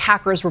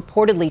Hackers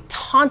reportedly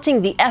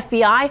taunting the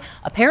FBI,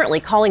 apparently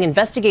calling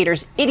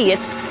investigators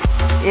idiots.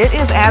 It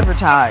is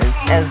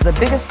advertised as the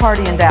biggest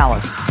party in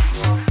Dallas.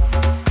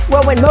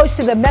 Well, when most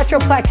of the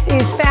Metroplex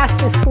is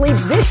fast asleep,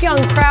 this young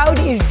crowd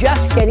is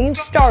just getting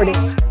started.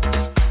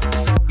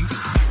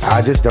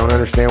 I just don't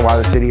understand why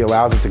the city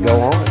allows it to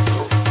go on.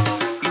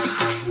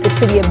 The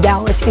city of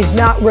Dallas is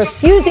not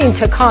refusing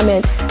to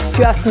comment,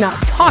 just not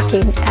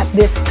talking at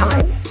this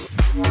time.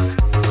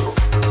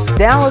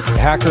 Dallas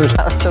Hackers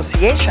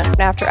Association.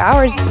 After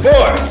hours.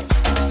 4,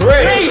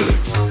 3,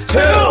 2,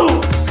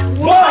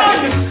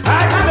 1.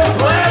 Hack the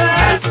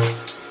planet!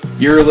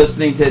 You're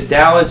listening to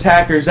Dallas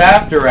Hackers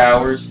After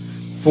Hours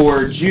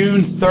for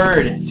June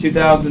 3rd,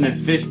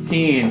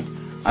 2015.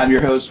 I'm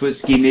your host,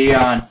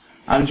 WhiskeyNeon.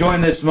 I'm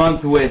joined this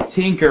month with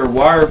Tinker,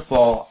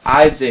 Wirefall,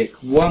 Isac,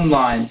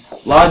 Oneline,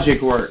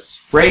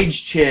 Logicwerks,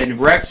 RageChin,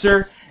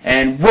 Rexer,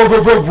 and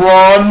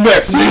Ron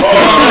Mexico.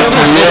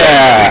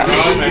 Yeah.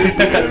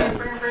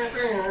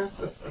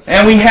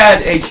 And we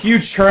had a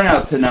huge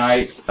turnout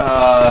tonight.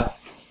 The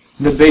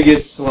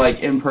biggest,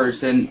 in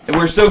person.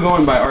 We're still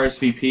going by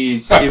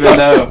RSVPs, even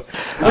though...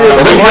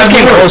 this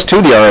came close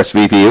to the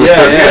RSVP. It was We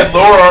had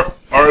lower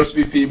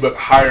RSVP, but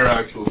higher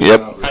actual.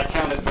 Yep. I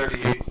counted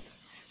 38.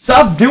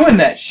 Stop doing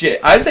that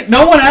shit. Isaac,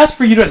 no one asked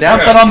for you to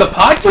announce that on the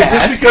podcast. But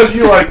just because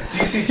you're like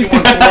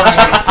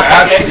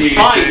DC214 and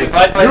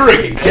you're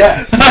a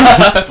guest.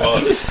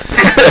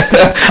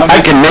 I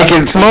can make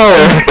it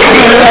smaller.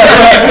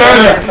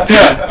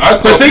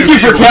 So thank you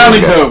for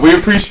counting, though. We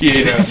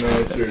appreciate it.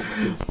 No,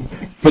 seriously.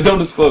 But don't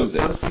disclose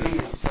it.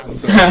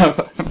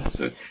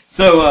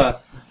 So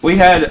we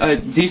had a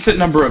decent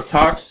number of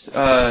talks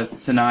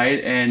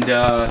tonight, and you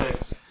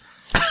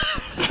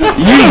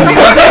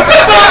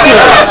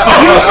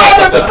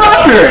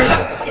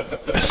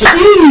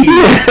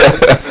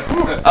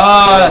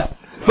motherfucker!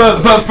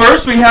 But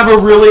first we have a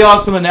really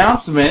awesome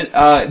announcement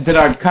that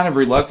I'm kind of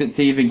reluctant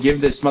to even give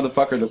this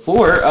motherfucker the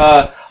floor.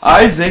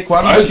 Isaac,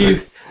 why don't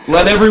you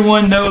let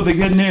everyone know the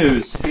good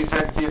news?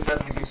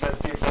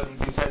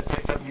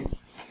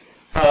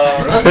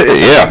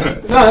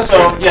 Yeah.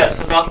 So, yes,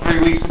 about 3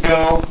 weeks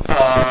ago,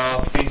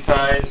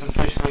 B-Sides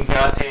officially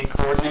got a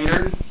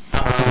coordinator,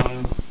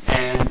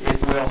 and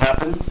it will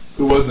happen.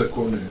 Who was that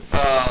coordinator?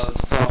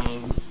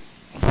 Some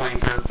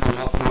blanker from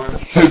up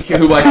north.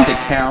 Who likes to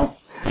count?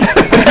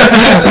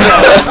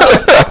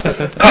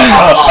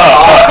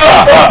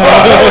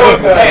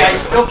 Hey, I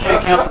still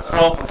can't count to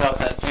 12 without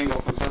that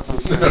jingle from Sesame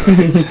Street.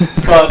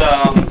 But,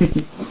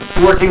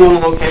 working on the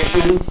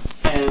location,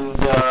 and,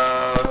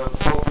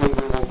 hopefully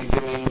we will be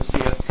doing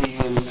CFP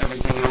and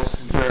everything else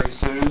very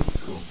soon.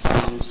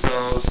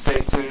 So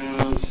stay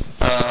tuned.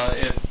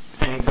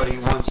 If anybody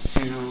wants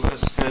to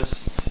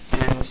assist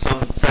in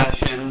some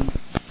fashion,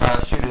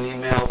 shoot an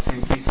email to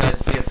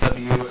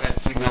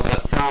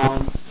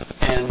bsidesdfw@gmail.com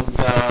and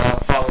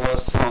follow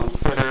us on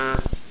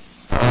Twitter.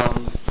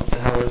 What the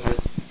hell is it?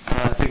 I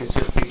think it's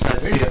just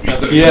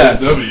bsidesdfw. Yeah.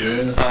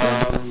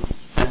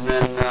 And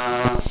then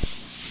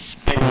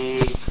any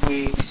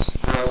tweets,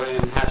 throw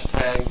in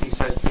hashtag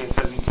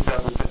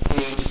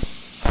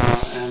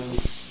bsidesdfw2015, and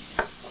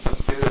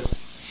let's do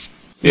this.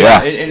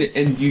 Yeah.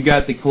 And you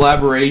got the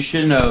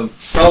collaboration of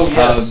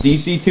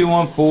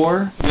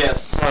DC214.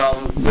 Yes,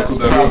 that's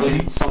probably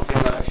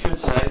something that I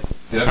should say.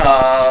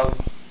 Yeah.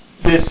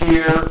 This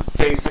year,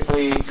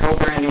 basically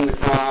co-branding the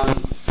con,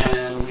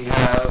 and we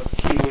have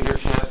key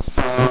leadership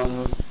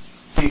from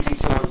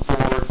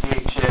DC214,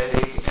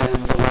 DHA,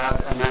 and the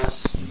Lab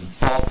MS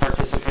all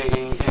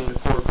participating in the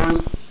core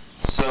group.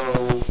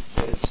 So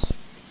it's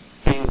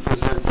being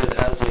presented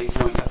as a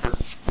joint effort,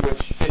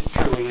 which it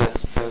truly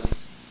is, because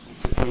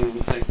it's a community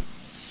thing.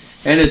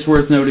 And it's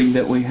worth noting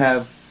that we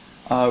have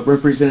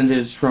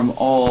representatives from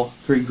all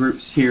three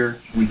groups here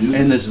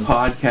in this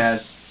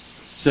podcast.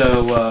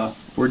 So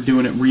we're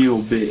doing it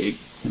real big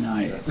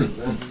tonight.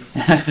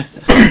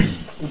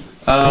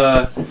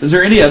 Is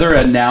there any other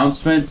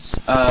announcements?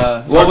 We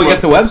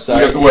got the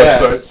website. We got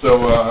the website. So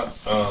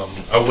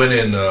I went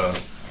and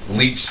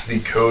leached the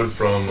code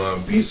from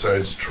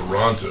B-Sides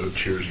Toronto.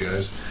 Cheers,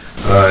 guys.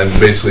 And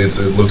basically it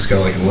looks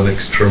kind of like a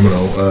Linux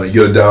terminal. You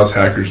go to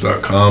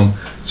DallasHackers.com,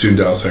 soon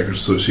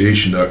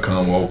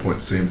DallasHackersAssociation.com, all point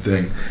the same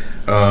thing.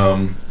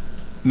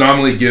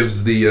 Nominally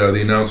gives the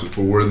announcement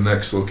for where the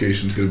next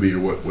location is going to be or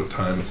what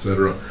time,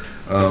 etc.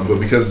 But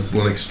because it's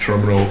Linux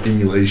terminal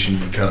emulation, you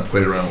can kind of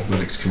play around with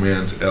Linux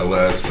commands,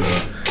 ls,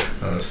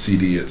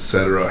 cd,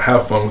 etc.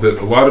 Have fun with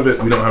it. A lot of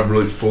it we don't have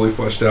really fully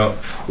fleshed out.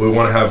 We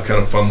want to have kind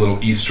of fun little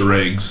Easter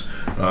eggs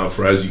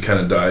for as you kind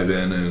of dive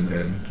in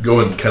and go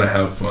and kind of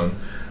have fun.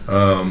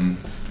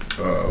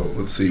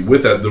 Let's see.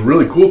 With that, the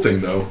really cool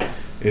thing though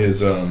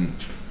is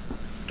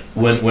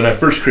when I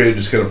first created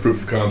just kind of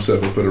proof of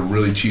concept, I put a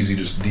really cheesy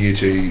just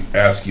DHA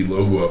ASCII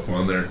logo up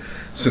on there,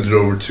 sent it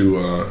over to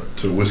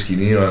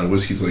WhiskeyNeon, and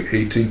Whiskey's like,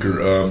 hey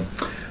Tinker,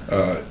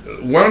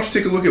 why don't you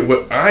take a look at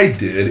what I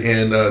did,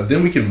 and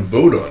then we can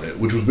vote on it,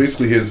 which was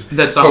basically his...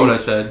 That's not what I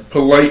said.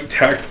 Polite,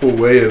 tactful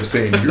way of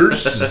saying,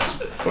 yours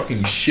is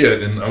fucking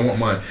shit, and I want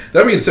mine.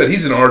 That being said,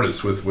 he's an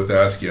artist with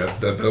ASCII.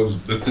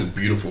 That's a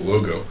beautiful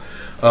logo.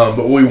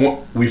 But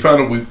we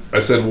found out,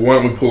 I said, well, why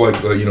don't we pull like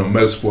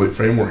Metasploit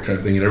framework kind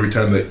of thing, and every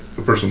time that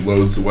a person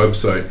loads the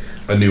website,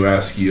 a new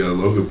ASCII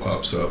logo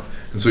pops up.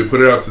 And so we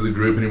put it out to the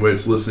group. Anybody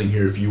that's listening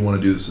here, if you want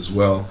to do this as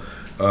well,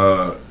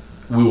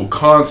 we will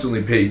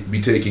constantly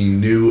be taking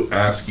new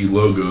ASCII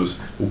logos.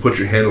 We'll put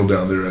your handle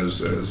down there as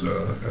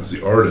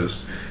the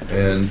artist,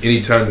 and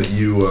anytime that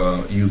you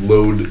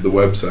load the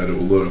website, it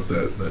will load up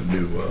that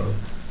new.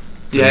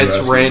 Yeah, new it's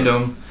ASCII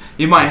random. logo.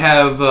 You might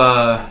have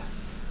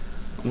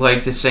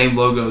like the same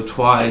logo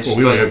twice. Well,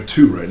 we only have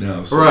 2 right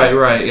now. So.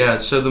 Right, yeah.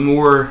 So the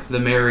more, the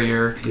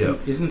merrier.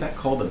 Isn't that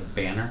called a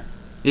banner?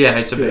 Yeah,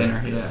 it's a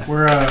banner. Yeah.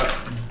 Where?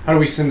 How do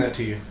we send that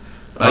to you?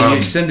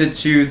 You send it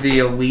to the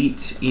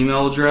Elite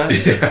email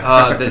address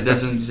that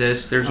doesn't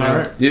exist. There's no.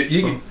 Right.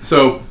 You can,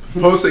 so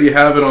post that you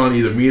have it on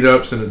either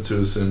Meetup, send it to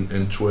us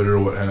in Twitter or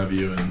what have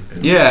you, and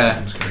yeah,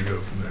 I'm just gonna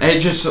go from there.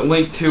 And just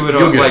link to it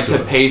on like to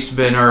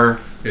Pastebin or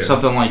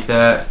something like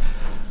that.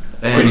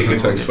 Send us a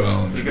text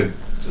file. You could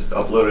just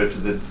upload it to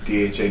the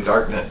DHA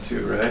darknet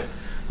too, right?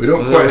 We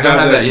don't quite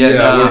have that yet.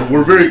 Yeah,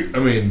 we're very. I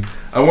mean,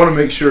 I want to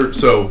make sure.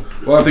 So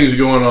a lot of things are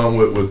going on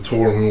with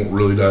Tor, and we won't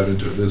really dive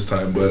into it this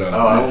time. But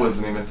I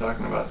wasn't even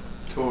talking about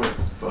Tor,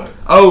 but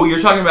you're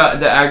talking about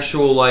the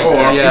actual like.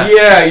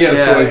 Yeah.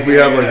 So like we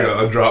have like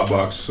a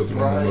Dropbox or something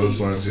along those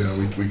lines. Yeah,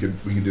 we could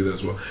do that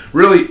as well.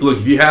 Really, look,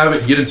 if you have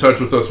it, get in touch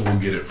with us, and we'll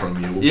get it from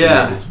you. We'll figure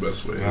out what's the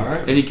best way. All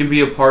right. And you can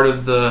be a part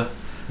of the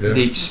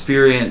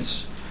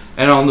experience.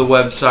 And on the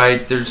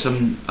website, there's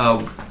some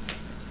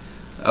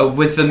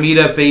with the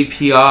Meetup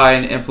API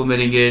and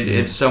implementing it.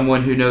 If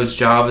someone who knows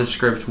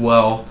JavaScript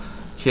well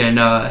can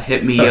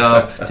hit me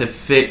up to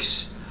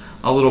fix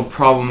a little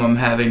problem I'm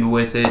having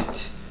with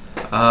it.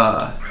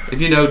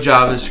 If you know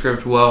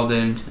JavaScript well,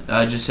 then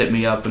just hit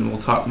me up and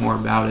we'll talk more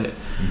about it.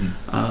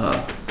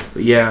 But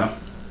yeah,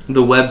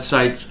 the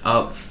website's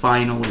up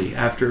finally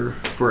after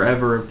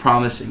forever of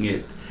promising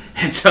it.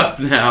 It's up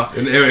now.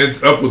 And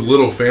it's up with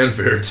little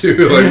fanfare,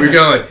 too. Like, we're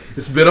kind of like,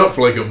 it's been up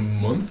for like a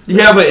month.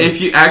 Yeah, but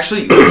if you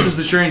actually, this is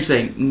the strange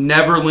thing,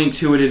 never link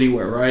to it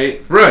anywhere,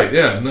 right? Right,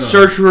 yeah, no.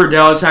 Search for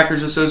Dallas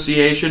Hackers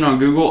Association on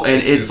Google,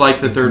 and it's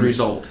like the third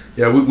result.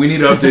 Yeah, we need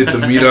to update the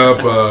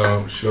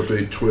Meetup, should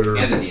update Twitter.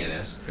 And the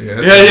DNS. Yeah,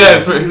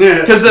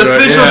 because the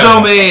official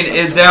domain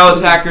is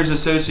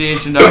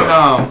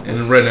DallasHackersAssociation.com.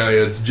 And right now,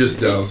 it's just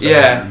Dallas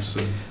Hackers.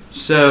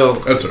 So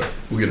that's all right.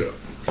 We'll get it up.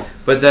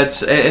 But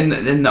that's and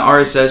the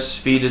RSS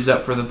feed is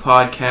up for the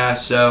podcast,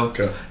 so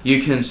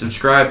you can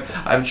subscribe.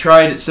 I've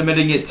tried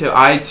submitting it to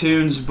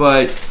iTunes,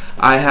 but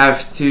I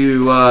have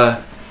to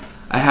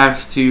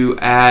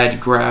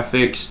add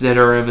graphics that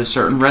are of a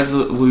certain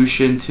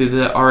resolution to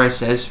the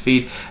RSS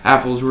feed.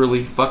 Apple's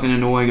really fucking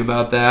annoying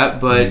about that,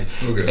 but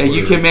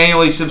you can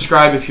manually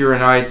subscribe if you're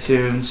in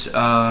iTunes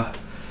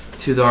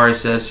to the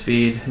RSS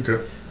feed.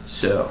 Okay.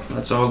 So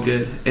that's all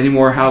good. Any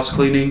more house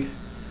cleaning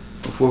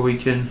before we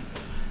can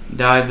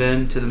dive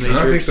into the Matrix?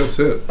 I think that's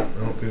it. I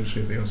don't think there's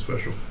anything else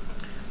special.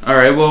 All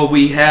right. Well,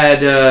 we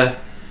had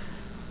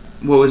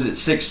what was it?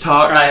 6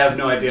 talks. I have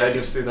no idea. I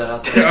just threw that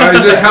out there.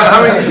 Isaac,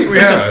 how many do you think we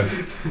had?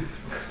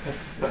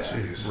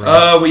 Jeez.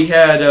 We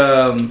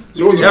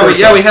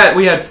had.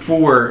 We had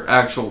 4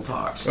 actual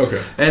talks.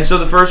 Okay. And so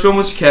the first one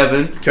was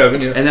Kevin.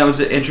 Kevin, yeah. And that was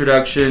the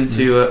introduction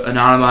to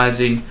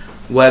anonymizing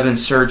web and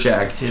search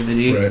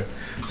activity. Right.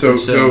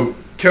 So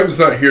Kevin's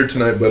not here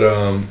tonight, but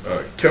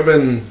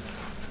Kevin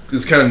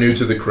is kind of new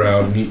to the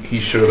crowd, and he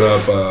showed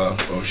up,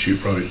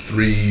 probably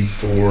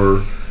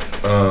 3-4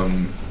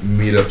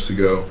 meetups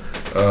ago.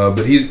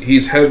 But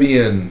he's heavy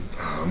in,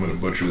 I'm going to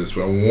butcher this,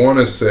 but I want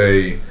to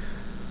say,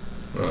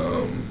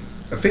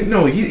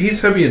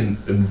 he's heavy in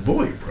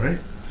VoIP, right?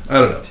 I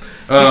don't know.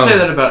 You say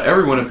that about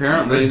everyone,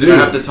 apparently, that I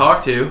have to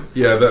talk to.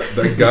 Yeah,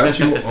 that got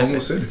you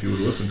almost in if you would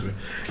listen to me.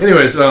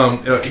 Anyways,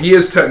 he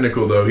is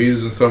technical, though. He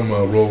is in some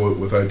role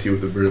with IT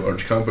with a very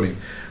large company.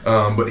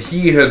 But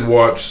he had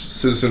watched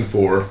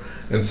Citizen4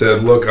 and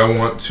said, look, I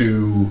want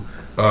to...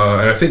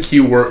 and I think he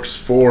works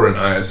for an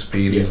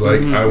ISP, and he's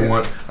like,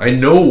 I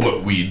know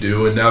what we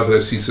do, and now that I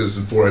see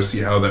Citizen4, I see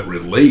how that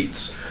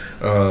relates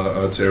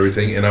to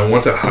everything, and I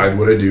want to hide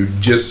what I do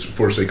just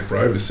for sake of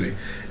privacy.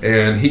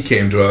 And he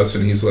came to us,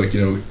 and he's like,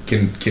 can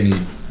he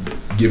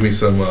give me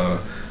some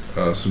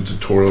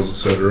tutorials,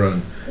 etc.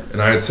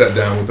 And I had sat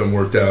down with him,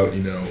 worked out,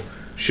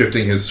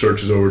 shifting his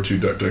searches over to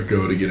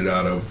DuckDuckGo to get it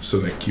out of, so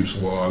that it keeps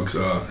logs,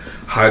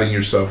 hiding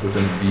yourself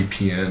within a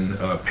VPN,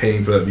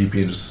 paying for that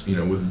VPN just,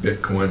 with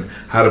Bitcoin,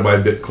 how to buy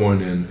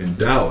Bitcoin in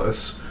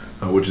Dallas,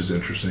 which is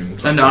interesting. We'll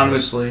talk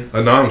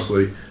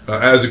anonymously.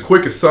 As a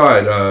quick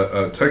aside,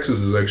 Texas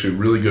is actually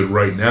really good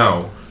right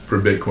now for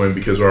Bitcoin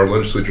because our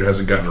legislature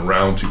hasn't gotten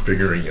around to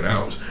figuring it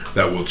out.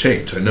 That will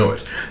change, I know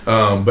it.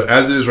 But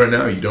as it is right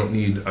now, you don't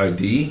need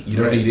ID, you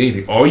don't need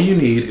anything. All you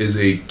need is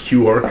a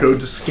QR code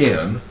to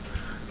scan,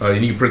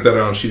 and you can print that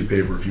out on a sheet of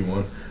paper if you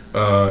want.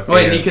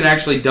 and you can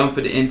actually dump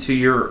it into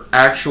your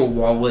actual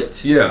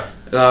wallet. Yeah.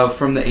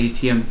 From the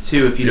ATM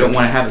too, if you don't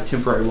want to have a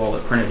temporary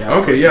wallet printed out.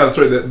 Okay, yeah, that's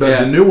right.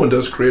 The new one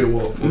does create a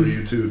wallet for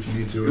you too, if you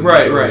need to. And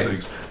Right.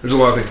 There's a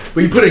lot of things,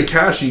 but you put in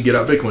cash and you get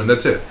out Bitcoin.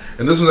 That's it.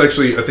 And this was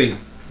actually, I think,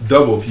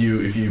 double if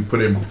you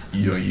put in,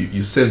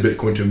 you send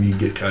Bitcoin to them, you can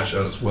get cash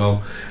out as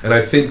well. And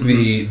I think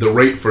the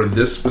rate for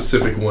this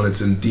specific one, it's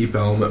in Deep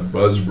Elm at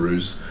Buzz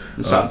Brews.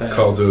 It's not bad.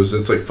 Caldos,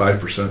 it's like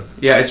 5%.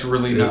 Yeah, it's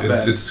really not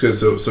bad. It's good.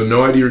 So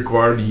no ID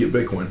required, you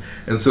get Bitcoin,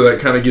 and so that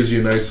kind of gives you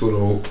a nice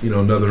little,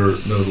 another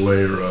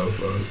layer of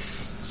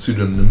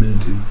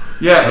pseudonymity.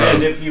 Yeah,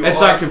 and it's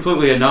not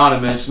completely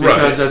anonymous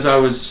because, as I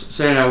was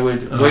saying, I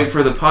would wait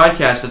for the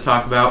podcast to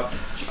talk about.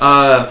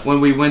 When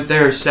we went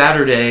there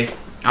Saturday,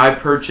 I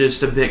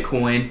purchased a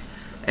Bitcoin,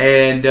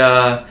 and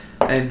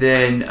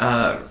then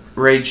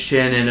Rage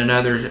Chen and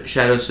another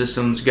Shadow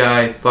Systems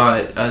guy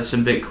bought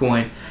some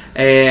Bitcoin,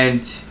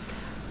 and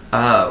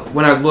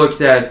when I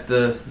looked at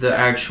the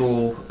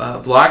actual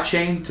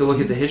blockchain to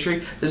look at the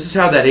history, this is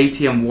how that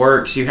ATM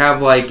works. You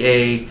have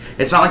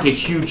it's not like a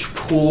huge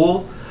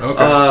pool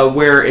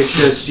where it's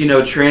just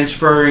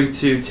transferring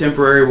to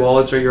temporary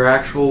wallets or your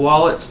actual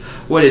wallets.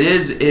 What it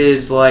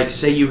is like,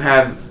 say you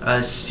have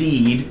a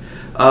seed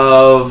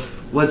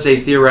of, let's say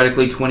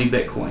theoretically 20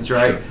 Bitcoins,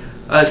 right? Sure.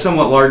 A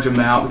somewhat large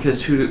amount,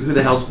 because who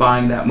the hell's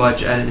buying that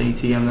much at an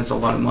ATM? That's a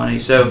lot of money.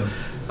 So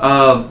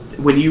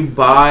when you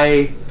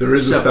buy, there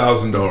is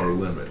 $1,000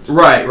 limit.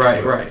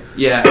 Right.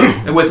 Yeah,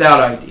 and without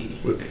ID.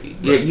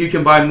 Yeah, you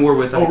can buy more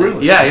with ID. Oh,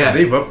 really? Yeah.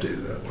 They've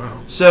updated that.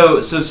 Wow.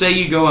 So say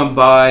you go and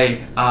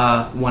buy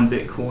 1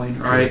 Bitcoin,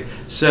 right?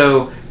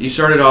 So you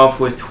started off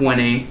with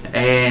 20,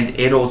 and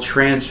it'll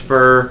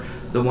transfer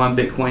the 1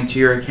 Bitcoin to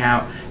your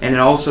account, and it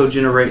also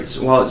generates,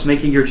 while it's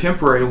making your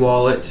temporary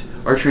wallet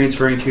or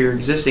transferring to your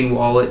existing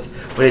wallet,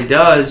 what it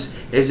does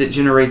is it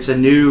generates a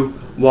new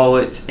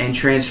wallet and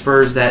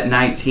transfers that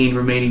 19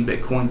 remaining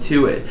Bitcoin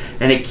to it,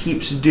 and it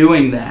keeps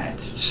doing that.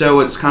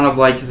 So it's kind of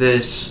like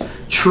this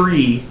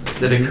tree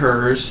that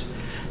occurs,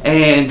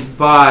 and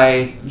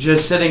by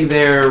just sitting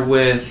there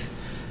with,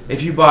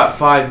 if you bought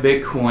 5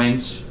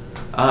 Bitcoins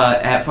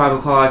at 5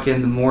 o'clock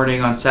in the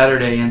morning on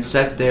Saturday and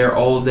sat there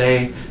all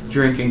day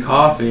drinking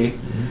coffee,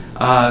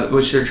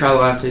 which their trial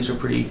lattes are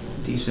pretty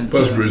decent.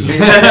 Buzz Brews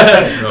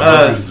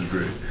is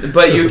great.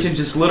 But you can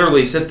just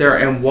literally sit there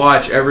and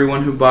watch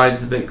everyone who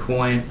buys the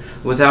Bitcoin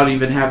without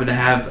even having to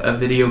have a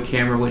video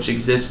camera, which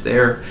exists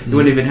there. You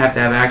wouldn't even have to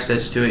have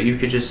access to it. You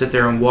could just sit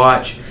there and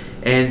watch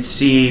and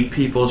see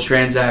people's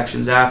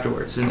transactions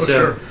afterwards. And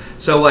so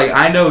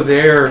I know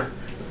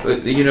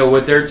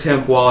what their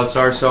temp wallets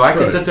are, so I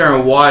can sit there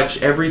and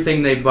watch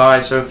everything they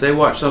buy. So if they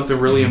watch something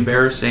really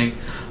embarrassing,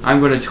 I'm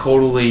going to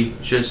totally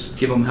just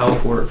give them hell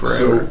for it forever.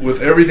 So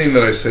with everything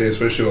that I say,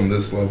 especially on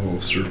this level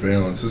of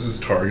surveillance, this is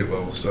target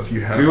level stuff.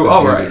 You have to do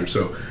there.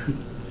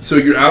 So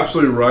you're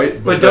absolutely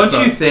right. But don't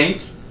you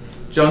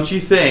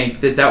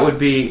think that would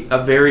be a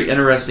very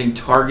interesting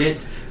target?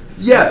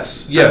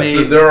 Yes. I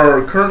mean, there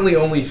are currently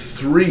only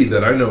 3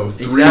 that I know of,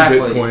 3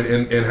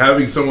 Bitcoin, and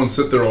having someone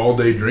sit there all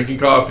day drinking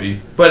coffee.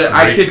 But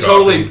I could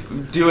totally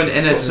do an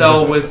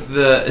NSL with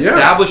the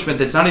establishment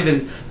that's not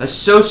even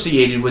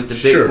associated with the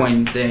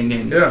Bitcoin thing,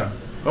 and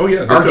or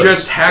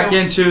just hack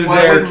into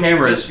their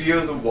cameras. Just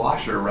use a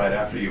washer right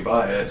after you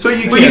buy it. So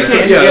you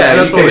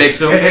can make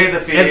some. Pay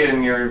the fee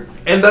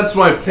and that's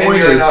my point.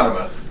 You're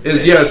anonymous.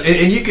 Yes,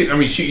 and you can. I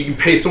mean, you can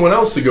pay someone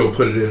else to go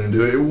put it in and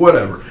do it.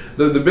 Whatever.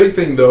 The big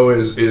thing though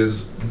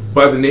is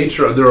by the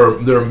nature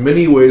there are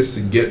many ways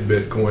to get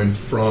Bitcoin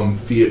from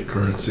fiat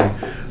currency,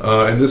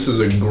 and this is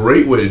a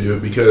great way to do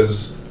it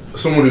because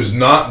someone who's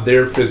not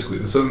there physically,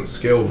 this doesn't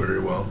scale very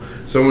well.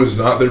 Someone who's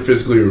not there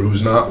physically or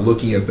who's not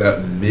looking at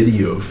that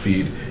video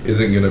feed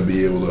isn't going to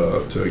be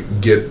able to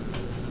get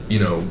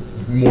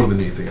more than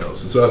anything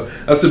else. And so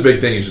that's the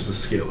big thing, is just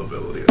the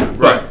scalability of it.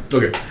 Right.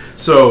 Okay.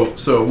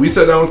 So we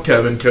sat down with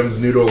Kevin. Kevin's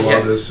new to a lot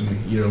of this,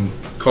 and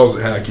calls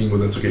it hacking, but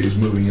that's okay. He's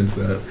moving into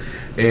that,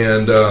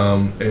 and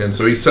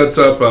so he sets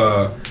up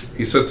a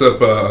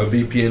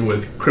VPN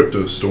with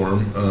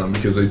CryptoStorm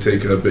because they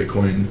take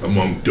Bitcoin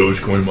among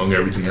Dogecoin among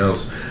everything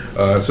else.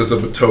 Sets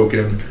up a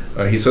token.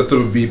 He sets up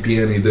a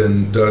VPN. He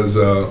then does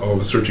all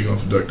the searching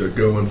off of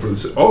DuckDuckGo, and for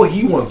this, all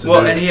he wants to do.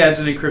 Well, and he has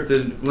an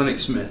encrypted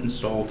Linux Mint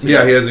installed too.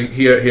 Yeah, he has an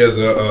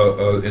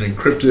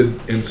encrypted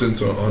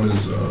instance on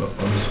his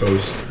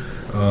host.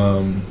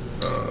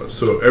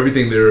 So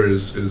everything there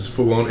is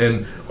full on,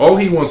 and all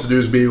he wants to do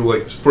is be able,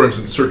 like, for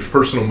instance, search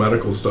personal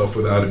medical stuff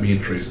without it being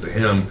traced to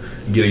him,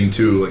 getting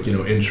to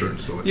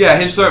insurance. So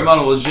his threat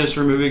model is just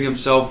removing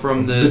himself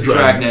from the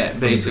dragnet,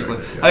 basically.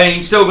 I mean,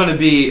 he's still going to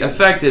be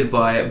affected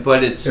by it,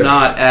 but it's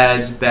not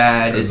as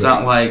bad. It's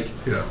not like,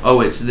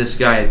 it's this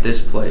guy at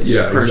this place.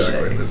 Yeah,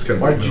 exactly. That's kind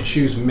of. Why did you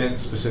choose Mint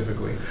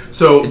specifically?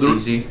 So it's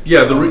easy.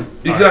 Yeah,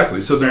 exactly.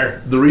 Right. So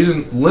the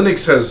reason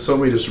Linux has so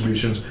many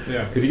distributions.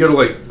 Yeah. If you go to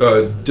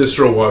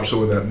distro watch,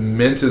 so that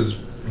Mint is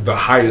the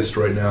highest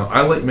right now.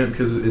 I like Mint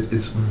because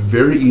it's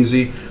very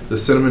easy. The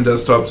Cinnamon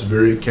desktop is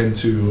very akin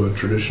to a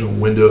traditional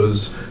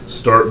Windows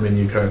start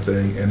menu kind of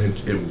thing, and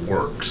it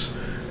works.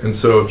 And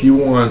so if you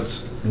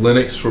want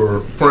Linux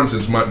for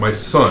instance, my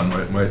son,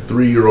 my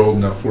 3-year-old,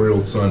 now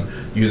 4-year-old son,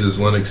 uses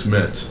Linux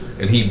Mint.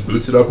 And he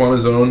boots it up on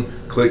his own,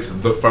 clicks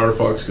the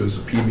Firefox, goes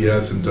to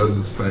PBS, and does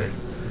its thing.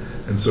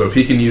 And so if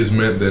he can use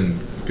Mint, then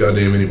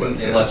goddamn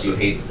anybody. Unless you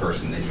hate the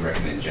person, then you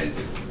recommend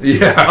Gentoo.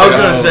 Yeah. I was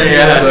going to say,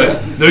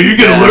 yeah. No, you're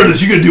going to learn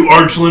this. You're going to do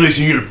Arch Linux,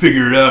 and you're going to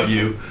figure it out,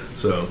 you.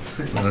 So,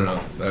 I don't know.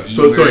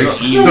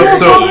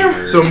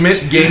 So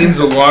Mint gains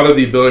a lot of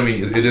the ability.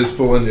 I mean, it is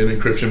full end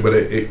encryption, but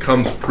it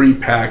comes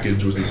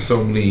pre-packaged with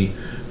so many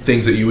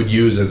things that you would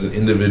use as an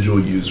individual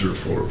user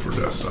for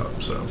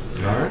desktop. So,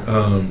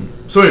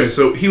 so anyway,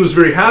 so he was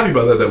very happy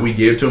about that we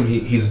gave to him.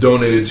 He's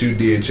donated to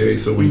DHA,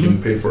 so we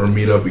can pay for our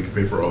meetup, we can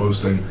pay for our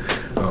hosting,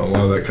 a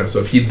lot of that kind of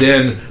stuff. He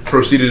then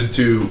proceeded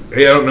to,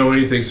 hey, I don't know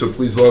anything, so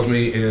please love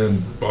me,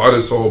 and bought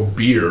us all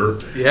beer.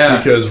 Yeah.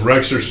 Because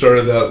Rexer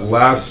started that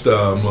last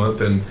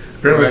month, and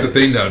apparently it's a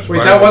thing now.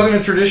 Wait, that wasn't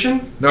a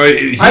tradition? No,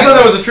 I thought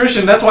that was a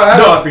tradition. That's why I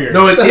bought beer.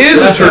 No, it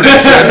is a tradition.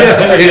 It is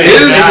a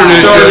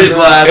tradition.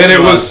 And it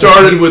was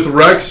started with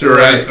Rexer.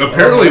 As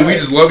apparently we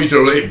just love each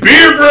other. Hey,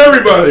 beer for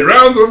everybody.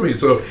 Rounds on me.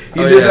 So he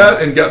did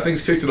that and got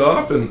things kicked it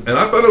off. And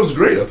I thought it was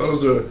great. I thought it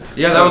was a...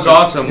 Yeah, that was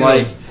awesome.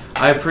 Like,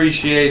 I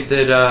appreciate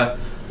that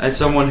as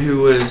someone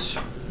who is,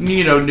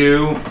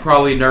 new,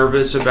 probably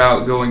nervous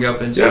about going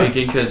up and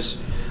speaking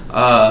because,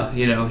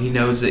 he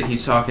knows that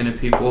he's talking to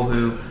people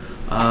who...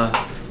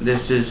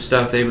 this is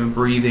stuff they've been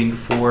breathing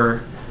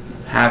for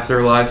half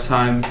their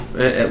lifetime,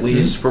 at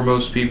least for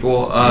most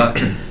people.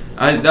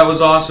 That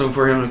was awesome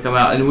for him to come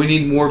out, and we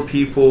need more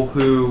people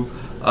who,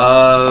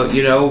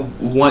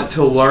 want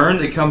to learn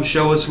to come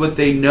show us what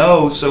they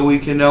know, so we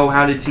can know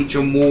how to teach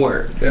them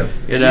more. Yeah,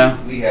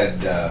 we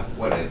had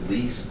at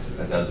least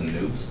a dozen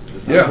noobs.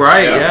 This time? Yeah,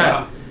 right.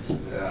 Yeah.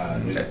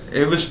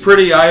 It was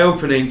pretty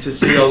eye-opening to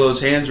see all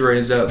those hands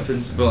raised up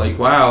and be like,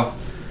 wow.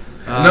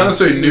 Not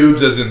necessarily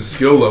noobs as in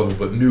skill level,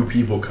 but new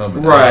people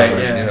coming. Right.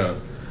 Yeah,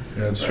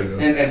 that's true.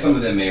 And some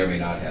of them may or may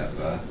not have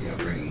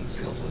bringing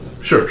skills with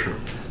them. Sure.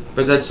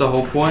 But that's the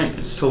whole point.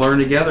 It's to learn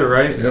together,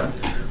 right? Yeah.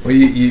 Well,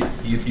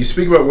 you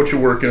speak about what you're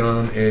working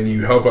on, and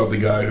you help out the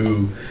guy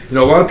who, a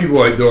lot of people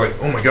they're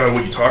like, oh my god,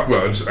 what you talk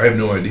about? I have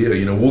no idea.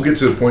 We'll get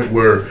to the point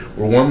where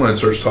Oneline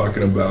starts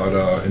talking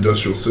about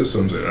industrial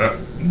systems, and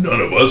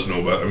none of us know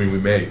about it. I mean, we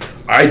may.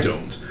 I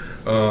don't.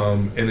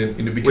 And it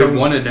becomes. We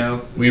want to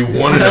know. We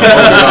want to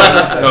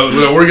know.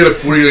 No, we're gonna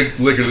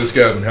liquor this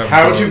guy up and have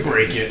how to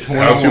break it.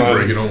 How to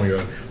break it? Oh my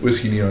god,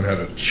 WhiskeyNeon had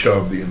a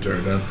chub the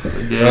entire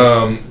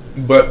time.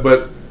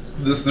 But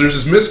there's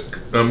this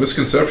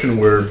misconception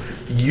where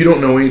you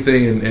don't know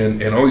anything,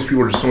 and all these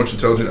people are just so much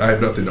intelligent. I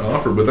have nothing to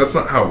offer, but that's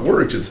not how it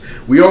works. It's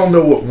we all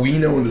know what we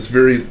know in this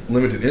very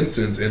limited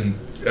instance, and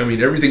I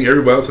mean everything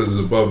everybody else says is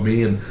above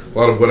me, and a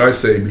lot of what I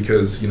say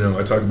because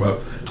I talk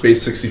about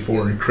base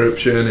 64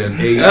 encryption and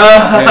AES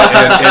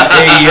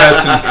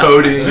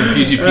encoding and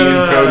PGP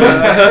encoding,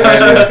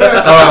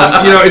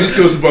 and it just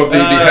goes above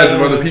the heads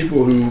of other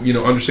people who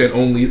understand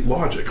only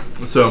logic.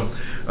 So,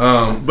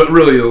 but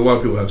really, a lot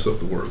of people have stuff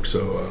to work.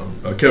 So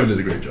Kevin did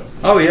a great job.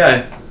 Oh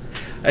yeah,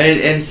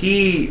 and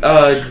he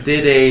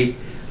did a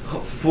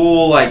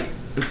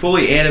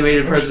fully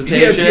animated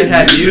presentation,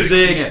 had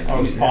music. It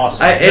was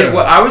awesome.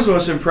 What I was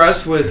most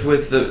impressed with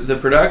the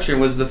production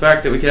was the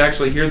fact that we could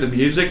actually hear the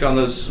music on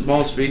those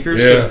small speakers.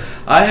 Yeah.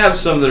 I have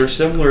some that are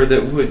similar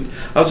that would.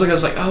 I was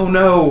like, oh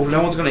no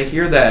one's going to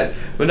hear that.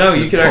 But no,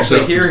 you could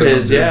actually hear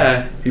his.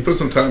 Yeah. He put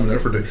some time and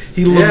effort.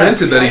 He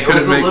lamented that he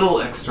couldn't make. It was a little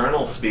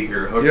external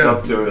speaker hooked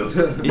up to his.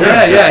 He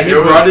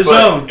brought his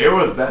own. It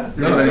was bad.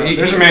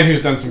 There's a man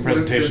who's done some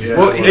presentations.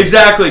 Well,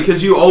 exactly,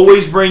 because you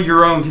always bring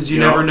your own because you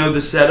never know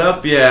the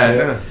setup.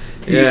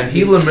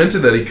 He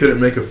lamented that he couldn't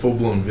make a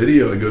full-blown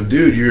video. I go,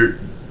 dude,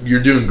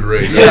 you're doing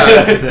great.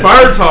 Yeah.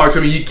 Fire Talks,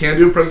 I mean, you can't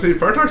do a presentation.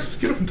 Fire Talks, just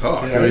get up and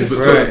talk. Yeah, just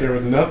there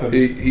with nothing.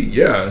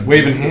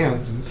 Waving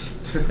hands.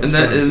 And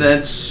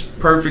that's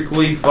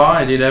perfectly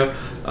fine,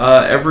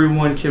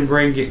 everyone can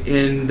bring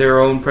in their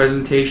own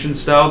presentation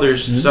style.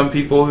 There's some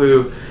people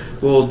who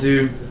will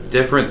do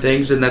different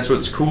things, and that's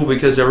what's cool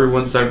because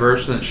everyone's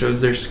diverse and it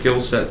shows their skill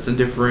sets in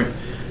different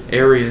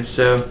areas.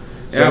 So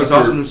it was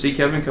awesome to see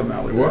Kevin come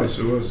out with it.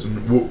 It was.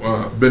 And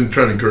been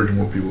trying to encourage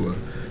more people to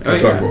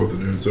talk about what they're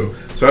doing. So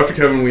after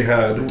Kevin, we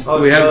had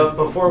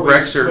before we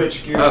Rexer.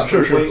 switch gears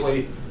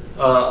completely.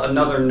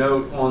 Another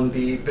note on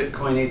the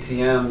Bitcoin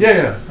ATMs.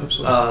 Yeah,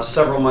 absolutely.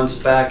 Several months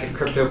back at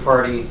Crypto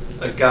Party,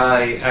 a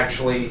guy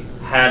actually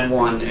had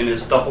one in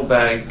his duffel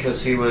bag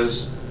because he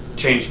was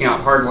changing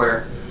out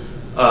hardware.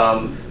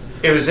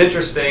 It was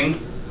interesting,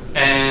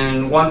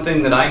 and one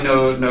thing that I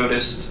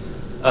noticed,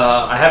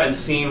 I haven't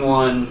seen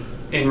one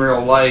in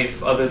real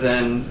life other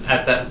than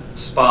at that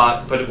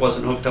spot, but it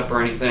wasn't hooked up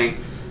or anything.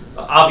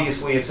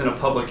 Obviously, it's in a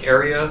public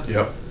area.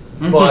 Yep.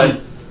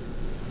 But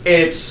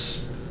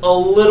it's a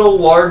little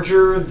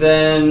larger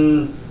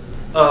than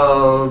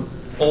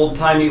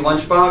old-timey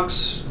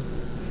lunchbox,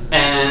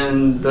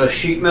 and the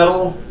sheet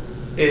metal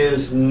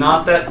is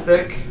not that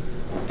thick,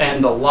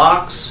 and the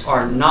locks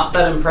are not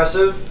that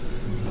impressive.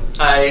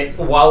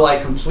 While I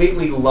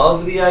completely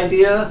love the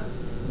idea,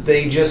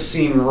 they just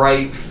seem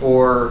ripe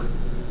for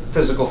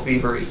physical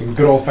thievery. Some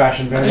good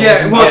old-fashioned vandalism.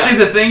 Yeah, well, see,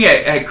 the thing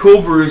at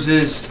Cool Brews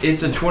is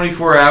it's a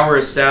 24-hour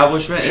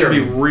establishment. Sure.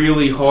 It'd be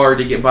really hard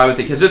to get by with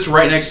it because it's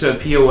right next to a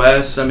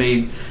POS. I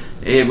mean,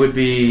 it would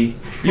be...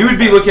 You would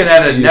be looking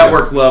at a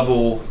network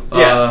level.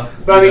 But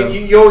I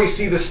mean, you always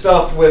see the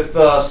stuff with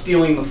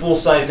stealing the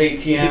full-size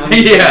ATMs.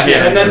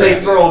 Yeah. And then they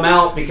throw them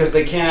out because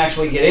they can't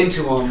actually get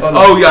into them.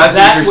 Oh, yeah, that's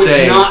that what you're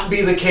saying. That would not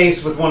be the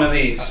case with one of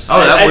these. Oh,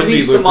 that would at be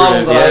least the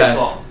model that I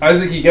saw.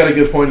 Isaac, you got a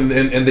good point,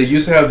 and they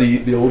used to have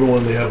the older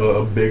one. They have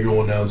a bigger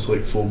one now. It's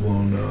like full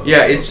blown.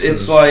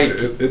 It's like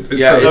it's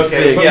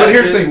big. But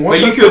here's the thing. But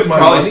you could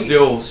probably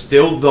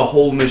steal the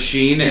whole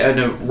machine in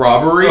a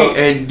robbery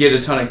and get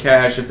a ton of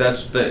cash if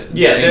that's the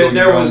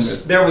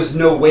there was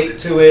no weight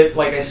to it.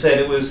 Like I said,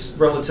 it was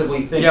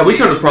relatively thin. Yeah, we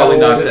could have probably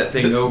knocked that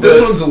thing over. This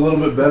one's a little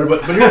bit better,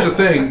 but here's the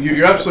thing.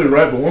 You're absolutely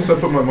right. But once I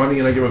put my money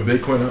in, I give a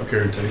Bitcoin out.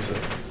 Carrie takes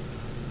it.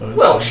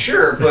 Well,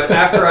 sure, but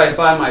after I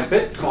buy my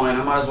Bitcoin,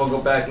 I might as well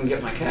go back and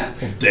get my cash.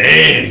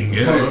 Dang!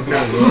 Yeah, okay,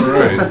 all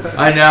right.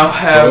 I now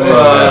have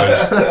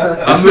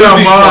it's now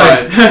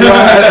mine.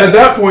 At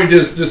that point,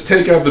 just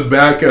take out the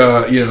back,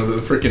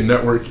 the freaking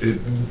network,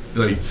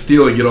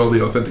 steal it, get all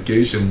the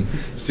authentication,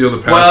 steal the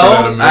password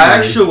out of memory.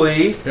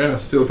 Actually,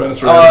 steal the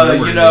password out of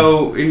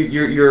memory.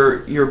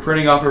 You're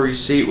printing off a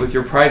receipt with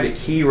your private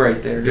key right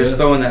there. Just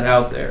throwing that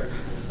out there.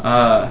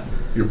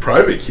 Your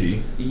private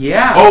key?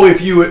 Yeah. Oh,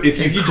 if you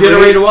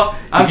generate a wallet,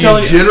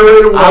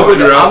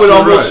 I would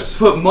almost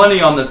put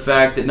money on the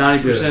fact that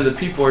 90% of the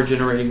people are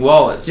generating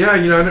wallets. Yeah,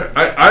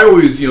 I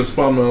always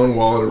spawn my own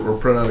wallet or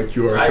print out a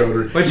QR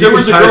code. But there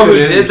was a girl who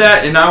did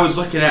that, and I was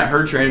looking at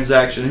her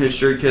transaction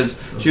history because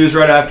she was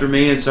right after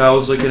me, and so I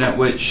was looking at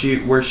where she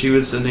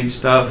was sending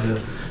stuff. Yeah.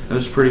 It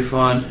was pretty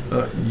fun.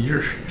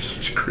 You're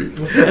such a creep.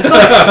 It's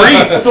like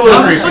a creep.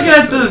 I'm just looking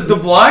at the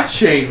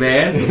blockchain,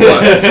 man.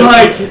 It's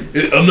like...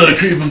 I'm not a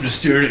creep, I'm just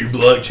staring at your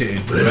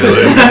blockchain.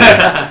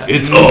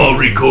 It's all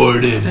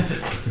recorded.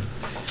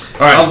 All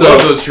right, I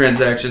love those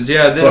transactions.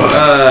 Yeah, then,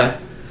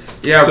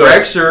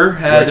 Rexer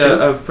had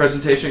a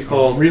presentation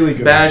called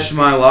Bash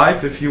My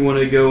Life, if you want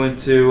to go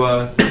into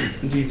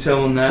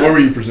detail on that. What were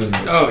you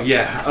presenting? Oh,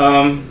 yeah.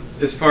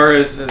 As far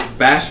as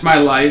Bash My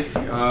Life,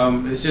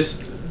 it's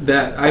just...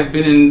 that I've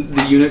been in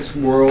the Unix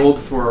world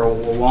for a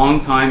long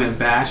time, and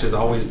Bash has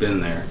always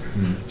been there.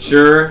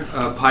 Sure,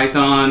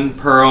 Python,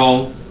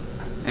 Perl,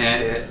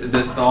 and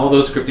all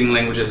those scripting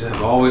languages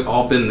have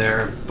all been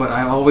there, but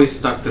I always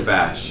stuck to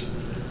Bash.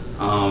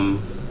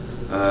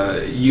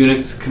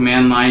 Unix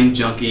command line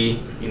junkie,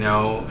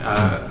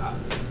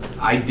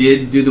 I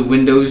did do the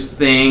Windows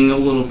thing a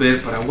little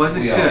bit, but I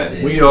wasn't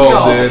good. We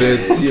all did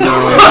it, you go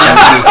to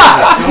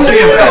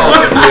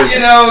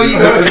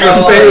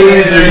the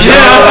phase,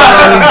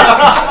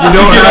 you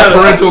don't have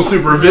parental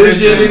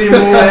supervision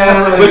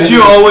anymore. But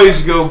you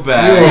always go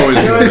back.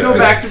 You always go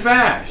back to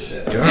Bash.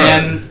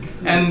 And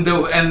I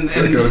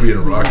gotta be in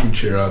a rocking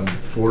chair on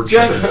 4.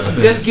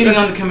 Just getting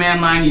on the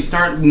command line, you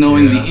start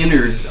knowing the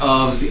innards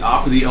of the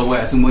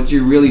OS and what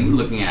you're really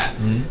looking at.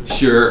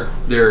 Sure,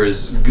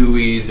 there's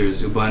GUIs,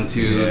 there's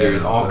Ubuntu,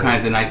 there's all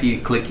kinds of nicey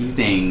clicky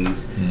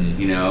things,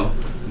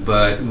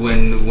 But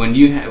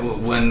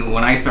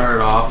when I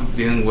started off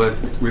dealing with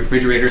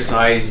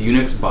refrigerator-sized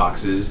Unix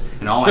boxes,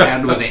 and all I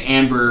had was an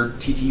amber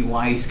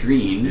TTY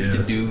screen to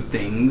do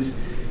things,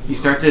 you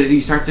start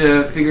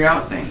to figure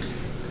out things.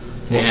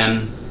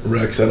 And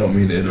Rex, I don't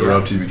mean to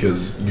interrupt you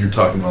because you're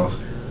talking about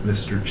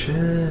Mr.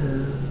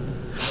 Chen.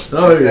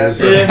 Oh, we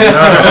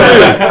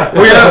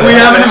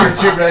have number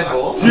 2 Red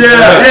Bulls. Yeah,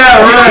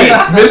 right.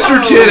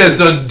 Mr. Chen has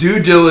done due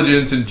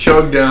diligence and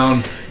chugged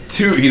down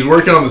 2. He's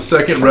working on the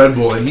 2nd Red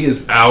Bull, and he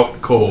is out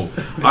cold.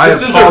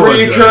 This is a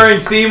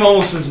reoccurring theme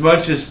almost as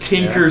much as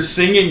Tinker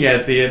singing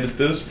at the end at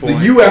this point.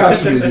 You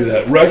asked me to do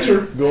that.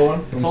 Rexer, go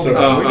on. I'm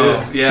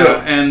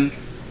sorry.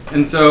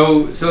 And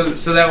so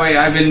that way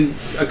I've been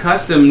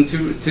accustomed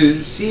to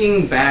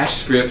seeing Bash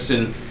scripts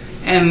and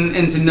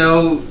to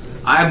know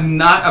I'm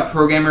not a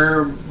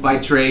programmer by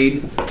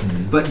trade,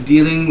 but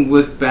dealing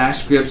with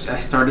Bash scripts, I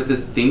started to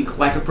think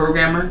like a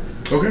programmer.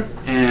 Okay.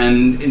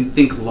 And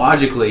think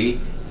logically.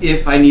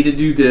 If I need to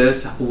do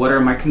this, what are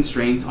my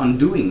constraints on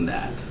doing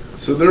that?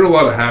 So there are a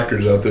lot of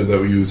hackers out there that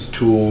will use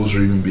tools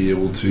or even be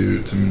able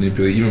to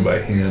manipulate, even by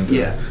hand,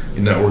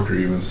 in network or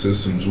even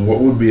systems.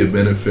 What would be a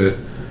benefit,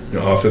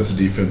 offensive,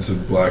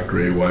 defensive, black,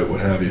 gray, white,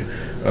 what have you?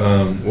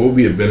 What would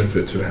be a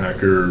benefit to a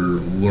hacker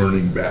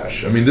learning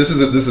Bash? I mean, this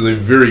is a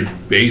very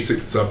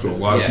basic stuff to a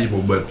lot of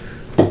people, but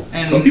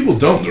some people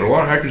don't. There are a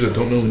lot of hackers that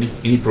don't know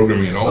any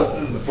programming at all.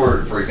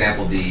 For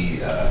example,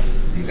 the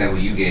example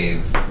you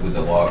gave with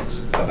the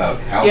logs about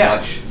how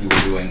much you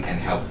were doing and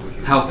how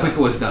quick it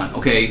was done.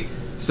 Okay,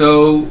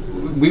 so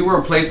we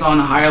were placed on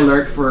high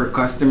alert for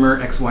customer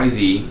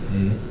XYZ,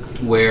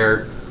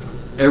 where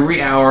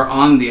every hour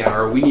on the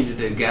hour we needed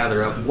to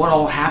gather up what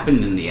all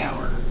happened in the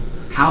hour,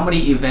 how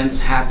many events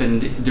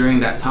happened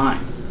during that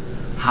time,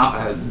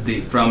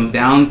 from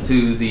down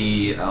to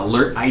the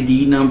alert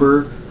ID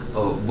number,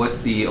 what's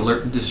the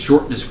alert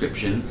short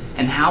description,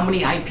 and how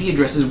many IP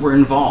addresses were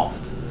involved.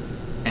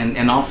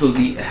 and also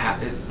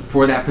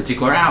for that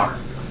particular hour.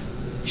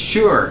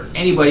 Sure,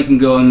 anybody can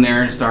go in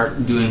there and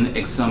start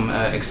doing some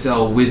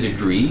Excel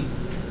wizardry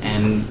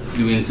and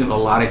doing a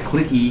lot of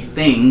clicky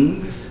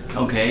things,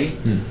 okay?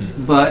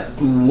 Mm-hmm. But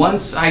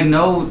once I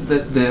know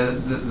that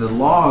the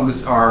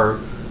logs are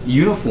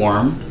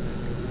uniform,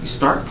 you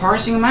start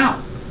parsing them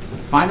out.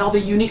 Find all the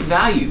unique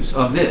values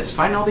of this.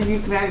 Find all the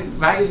unique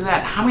values of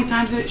that. How many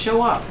times did it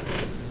show up?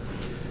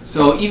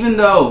 So even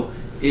though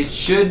it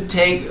should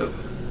take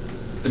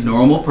a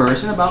normal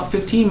person about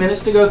 15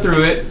 minutes to go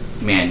through it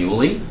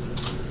manually,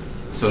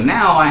 so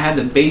now I had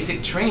the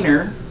basic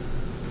trainer.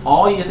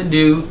 All you have to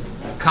do,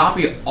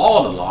 copy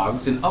all the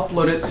logs and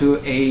upload it to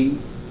a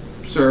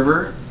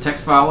server,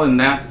 text file in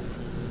that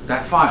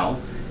file,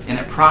 and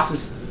it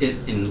processed it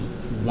in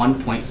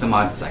 1 point some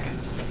odd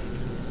seconds.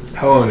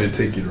 How long did it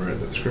take you to write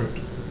that script?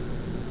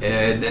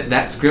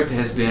 That script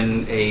has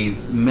been a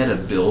meta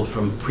build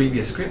from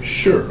previous scripts.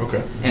 Sure,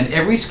 okay. And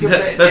every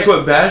script... That's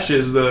what Bash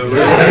is, though.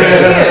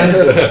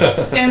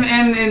 Right?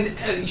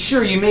 and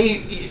sure, you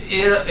may...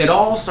 It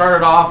all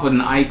started off with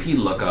an IP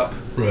lookup.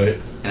 Right.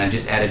 And I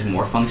just added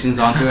more functions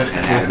onto it,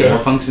 and added more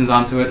functions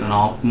onto it, and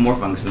more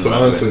functions so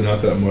onto honestly, it.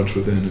 not that much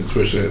within,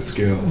 especially at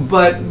scale.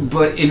 But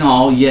in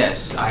all,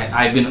 yes.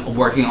 I've been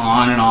working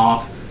on and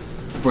off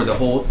for the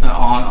whole...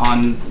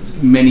 on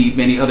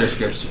many other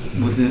scripts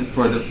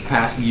for the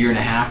past year and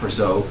a half or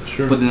so.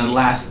 Sure. But in the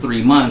last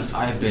 3 months,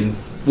 I've been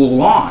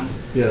full on.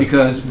 Yeah.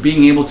 Because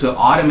being able to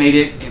automate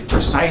it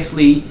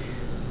precisely,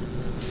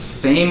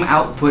 same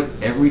output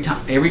every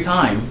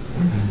time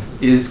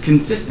is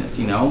consistent.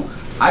 You know,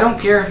 I don't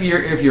care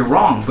if you're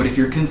wrong, but if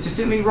you're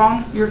consistently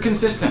wrong, you're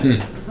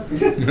consistent.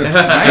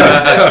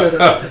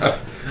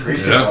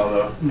 Right?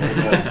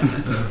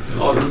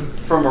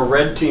 From a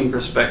red team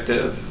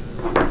perspective,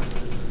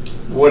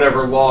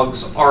 whatever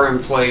logs are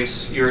in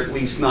place, you're at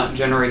least not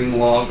generating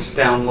logs,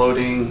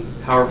 downloading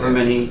however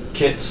many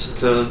kits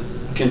to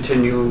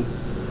continue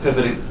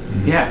pivoting.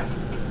 Yeah.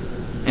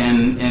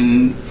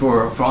 And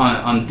for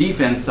on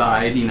defense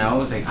side, you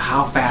know, it's like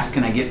how fast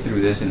can I get through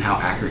this and how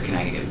accurate can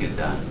I get it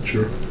done?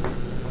 Sure.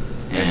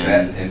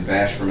 And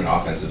Bash from an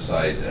offensive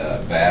side,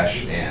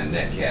 Bash and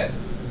Netcat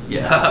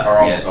are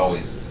almost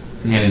always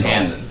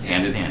hand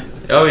in hand.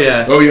 Oh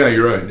yeah. Oh yeah,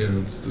 you're right.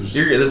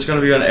 Yeah, that's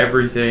going to be on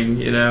everything,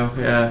 you know.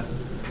 Yeah.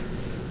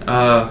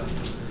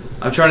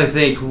 I'm trying to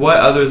think what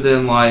other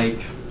than like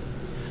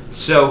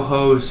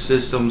Soho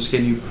systems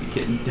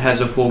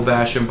has a full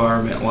Bash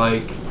environment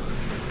like.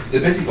 The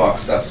BusyBox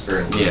stuff's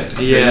fairly limited. Yes.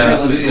 Yeah. It's fairly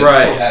limited. It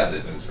still has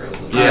it, but it's fairly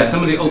limited. Yeah.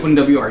 Some of the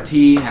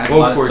OpenWRT has a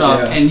lot of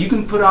stuff, and you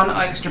can put on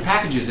extra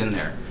packages in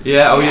there.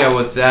 Yeah. Oh yeah,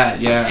 with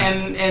that. Yeah.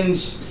 And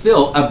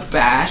still a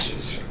Bash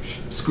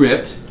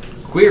script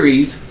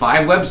queries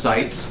 5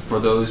 websites for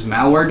those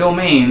malware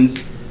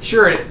domains.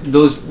 Sure,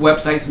 those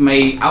websites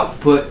may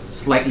output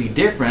slightly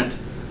different,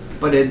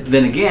 but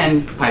then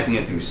again, piping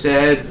it through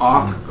sed,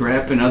 awk,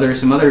 grep, and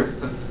some other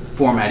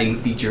formatting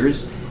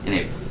features, and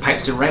it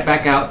pipes it right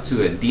back out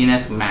to a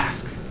DNS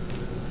mask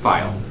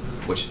file,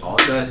 which all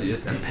it does is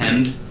just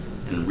append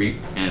and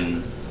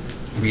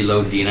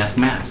reload DNS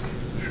mask.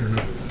 Sure.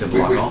 To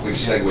block all. Which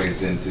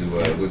segues into,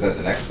 was that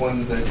the next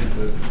one that did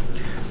the...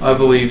 I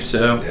believe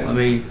so. Yeah. Let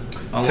me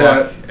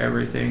unlock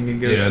everything and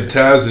go. Yeah,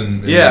 Taz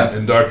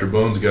and Dr.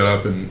 Bones got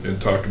up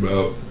and talked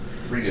about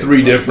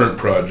three different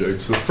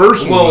projects. The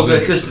first one was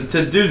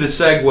to do the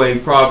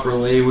segue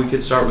properly, we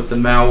could start with the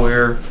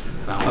malware.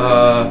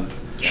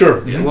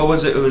 Sure. Yeah. What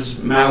was it? It was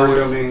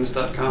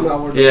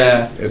malwaredomains.com.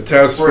 Yeah.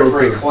 Taz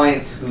for a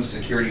client whose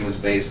security was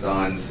based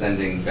on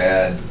sending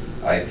bad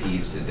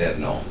IPs to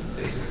DevNull,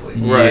 basically.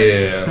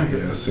 Yeah,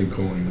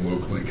 syncing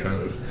locally,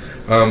 kind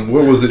of.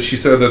 What was it? She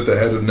said that the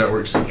head of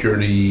network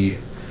security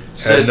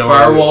said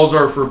firewalls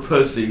are for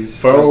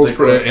pussies. Firewalls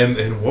for,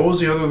 and what was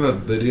the other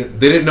one? They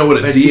didn't know what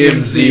a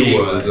DMZ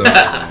was.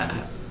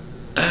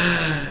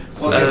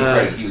 Well, give him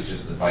credit, he was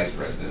just the vice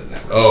president of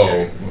network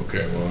security.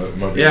 Okay. Well, that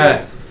might be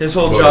his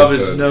whole job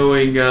is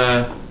knowing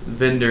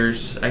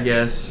vendors, I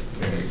guess.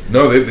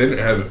 No, they didn't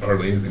have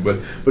hardly anything,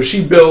 but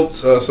she built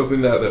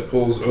something that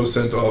pulls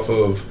OSINT off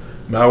of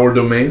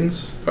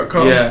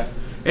malwaredomains.com. Yeah.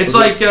 It's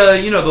like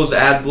those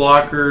ad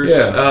blockers.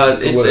 Yeah,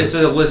 it's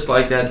a list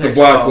like that. It's a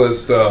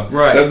blacklist.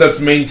 Right. That's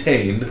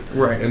maintained.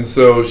 Right. And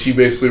so she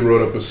basically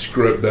wrote up a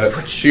script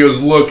that she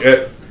goes, look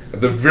at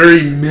the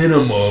very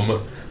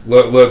minimum.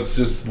 Let's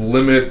just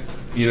limit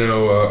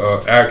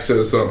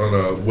access on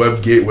a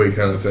web gateway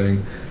kind of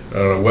thing,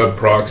 on a web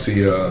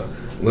proxy.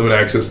 Limit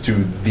access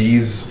to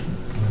these.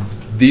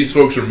 These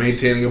folks are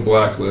maintaining a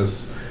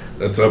blacklist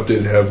that's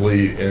updated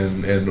heavily,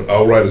 and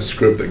I'll write a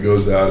script that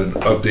goes out and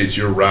updates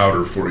your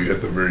router for you at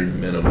the very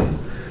minimum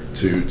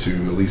to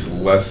at least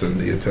lessen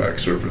the attack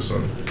surface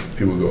on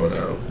people going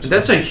out. So.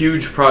 That's a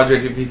huge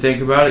project if you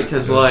think about it,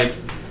 because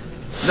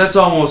that's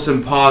almost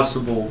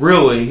impossible,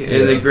 really,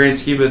 in the grand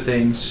scheme of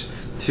things,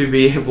 to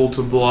be able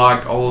to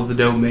block all of the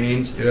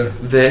domains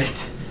that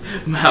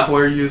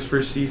malware used for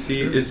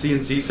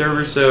CNC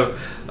servers. So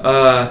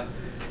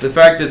the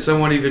fact that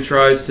someone even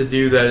tries to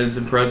do that is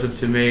impressive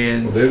to me.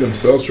 And Well, they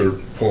themselves are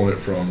pulling it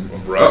from a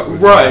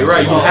variety.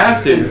 Right. You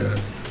have to. Yeah.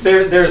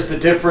 There's the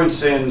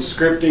difference in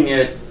scripting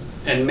it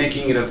and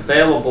making it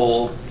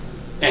available,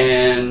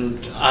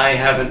 and I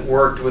haven't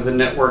worked with a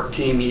network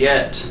team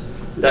yet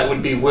that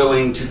would be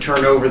willing to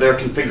turn over their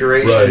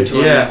configuration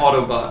to an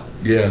Autobot.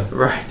 Yeah.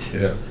 Right.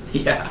 Yeah.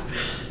 Yeah.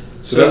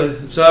 So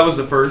that was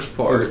the first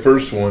part. The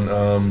first one.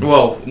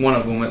 Well, one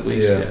of them at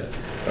least. Yeah.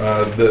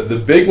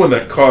 The big one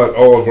that caught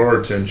all of our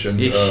attention.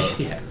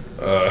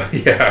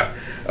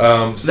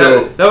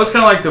 So that was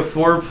kind of like the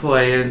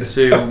foreplay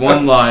into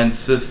Oneline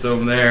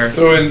system there.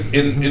 So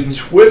in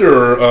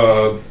Twitter,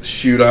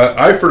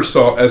 I first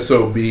saw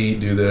SOB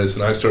do this,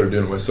 and I started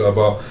doing it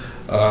myself.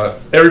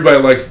 Everybody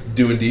likes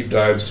doing deep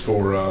dives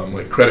for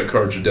like credit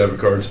cards or debit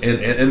cards,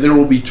 and there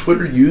will be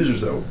Twitter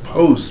users that will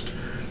post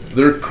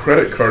their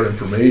credit card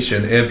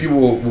information, and people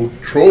will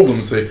troll them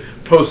and say,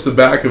 post the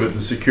back of it,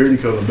 the security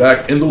code on the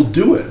back, and they'll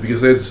do it because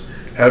they just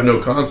have no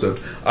concept.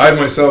 I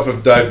myself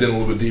have dived in a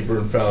little bit deeper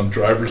and found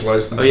driver's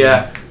license. Oh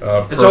yeah,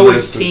 it's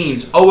always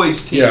teens.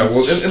 Yeah,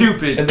 well,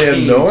 stupid. And they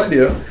have no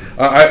idea.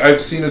 I've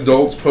seen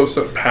adults post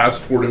up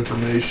passport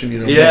information.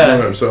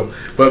 So,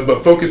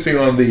 but focusing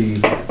on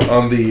the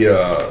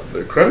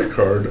credit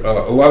card,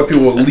 a lot of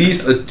people at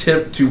least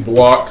attempt to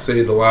block,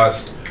 say, the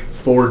last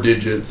 4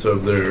 digits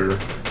of their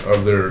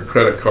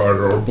credit card,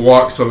 or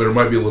block some that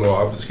might be a little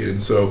obfuscated.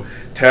 And so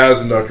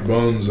Taz and Dr.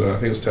 Bones, I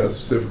think it was Taz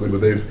specifically,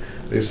 but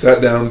they've sat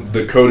down.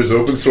 The code is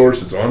open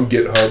source. It's on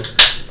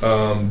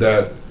GitHub.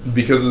 That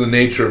because of the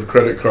nature of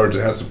credit cards,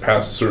 it has to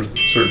pass a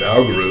certain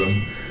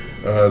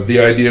algorithm. The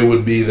idea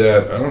would be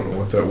that, I don't know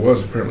what that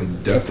was. Apparently,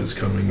 death is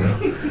coming now.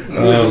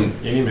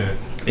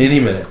 Any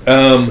minute.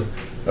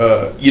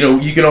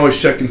 You can always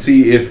check and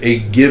see if a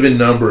given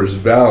number is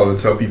valid.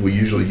 That's how people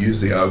usually use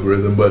the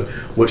algorithm. But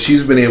what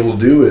she's been able to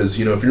do is,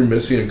 if you're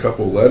missing a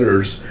couple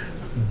letters,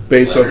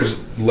 based off of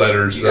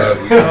characters. Whoa!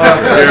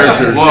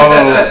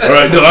 All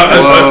right, no.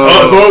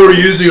 If all we're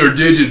using are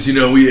digits,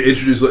 we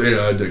introduce.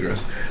 I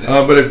digress.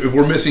 But if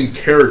we're missing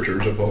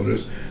characters, I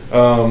apologize.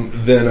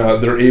 Then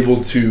they're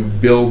able to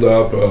build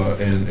up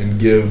and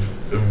give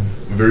a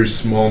very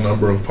small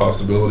number of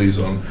possibilities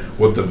on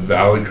what the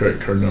valid credit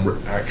card number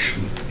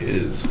actually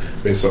is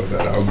based off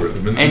that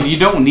algorithm. And you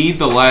don't need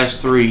the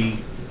last 3.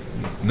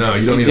 No,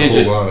 you don't need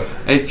digits. a whole lot.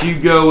 If you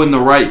go in the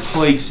right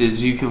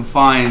places, you can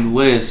find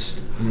lists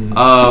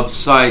of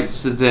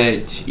sites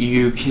that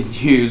you can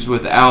use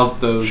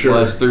without those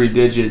last 3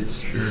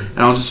 digits. And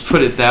I'll just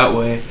put it that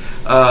way.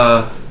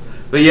 But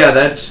yeah,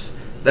 that's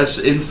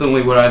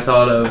instantly what I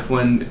thought of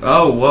when,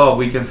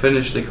 we can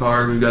finish the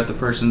card, we've got the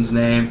person's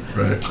name.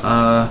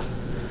 Right.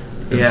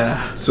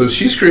 Yeah. So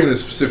she's creating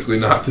this specifically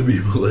not to be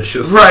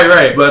malicious.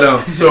 Right.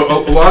 But so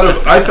a lot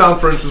of, I found,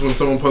 for instance, when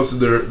someone posted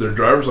their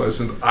driver's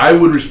license, I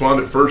would respond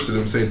at first to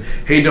them saying,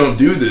 hey, don't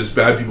do this,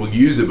 bad people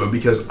use it. But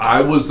because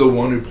I was the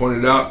one who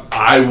pointed it out,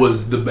 I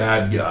was the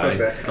bad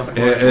guy.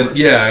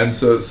 Okay. And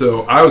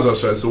so I was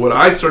outside. So what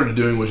I started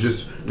doing was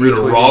just doing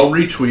a raw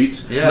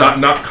retweet,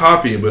 not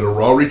copying, but a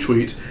raw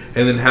retweet,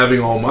 and then having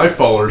all my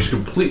followers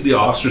completely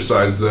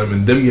ostracize them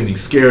and them getting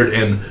scared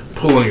and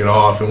pulling it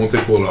off. And once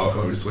they pulled it off,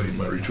 obviously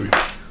my retweet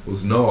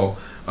was null.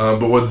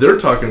 But what they're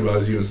talking about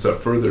is even a step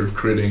further,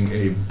 creating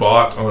a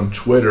bot on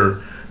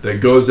Twitter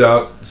that goes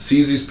out,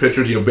 sees these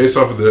pictures, based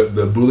off of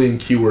the Boolean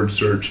keyword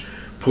search,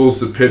 pulls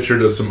the picture,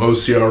 does some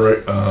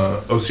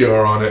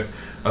OCR on it,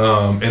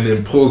 and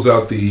then pulls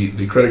out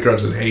the credit card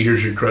and says, hey,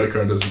 here's your credit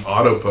card, does an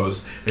auto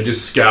post, and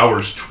just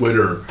scours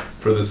Twitter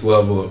for this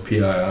level of PII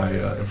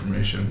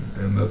information.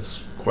 And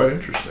that's quite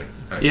interesting,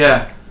 actually.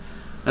 Yeah.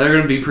 And they're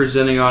going to be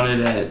presenting on it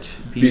at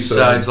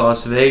B-Sides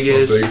Las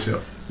Vegas.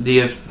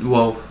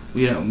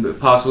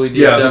 Possibly DFW.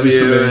 Yeah, there'll be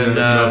some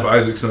if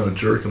Isac's not a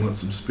jerk and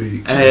lets him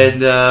speak. So.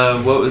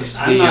 And what was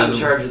I'm not in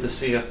charge of the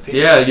CFP.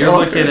 Yeah, you're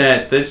looking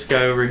at this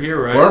guy over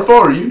here, right?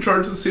 Wirefall, are you in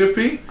charge of the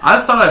CFP?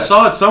 I thought I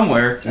saw it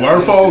somewhere.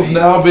 Wirefall's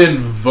now been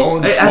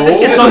voluntold. I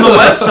think it's on the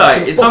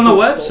website. It's on the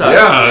website.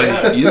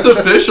 Yeah, it's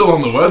official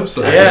on the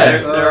website.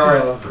 Yeah, there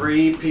are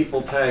 3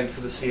 people tagged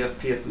for the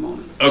CFP at the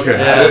moment. Okay.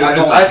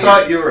 I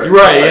thought you were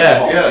right.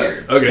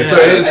 Yeah. Okay, so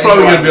it's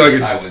probably going to be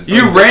like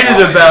you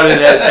ranted about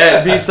it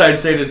at B-Side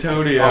San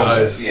Antonio.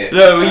 Nice.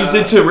 No, you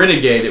did to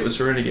Renegade. It was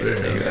a Renegade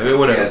thing. I mean,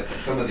 whatever. Yeah,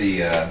 some of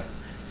the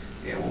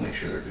we'll make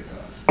sure they're good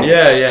thoughts.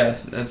 Yeah,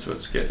 that's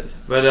what's good.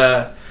 But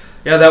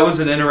that was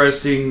an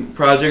interesting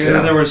project. And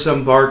then there was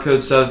some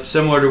barcode stuff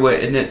similar to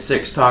what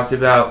Knit6 talked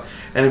about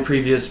in a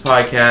previous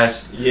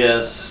podcast.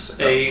 Yes,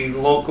 a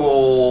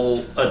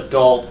local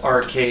adult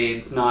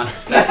arcade. That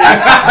doesn't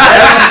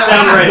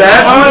sound right.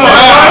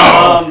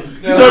 Wow.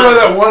 You talking about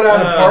that one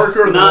out of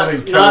Parker or the one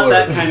in Keller? Not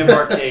that kind of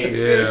arcade.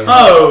 Yeah.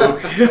 Oh.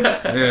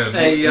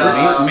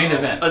 A main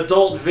event.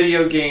 Adult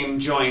video game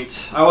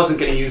joint. I wasn't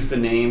going to use the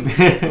name.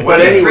 But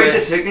anyway, trade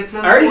the tickets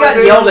in? I already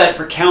got yelled at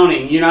for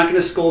counting. You're not going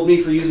to scold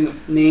me for using a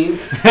name?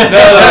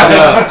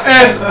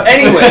 No.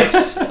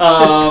 Anyways,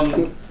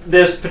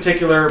 this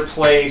particular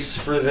place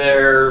for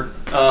their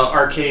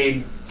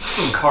arcade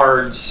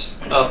cards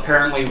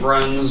apparently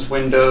runs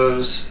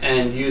Windows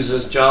and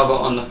uses Java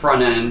on the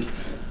front end,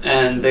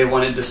 and they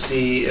wanted to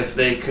see if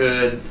they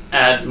could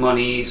add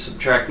money,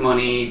 subtract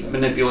money,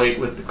 manipulate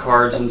with the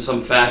cards in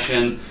some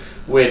fashion,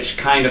 which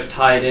kind of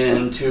tied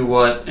into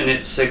what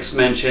Init6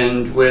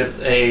 mentioned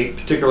with a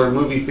particular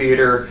movie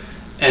theater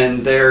and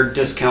their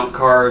discount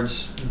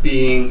cards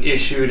being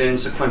issued in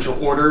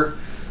sequential order.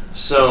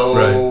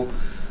 So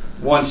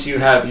once you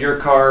have your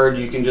card,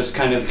 you can just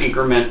kind of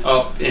increment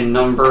up in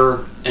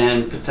number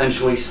and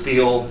potentially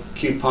steal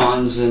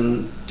coupons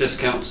and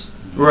discounts.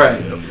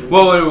 Right.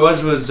 Well, what it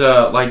was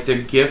like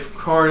the gift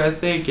card, I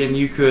think, and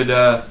you could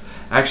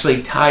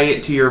actually tie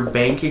it to your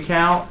bank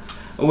account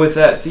with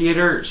that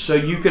theater, so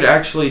you could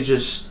actually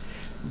just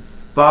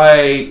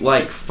buy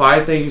like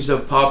 5 things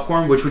of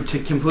popcorn, which would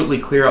completely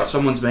clear out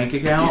someone's bank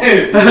account.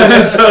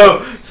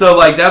 so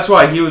like that's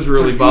why he was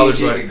really bothered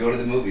by it. Go to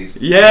the movies.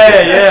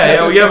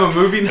 Yeah. We have a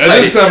movie night.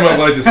 At this time, I'd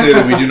like to say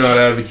that we do not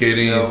advocate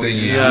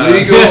anything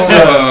illegal.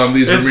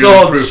 These are It's merely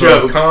all proof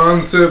jokes. of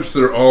concepts.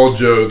 They're all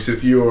jokes.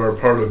 If you are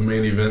part of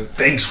main event,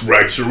 thanks,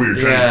 Rexer. We were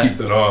trying to keep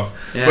that off.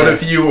 Yeah. But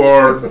if you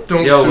are,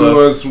 don't YOLO. sue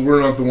us.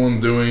 We're not the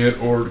ones doing it,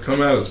 or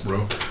come at us,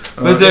 bro.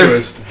 But there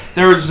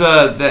was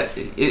that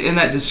in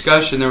that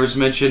discussion there was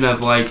mention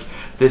of like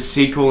the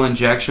SQL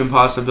injection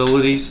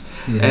possibilities,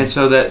 and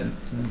so that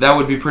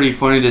would be pretty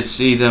funny to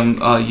see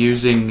them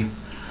using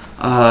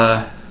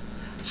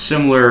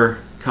similar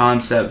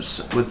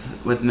concepts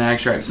with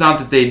Magstripe. It's not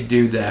that they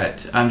do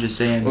that. I'm just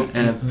saying.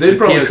 They'd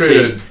probably POC.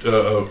 create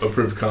a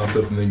proof of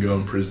concept and then go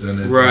and present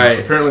it. Right.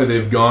 Apparently,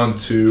 they've gone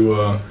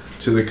to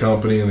the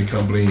company, and the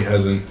company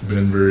hasn't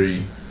been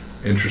very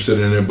interested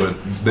in it, but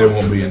they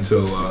won't be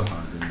until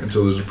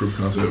there's a proof of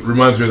concept. It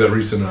reminds me of that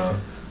recent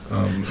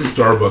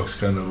Starbucks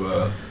kind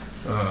of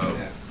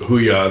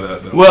hooyah.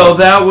 That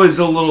that was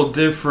a little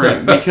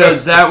different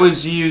because that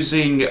was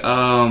using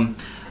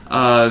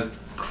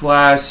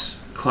class.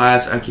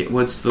 I can't.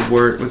 What's the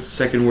word? What's the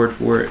second word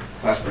for it?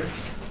 Class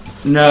breaks.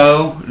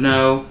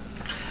 No.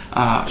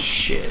 Ah,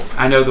 shit.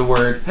 I know the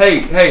word.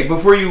 Hey!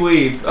 Before you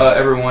leave,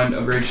 everyone,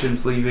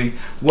 Abrasion's leaving.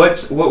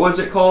 What was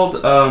it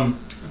called?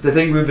 The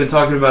thing we've been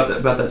talking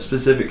about that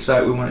specific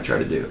site we want to try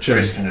to do.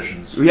 Race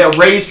conditions. Yeah,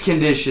 race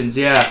conditions.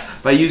 Yeah,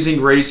 by using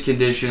race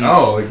conditions.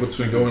 Oh, like what's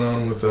been going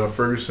on with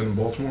Ferguson and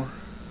Baltimore?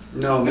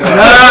 No. Nice.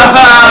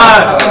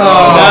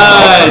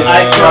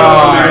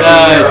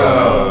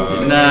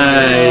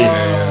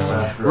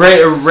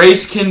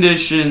 Race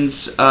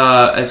conditions,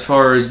 as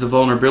far as the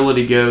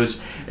vulnerability goes,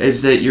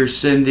 is that you're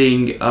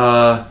sending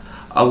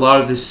a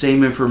lot of the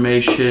same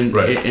information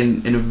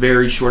in a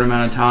very short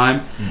amount of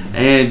time.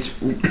 And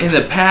in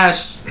the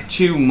past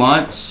 2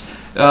 months,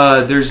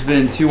 there's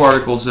been 2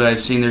 articles that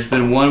I've seen. There's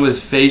been one with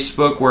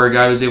Facebook where a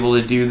guy was able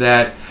to do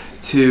that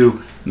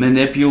to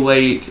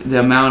manipulate the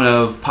amount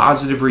of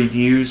positive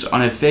reviews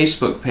on a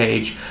Facebook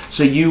page.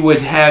 So you would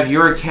have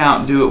your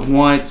account do it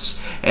once,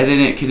 and then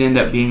it could end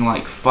up being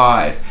like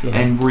 5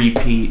 and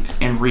repeat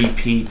and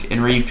repeat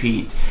and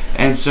repeat.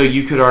 And so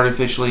you could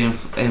artificially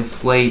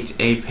inflate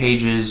a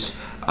page's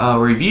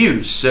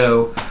reviews.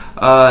 So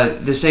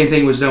the same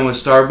thing was done with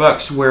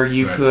Starbucks, where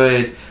you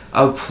could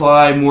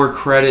apply more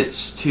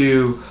credits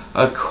to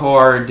a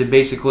card to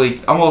basically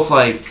almost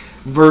like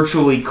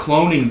virtually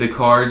cloning the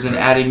cards and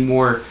adding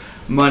more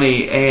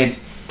money. And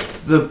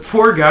the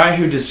poor guy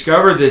who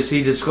discovered this,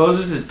 he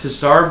discloses it to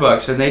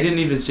Starbucks, and they didn't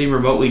even seem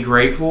remotely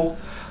grateful.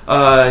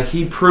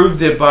 He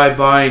proved it by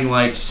buying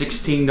like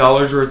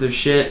 $16 worth of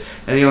shit,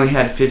 and he only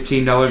had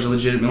 $15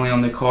 legitimately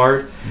on the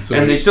card,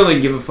 and they still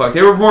didn't give a fuck.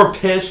 They were more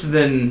pissed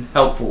than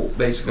helpful,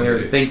 basically, or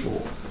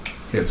thankful.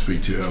 Can't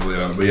speak too heavily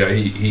on it, but yeah,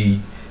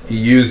 he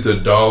used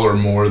 $1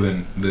 more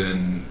than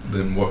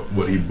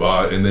what he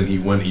bought, and then he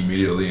went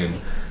immediately and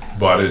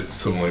bought it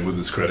something like with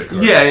his credit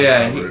card. He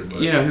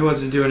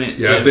wasn't doing it.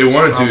 Yeah, if they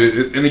wanted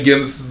to, and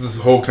again, this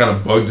whole kind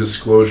of bug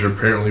disclosure.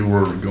 Apparently,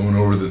 we're going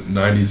over the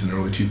 90s and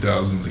early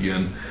 2000s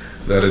again.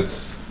 That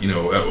it's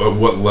at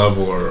what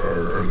level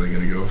are they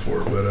going to go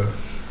for? But I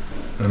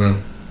don't know.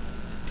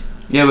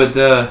 Yeah, but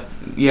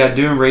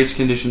doing race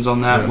conditions on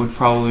that would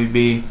probably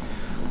be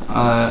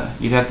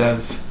you'd have to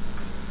have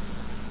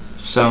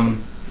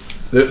some.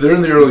 They're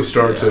in the early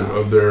starts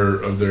of their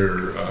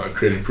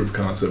creating proof of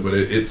concept, but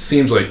it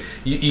seems like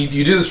you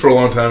do this for a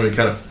long time, and it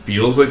kind of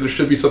feels like there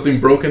should be something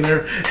broken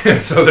there, and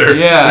so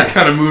they're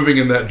kind of moving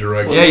in that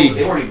direction. Well,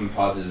 they weren't even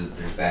positive that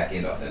there's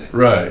back-end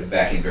authentication,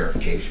 back-end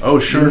verification. Oh,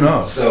 sure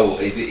enough. So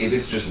if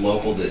it's just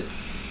local, do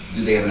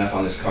they have enough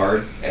on this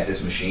card at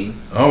this machine?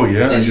 Oh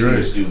yeah, then you you're can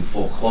right. just do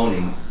full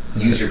cloning.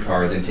 Use your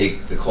card, then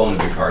take the clone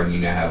of your card, and you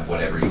now have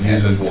whatever you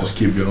had before. Just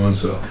keep going.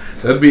 So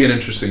that'd be an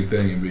interesting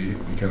thing, and be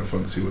kind of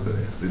fun to see what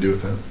they do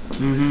with that.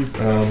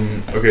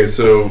 Okay,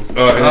 so and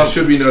it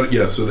should be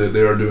noted. So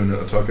they are doing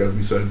a talk out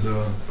besides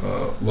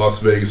Las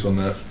Vegas on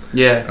that.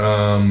 Yeah.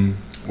 On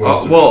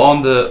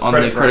the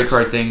credit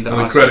card thing. On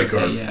the credit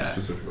card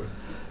specifically.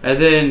 And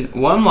then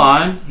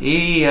Oneline,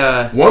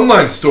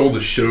 Oneline stole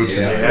the show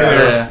tonight.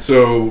 Yeah.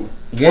 So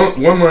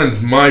Oneline's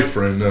my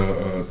friend.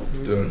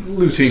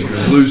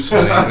 tinkers loosely.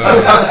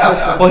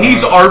 Well,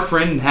 he's our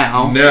friend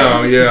now.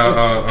 Now,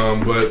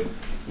 yeah, but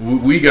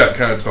we got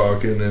kind of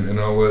talking, and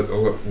I'll let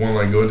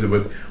Oneline go into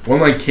it. But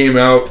Oneline came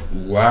out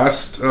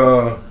last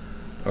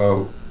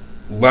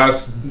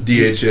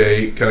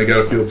DHA, kind of got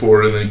a feel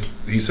for it, and then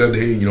he said,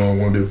 "Hey, I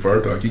want to do a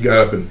fire talk." He got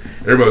up, and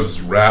everybody was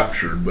just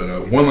raptured. But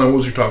Oneline, what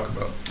was your talk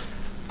about?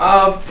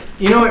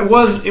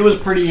 It was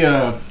pretty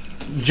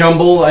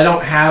jumbled. I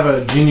don't have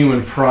a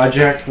genuine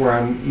project where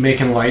I'm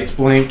making lights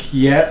blink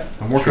yet.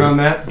 I'm working on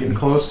that, getting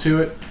close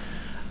to it.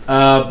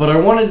 But I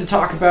wanted to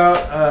talk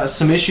about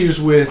some issues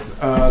with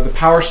the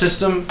power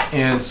system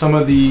and some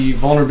of the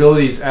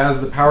vulnerabilities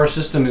as the power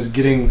system is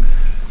getting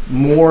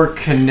more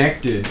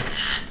connected.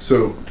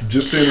 So,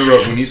 just to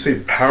interrupt, when you say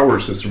power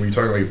system, are you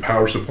talking like a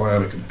power supply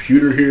on a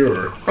computer here,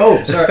 or?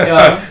 Oh, sorry.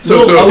 A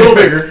little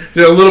bigger.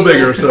 Yeah, a little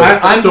bigger. So,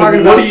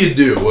 what do you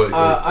do?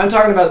 I'm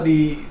talking about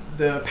the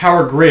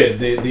power grid,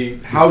 the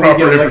how we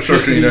get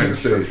electricity in the United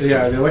States.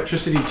 Yeah, the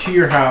electricity to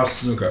your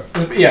house. Okay.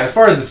 Yeah, as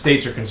far as the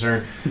states are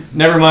concerned,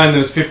 never mind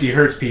those 50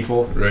 hertz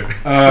people. Right.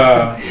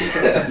 I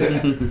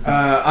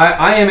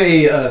am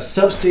a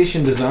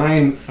substation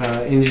design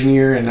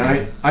engineer, and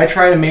I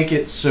try to make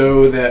it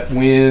so that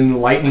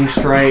when lightning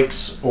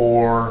strikes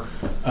or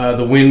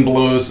the wind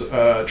blows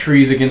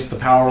trees against the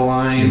power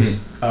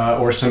lines,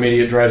 or some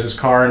idiot drives his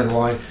car into the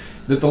line,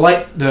 that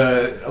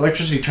the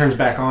electricity turns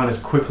back on as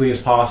quickly as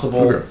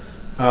possible. Okay.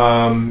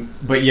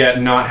 But yet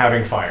not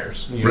having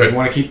fires. You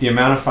want to keep the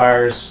amount of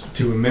fires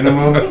to a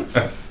minimum.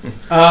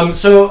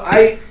 So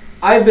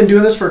I've been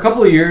doing this for a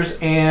couple of years,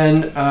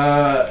 and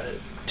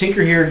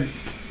Tinker here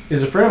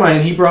is a friend of mine,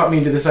 and he brought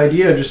me to this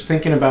idea of just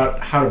thinking about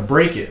how to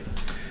break it.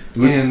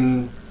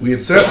 We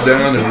had sat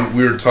down and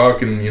we were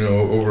talking,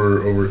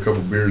 over a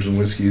couple beers and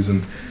whiskeys,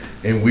 and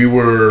we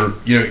were,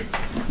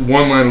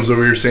 Oneline was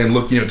over here saying,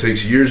 look, it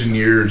takes years and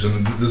years,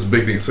 and this is a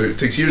big thing. So it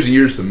takes years and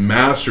years to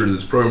master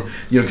this program,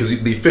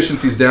 because the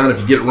efficiency's down. If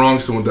you get it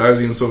wrong, someone dies,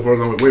 and so forth.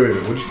 I'm like, wait,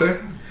 what'd you say?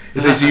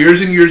 It takes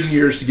years and years and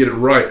years to get it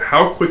right.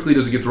 How quickly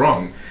does it get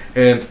wrong?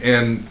 And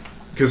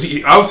because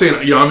I was saying,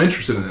 I'm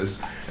interested in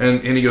this,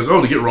 and he goes,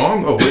 to get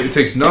wrong? Oh, it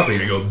takes nothing.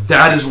 I go,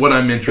 that is what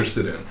I'm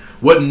interested in.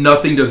 What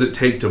nothing does it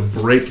take to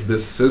break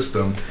this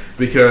system?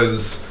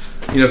 Because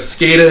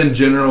SCADA in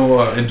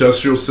general,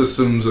 industrial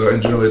systems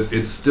in general,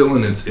 it's still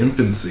in its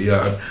infancy.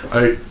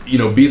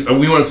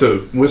 We went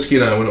to Whiskey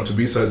and I went up to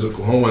B-Sides,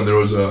 Oklahoma, and there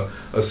was a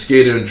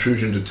SCADA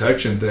intrusion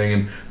detection thing,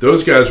 and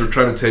those guys were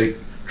trying to take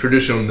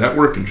traditional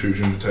network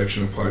intrusion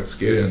detection, apply to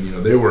SCADA, and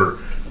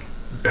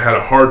they had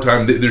a hard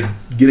time. They're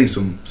getting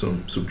some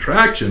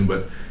traction,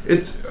 but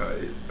it's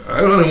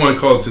I don't even want to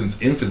call it in its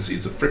infancy.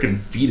 It's a freaking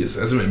fetus. It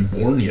hasn't been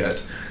born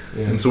yet.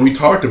 Yeah. And so we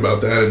talked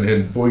about that,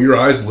 and boy, your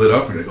eyes lit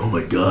up. You're like, oh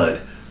my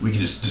God. We can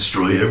just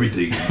destroy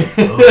everything.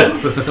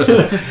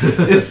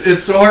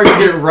 It's so hard to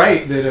get it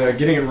right that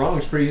getting it wrong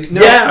is pretty easy.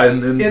 No,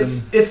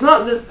 it's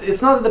not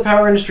that the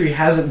power industry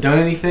hasn't done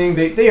anything.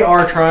 They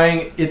are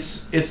trying.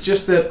 It's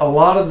just that a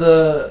lot of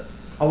the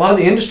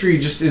industry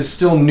just is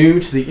still new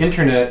to the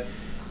internet,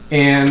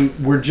 and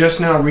we're just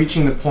now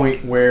reaching the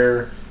point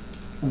where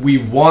we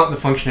want the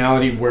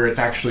functionality where it's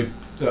actually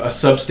a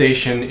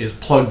substation is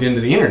plugged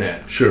into the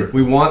internet. Sure.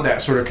 We want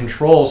that sort of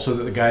control so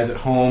that the guys at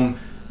home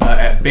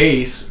at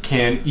base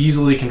can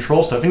easily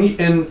control stuff,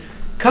 and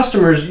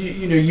customers,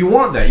 you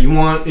want that. You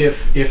want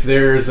if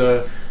there's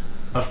a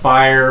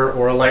fire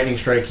or a lightning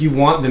strike, you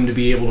want them to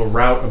be able to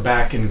route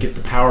back and get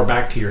the power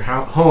back to your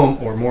home,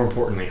 or more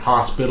importantly,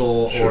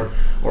 hospital. Sure.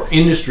 or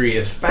industry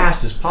as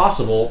fast as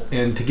possible.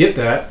 And to get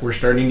that, we're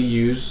starting to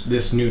use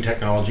this new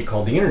technology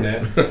called the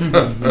internet.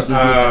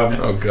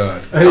 Oh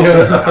God!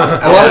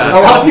 A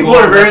lot of people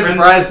are very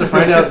surprised to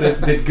find out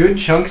that good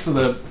chunks of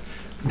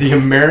the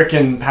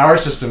American power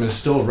system is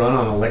still run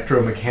on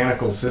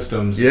electromechanical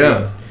systems.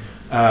 Yeah.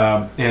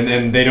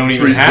 And they don't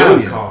even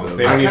have comms.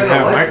 They don't even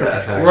have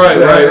microcontrollers. Right.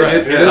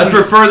 I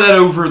prefer that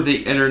over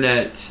the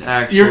internet.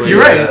 Actually, you're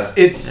right.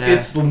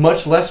 It's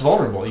much less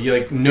vulnerable.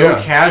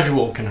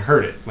 Casual can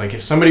hurt it. Like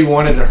if somebody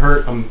wanted to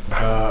hurt an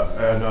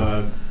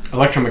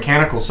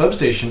electromechanical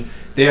substation,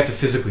 they have to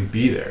physically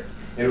be there.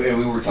 And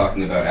we were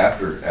talking about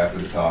after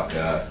the talk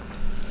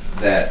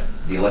that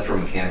the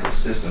electromechanical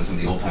system, some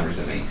of the old timers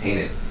that maintain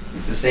it,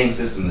 it's the same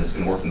system that's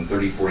been working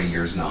 30, 40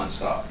 years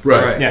nonstop.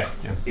 Right. Yeah.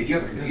 If you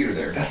have a computer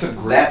there,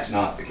 that's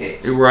not the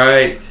case.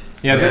 Right.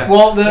 Yeah. That's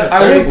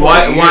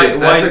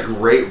a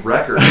great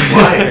record.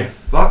 Why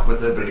fuck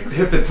with it? But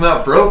if it's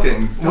not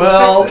broken,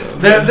 don't fix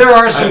it. There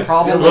are some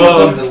problems.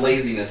 The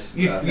laziness.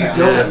 You don't.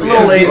 A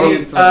little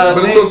lazy.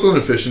 But it's also an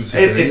efficiency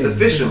thing. It's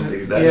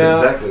efficiency. That's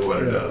exactly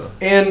what it does.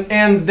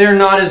 And they're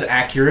not as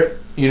accurate.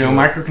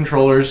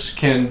 Microcontrollers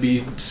can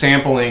be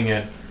sampling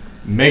at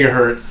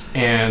megahertz,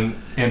 and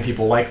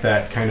people like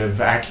that kind of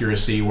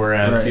accuracy,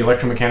 whereas the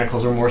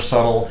electromechanicals are more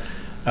subtle.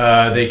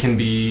 They can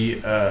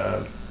be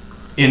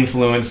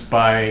influenced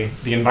by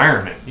the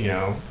environment.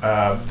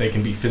 They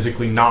can be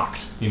physically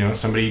knocked.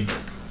 Somebody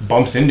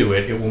bumps into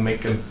it, it will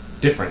make a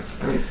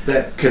difference. I mean,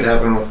 that could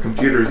happen with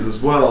computers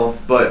as well,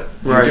 but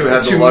you Right. do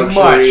have the Too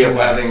luxury of much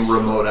less. having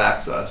remote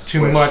access.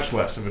 To much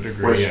less of a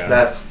degree. Which Yeah.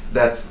 that's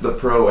the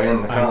pro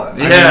and the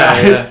con.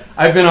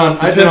 I've been on.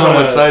 Depends on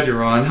what side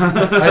you're on.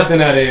 I've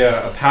been at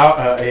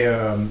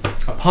a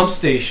pump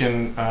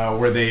station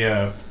where they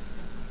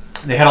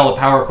had all the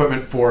power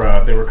equipment for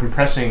they were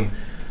compressing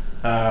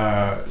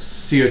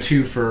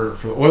CO2 for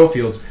the oil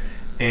fields,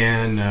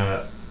 and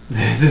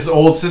this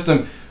old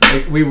system.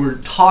 Like we were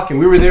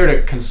there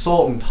to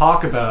consult and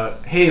talk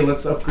about, hey,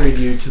 let's upgrade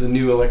you to the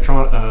new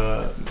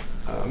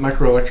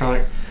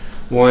microelectronic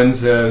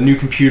ones, new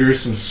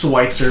computers, some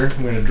Schweitzer.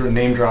 I'm going to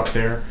name drop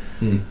there,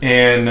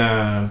 and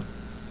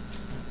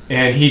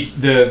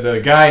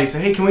the guy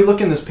said, hey, can we look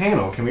in this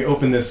panel? Can we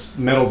open this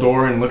metal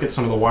door and look at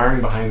some of the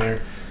wiring behind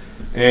there?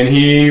 And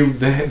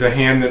the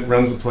hand that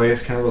runs the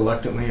place, kind of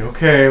reluctantly,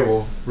 okay,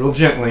 well, real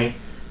gently,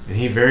 and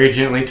he very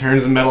gently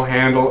turns the metal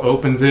handle,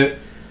 opens it.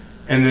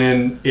 And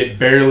then it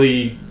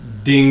barely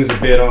dings a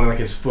bit on like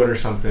his foot or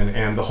something,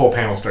 and the whole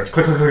panel starts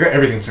click, click, click,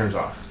 everything turns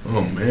off.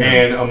 Oh man!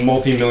 And a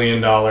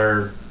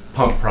multi-million-dollar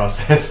pump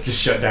process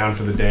just shut down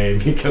for the day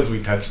because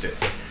we touched it.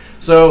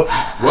 So,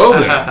 well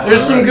then,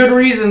 there's some good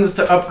reasons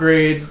to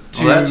upgrade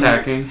to. Well, that's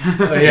hacking.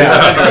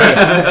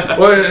 Yeah.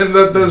 Well, and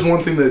that's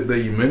one thing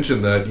that you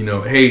mentioned that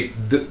hey.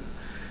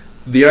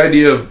 The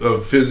idea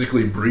of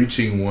physically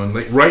breaching one,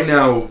 like right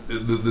now,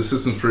 the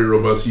system's pretty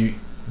robust.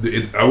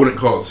 I wouldn't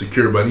call it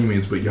secure by any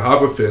means, but you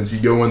hop a fence,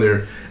 you go in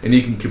there, and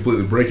you can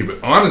completely break it.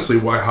 But honestly,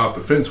 why hop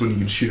the fence when you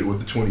can shoot it with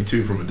the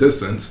 22 from a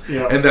distance?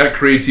 Yeah. And that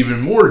creates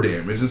even more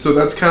damage. And so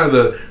that's kind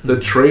of the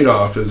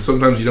trade-off is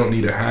sometimes you don't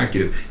need to hack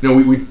it.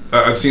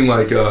 I've seen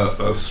like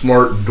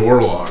smart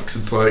door locks.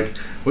 It's like,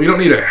 well, you don't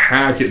need to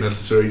hack it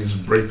necessarily. You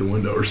just break the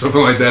window or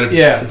something like that. If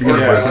you're going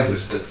to I break like the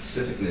it.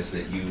 specificness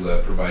that you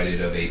provided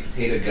of a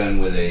potato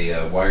gun with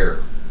a wire.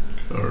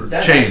 Or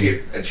that chain. Has to be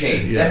a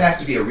chain. Yeah. That has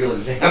to be a real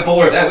example,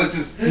 or that was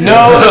just No,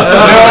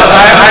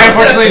 I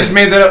unfortunately just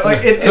made that up.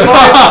 Like it's always.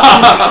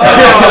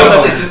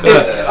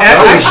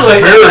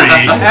 Actually,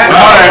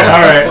 all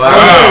right.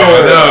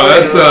 Wow, no,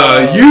 that's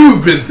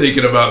you've been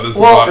thinking about this a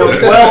lot.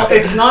 Well,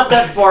 it's not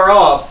that far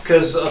off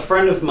because a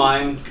friend of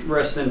mine,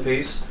 rest in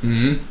peace,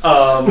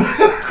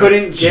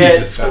 couldn't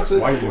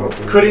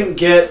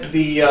get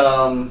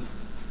the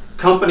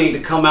company to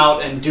come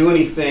out and do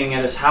anything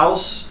at his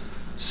house.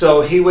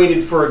 So he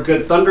waited for a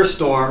good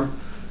thunderstorm,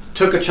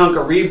 took a chunk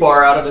of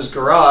rebar out of his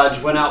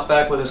garage, went out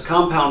back with his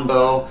compound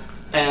bow,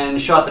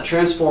 and shot the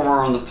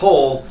transformer on the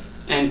pole,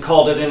 and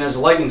called it in as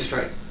a lightning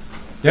strike.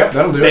 Yep,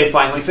 that'll do it. They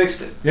finally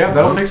fixed it. Yeah,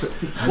 that'll fix it.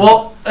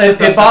 Well,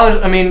 it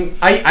bothers. I mean,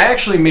 I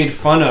actually made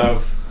fun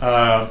of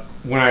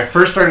when I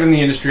first started in the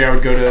industry. I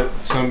would go to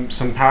some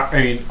power.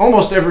 I mean,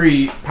 almost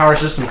every power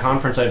system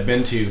conference I've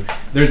been to,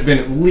 there's been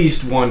at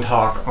least one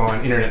talk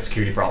on internet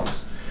security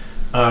problems.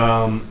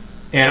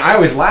 And I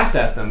always laughed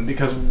at them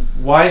because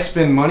why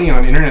spend money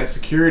on internet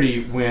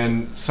security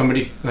when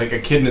somebody, like a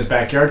kid in his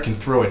backyard, can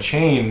throw a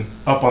chain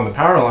up on the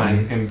power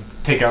lines and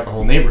take out the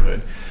whole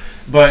neighborhood?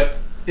 But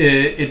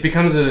it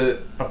becomes a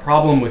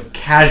problem with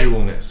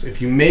casualness.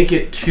 If you make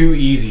it too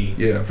easy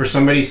for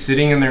somebody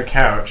sitting in their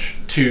couch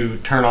to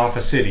turn off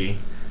a city,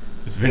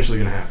 it's eventually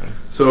going to happen.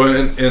 So,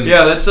 and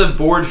yeah, that's a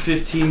bored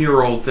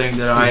 15-year-old thing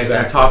that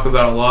I talk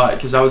about a lot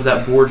because I was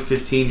that bored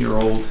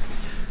 15-year-old.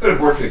 But a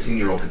bored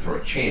 15-year-old can throw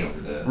a chain over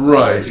the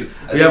right.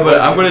 Yeah,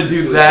 but I'm going to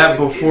do that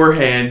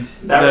beforehand.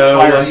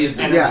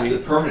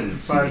 The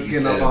permanency that you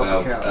said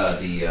about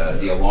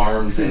the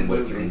alarms and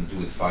what you can do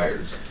with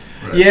fires.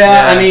 Right.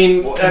 Yeah, I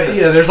mean,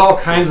 there's all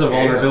kinds of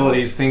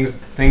vulnerabilities.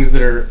 Things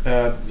that are,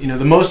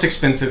 the most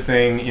expensive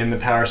thing in the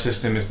power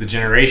system is the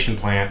generation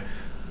plant.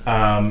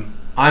 I'm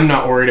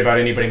not worried about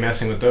anybody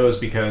messing with those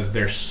because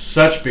they're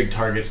such big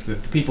targets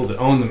that the people that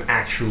own them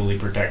actually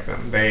protect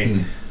them.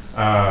 They.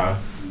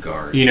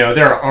 Guards.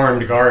 There are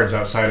armed guards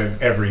outside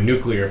of every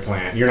nuclear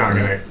plant. You're not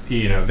gonna,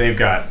 you're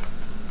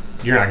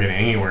not getting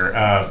anywhere.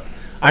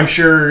 I'm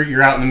sure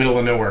you're out in the middle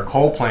of nowhere.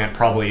 Coal plant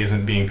probably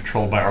isn't being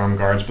patrolled by armed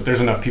guards, but there's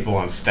enough people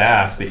on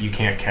staff that you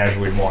can't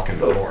casually walk in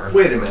the door.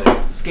 Wait a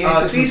minute.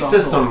 These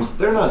systems,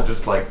 they're not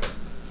just like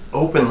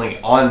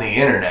openly on the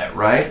internet,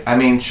 right? I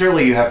mean,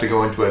 surely you have to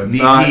go into a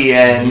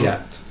VPN.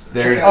 Yet.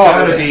 There's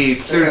got to be.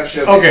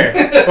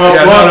 Okay.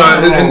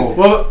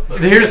 Well,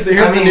 here's the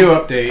new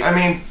update. I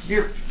mean,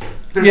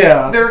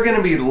 there are going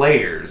to be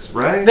layers,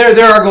 right?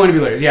 There are going to be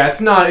layers. Yeah, it's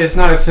not as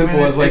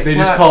simple as like they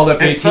just called up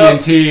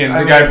AT&T and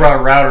the guy brought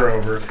a router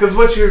over. Because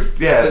what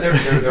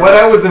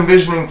I was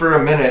envisioning for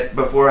a minute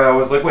before I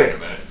was like, wait a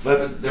minute,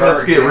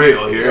 let's get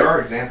real here. There are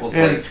examples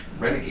like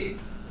Renegade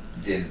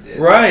did.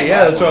 Right.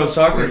 Yeah, that's what I was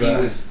talking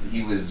about.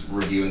 He was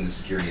reviewing the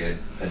security at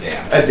a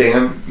dam. A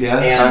dam. Yeah,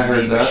 and I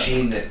heard the that.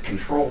 machine that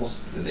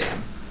controls the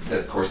dam. That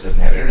of course doesn't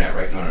have internet,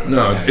 right?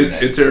 No,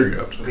 it's air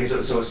gapped. Okay,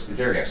 so it's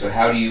air gapped. So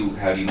how do you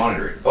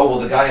monitor it? Oh well,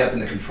 the guy up in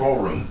the control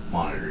room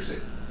monitors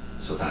it,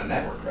 so it's on a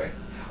network, right?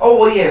 Oh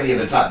well, yeah, but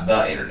it's not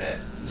the internet.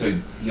 So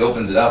he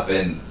opens it up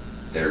and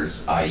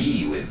there's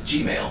IE with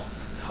Gmail.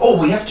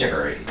 Oh, we have to check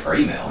our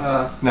email.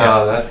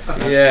 No, that's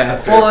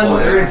yeah. well,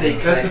 there is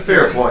that's a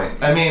fair point.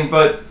 I mean,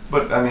 but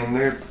But I mean,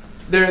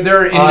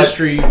 there are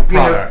industry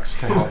products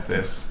to help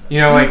this. You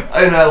know, like,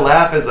 and I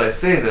laugh as I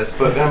say this,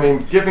 but I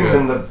mean, giving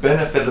them the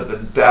benefit of the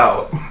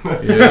doubt.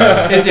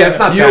 It's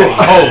not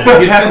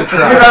hope. You'd have to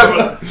try.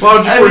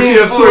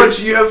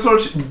 You have so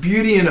much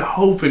beauty and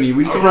hope in you.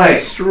 We just don't want to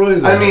destroy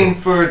that. I mean,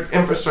 for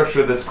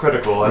infrastructure this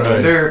critical, I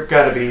mean, there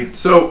got to be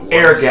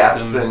air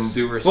gaps and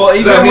even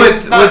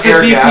with the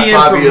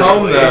VPN from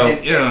home, though,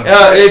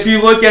 if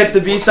you look at the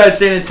B-side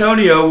San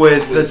Antonio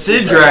with the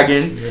Sid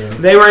Dragon,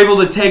 they were able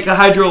to take a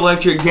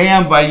hydroelectric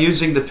dam by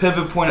using the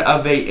pivot point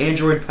of a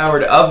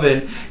Android-powered oven,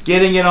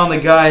 getting it on the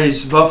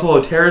guy's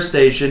Buffalo Terrace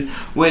station,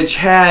 which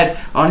had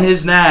on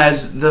his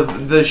NAS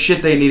the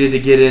shit they needed to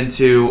get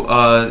into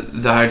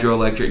the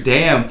hydroelectric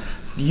dam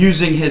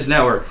using his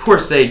network. Of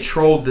course, they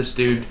trolled this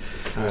dude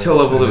to a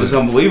level that was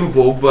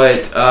unbelievable,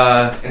 but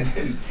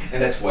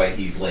and that's why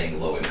he's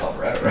laying low in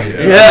Colorado, right?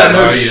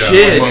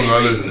 Shit. Among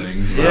other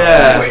things.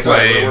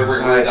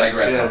 We're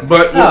digressing.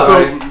 But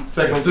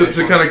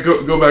to kind of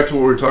go back to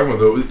what we were talking about,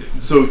 though.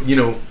 So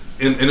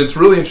and it's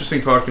really interesting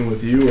talking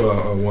with you,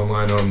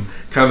 Oneline, on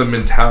kind of the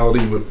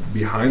mentality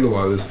behind a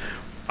lot of this.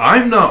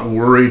 I'm not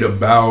worried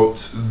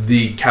about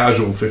the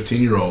casual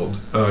 15-year-old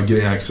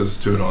getting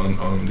access to it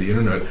on the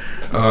internet.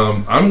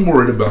 I'm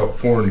worried about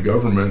foreign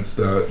governments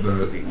that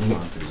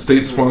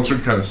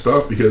state-sponsored kind of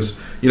stuff, because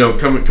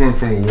coming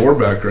from a war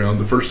background,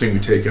 the first thing we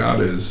take out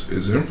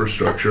is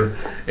infrastructure.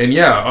 And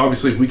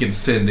obviously, if we can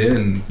send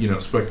in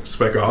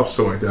spec ops,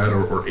 something like that,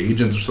 or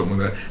agents or something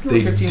like that,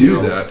 they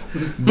do that.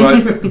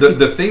 But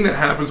the thing that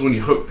happens when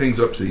you hook things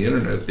up to the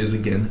internet is,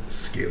 again,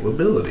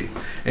 scalability.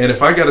 And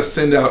if I got to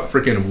send out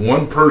freaking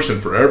one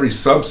person for every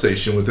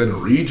substation within a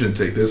region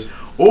to take this,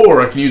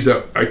 or I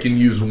can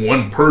use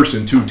one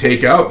person to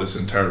take out this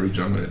entire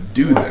region, I'm going to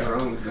do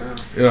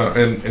that. Yeah,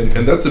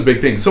 and that's a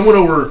big thing.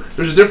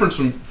 There's a difference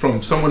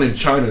from someone in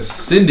China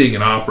sending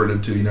an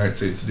operative to the United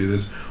States to do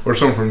this, or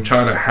someone from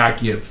China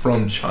hacking it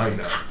from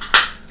China.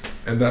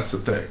 And that's the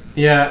thing.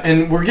 Yeah,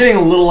 and we're getting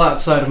a little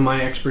outside of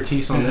my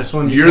expertise on this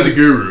one. You're the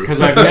guru. Because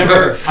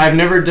I've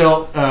never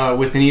dealt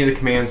with any of the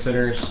command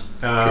centers.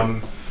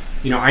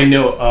 I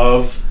know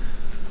of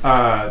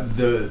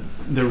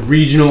the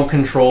regional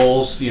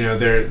controls.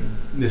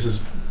 This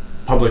is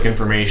public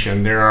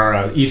information. There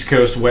are East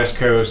Coast, West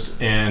Coast,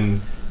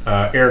 and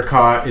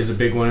ERCOT is a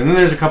big one, and then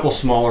there's a couple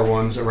smaller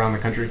ones around the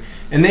country,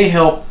 and they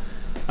help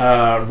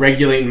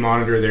regulate and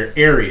monitor their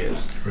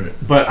areas. Right.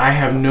 But I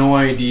have no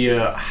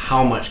idea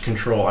how much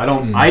control.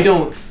 I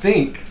don't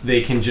think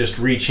they can just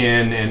reach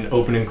in and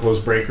open and close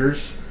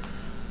breakers.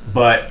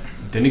 But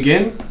then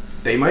again,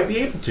 they might be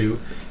able to.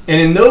 And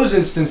in those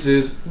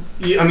instances,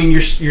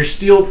 you're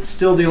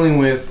still dealing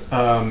with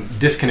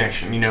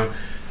disconnection.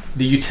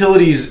 The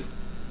utilities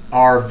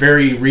are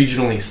very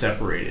regionally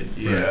separated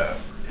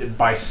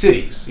by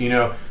cities.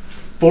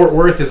 Fort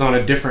Worth is on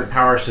a different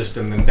power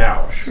system than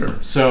Dallas. Sure.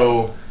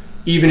 So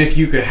even if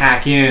you could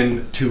hack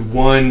in to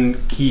one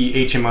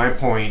key HMI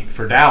point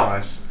for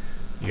Dallas,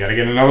 you got to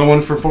get another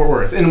one for Fort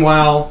Worth. And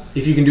while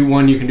if you can do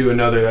one, you can do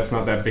another, that's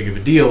not that big of a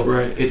deal.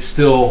 Right. It's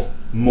still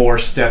more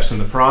steps in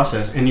the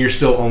process, and you're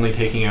still only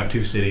taking out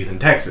 2 cities in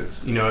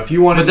Texas. If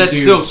you wanted, but that's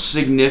still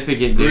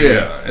significant, dude.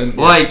 Yeah, and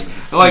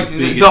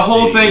the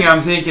whole thing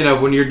I'm thinking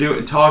of when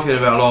you're talking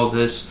about all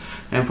this,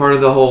 and part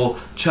of the whole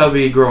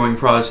chubby growing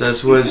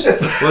process was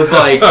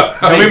like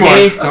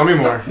tell me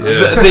more.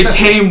 The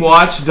game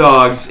Watch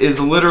Dogs is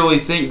literally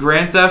think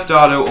Grand Theft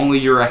Auto, only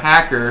you're a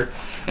hacker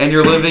and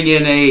you're living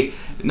in a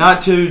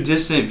not too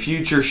distant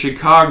future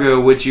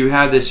Chicago, which you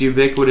have this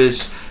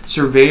ubiquitous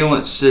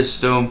surveillance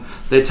system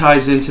that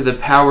ties into the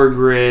power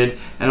grid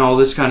and all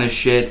this kind of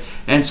shit.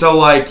 And so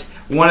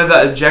one of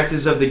the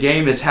objectives of the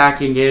game is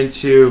hacking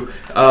into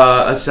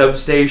a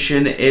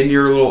substation in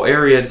your little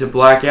area to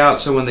black out,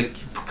 so when the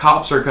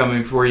cops are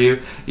coming for you,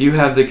 you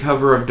have the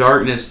cover of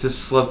darkness to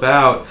slip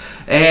out.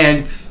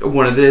 And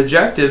one of the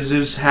objectives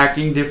is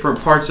hacking different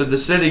parts of the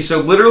city. So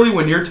literally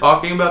when you're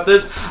talking about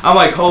this, I'm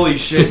like, holy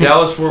shit,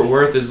 Dallas-Fort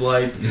Worth is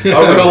like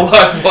a real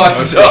life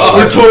watchdog.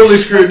 We're totally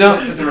screwed now.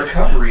 The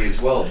recovery as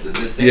well.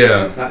 This thing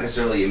is not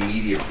necessarily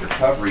immediate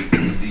recovery.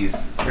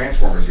 These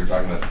transformers you're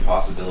talking about, the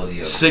possibility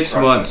of 6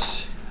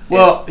 months.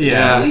 Well,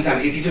 lead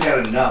time. If you took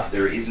out enough,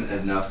 there isn't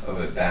enough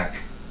of it back.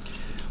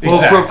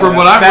 Well, from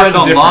what I've read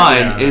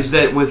online, is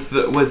that with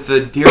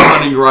the deer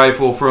hunting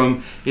rifle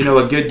from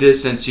a good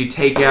distance, you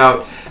take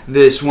out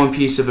this one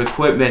piece of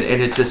equipment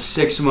and it's a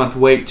 6-month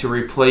wait to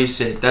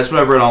replace it. That's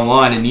what I've read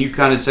online, and you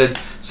kind of said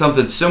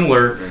something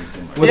similar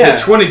with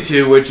the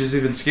 22, which is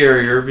even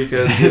scarier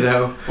because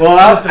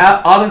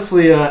Well,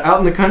 honestly, out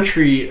in the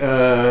country,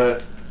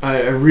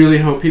 I really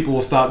hope people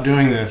will stop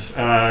doing this.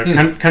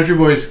 Country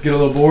boys get a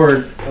little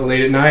bored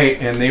late at night,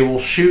 and they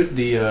will shoot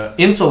the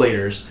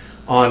insulators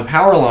on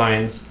power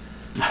lines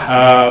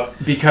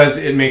because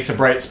it makes a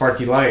bright,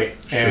 sparky light.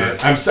 And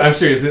I'm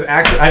serious.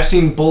 I've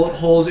seen bullet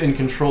holes in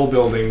control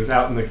buildings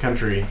out in the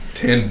country.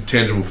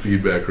 Tangible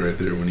feedback right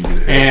there when you get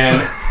hit.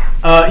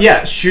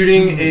 And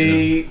shooting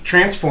a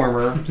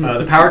transformer,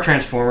 the power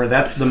transformer.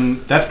 That's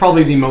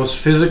probably the most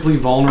physically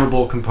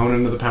vulnerable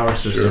component of the power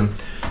system.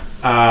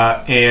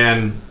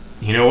 And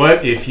you know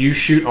what? If you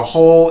shoot a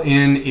hole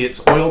in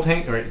its oil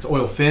tank or its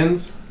oil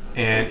fins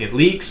and it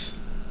leaks,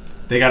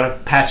 they gotta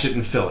patch it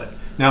and fill it.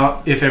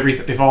 Now,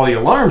 if all the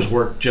alarms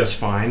work just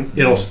fine,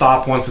 it'll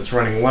stop once it's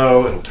running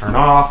low. It'll turn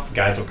off.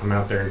 Guys will come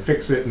out there and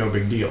fix it. No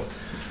big deal.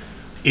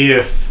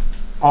 If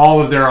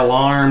all of their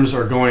alarms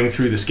are going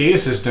through the SCADA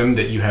system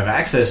that you have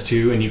access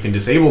to, and you can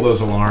disable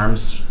those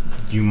alarms,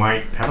 you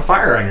might have a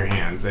fire on your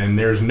hands, and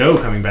there's no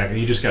coming back, and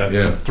you just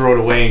gotta throw it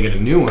away and get a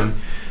new one.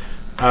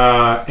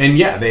 And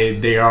yeah,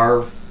 they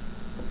are.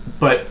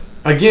 But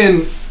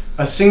again,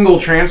 a single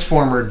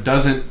transformer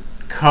doesn't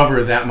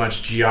cover that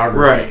much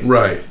geography.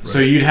 Right. So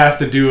you'd have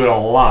to do it a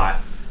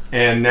lot,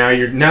 and now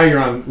you're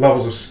on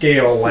levels of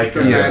scale like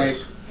But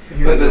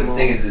the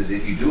thing is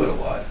if you do it a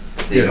lot,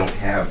 they don't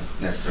have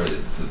necessarily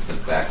the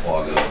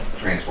backlog of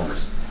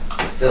transformers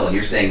to fill. And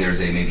you're saying there's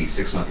a maybe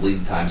 6-month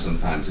lead time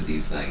sometimes with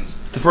these things.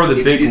 For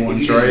the big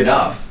ones, if you right? did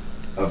enough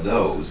of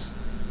those,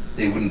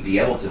 they wouldn't be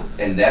able to,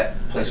 and that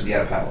place would be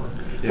out of power.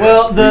 Yeah.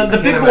 Well, the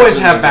big boys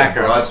have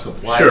backups. Broad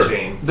supply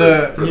chain for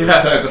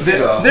this type of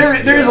stuff.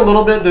 There's a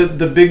little bit.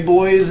 The big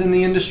boys in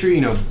the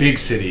industry, big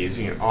cities,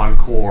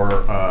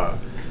 Encore,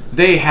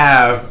 they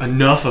have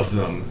enough of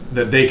them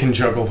that they can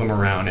juggle them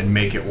around and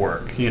make it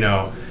work.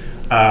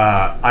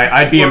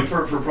 I'd be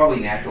for probably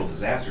natural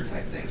disaster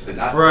type things, but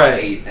not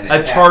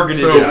a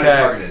targeted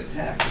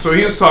attack. So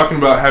he was talking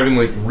about having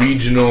like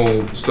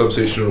regional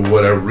substation or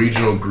whatever,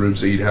 regional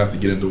groups that you'd have to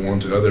get into one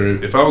to other.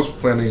 If I was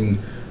planning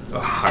a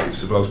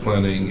heist, if I was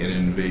planning an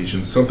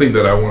invasion, something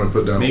that I want to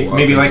put down.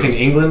 Maybe like in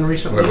England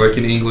recently. Like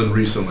in England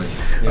recently.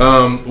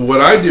 Yeah.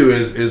 What I do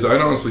is I'd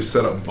honestly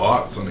set up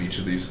bots on each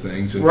of these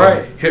things and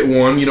hit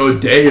one, a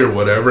day or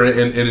whatever,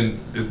 and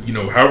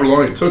however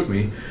long it took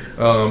me.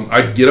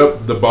 I'd get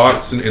up the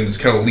bots and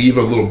just kind of leave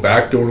a little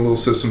backdoor little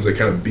systems that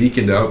kind of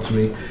beaconed out to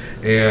me,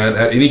 and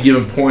at any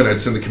given point I'd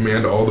send the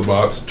command to all the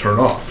bots to turn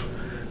off,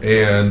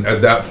 and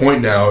at that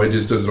point now it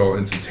just does it all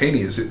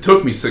instantaneous. It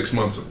took me 6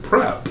 months of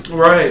prep,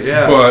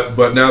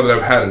 but now that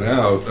I've had it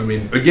out, I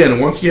mean, again,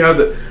 once you have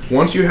it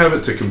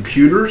to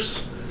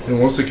computers,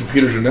 and once the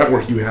computers are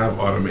networked, you have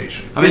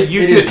automation. I mean,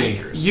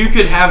 you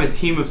could have a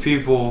team of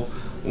people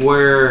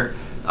where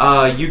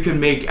you can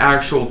make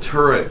actual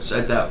turrets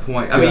at that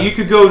point. I mean, you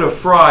could go to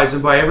Fry's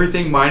and buy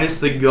everything minus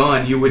the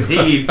gun you would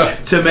need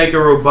to make a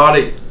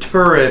robotic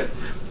turret.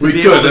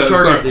 That's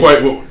not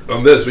quite what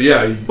on this, but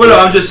yeah.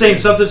 I'm just saying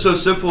something so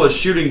simple as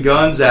shooting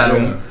guns at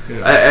them,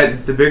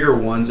 at the bigger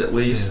ones at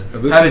least.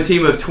 Yeah. Have a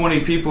team of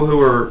 20 people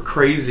who are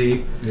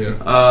crazy.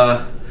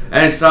 Yeah.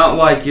 And it's not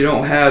like you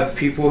don't have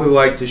people who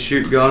like to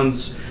shoot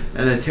guns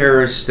in a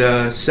terrorist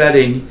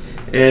setting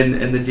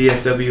in the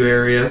DFW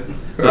area.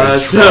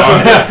 Just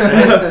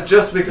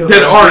because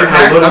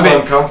I'm a little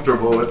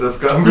uncomfortable with this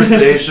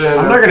conversation.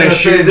 I'm not going to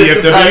shoot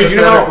DFW. Do you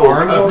know how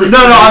armed? No,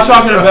 I'm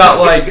talking about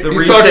like the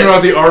He's talking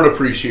about the art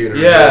appreciator.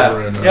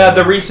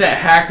 The recent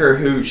hacker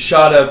who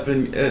shot up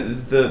in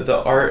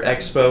the art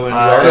expo in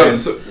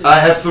Garland. I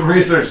have some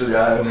research to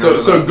do.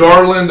 So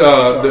Garland,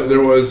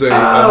 there was a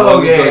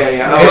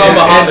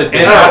Muhammad.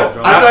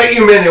 I thought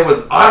you meant it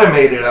was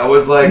automated. I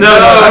was like, no,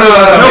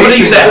 but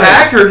he's a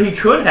hacker. He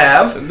could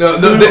have. No,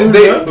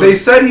 they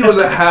said he was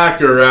a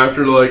hacker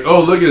after look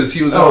at this,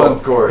 he was on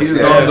the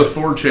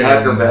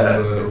 4chan or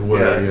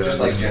whatever. Just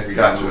like Jeffrey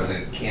Dahmer was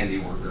a candy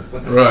worker.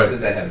 What the fuck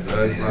does that have to do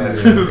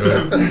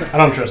with anything? I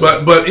don't trust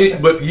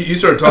it. But you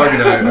started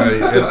talking,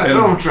 I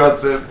don't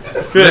trust it.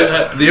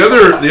 The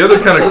other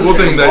kind of cool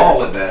thing that Paul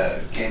was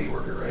a candy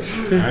worker, right?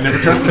 I never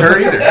trusted her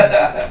either.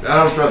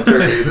 I don't trust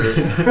her either.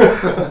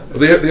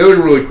 The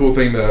other really cool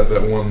thing that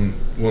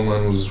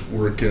Oneline was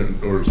working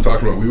or was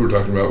talking about, we were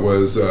talking about,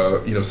 was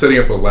setting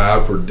up a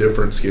lab for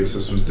different SCADA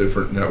systems,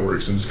 different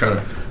networks, and just kind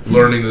of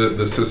learning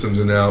the systems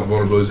and now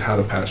vulnerabilities, how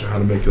to patch it, how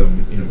to make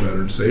them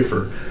better and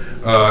safer.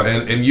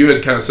 And you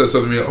had kind of said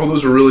something to me,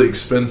 those are really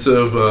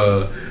expensive.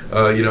 I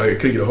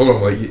couldn't get a hold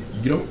of them. Like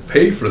you don't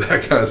pay for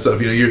that kind of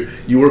stuff.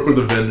 You work with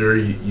a vendor,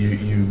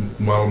 you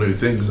model new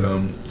things.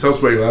 Tell us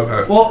about your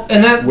lab.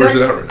 Where's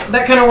it at right now?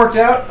 That kind of worked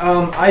out.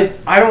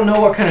 I don't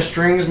know what kind of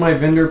strings my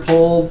vendor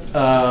pulled,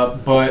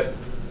 but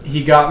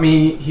he got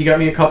me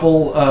a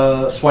couple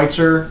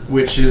Schweitzer,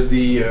 which is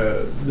the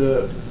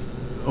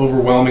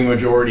overwhelming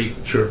majority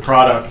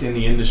product in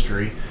the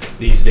industry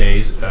these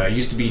days. It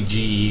used to be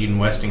GE and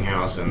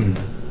Westinghouse, and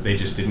they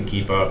just didn't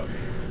keep up.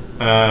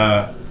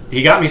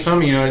 He got me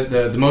some,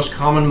 the most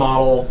common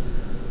model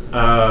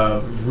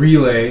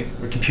relay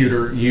or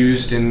computer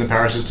used in the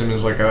power system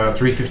is like a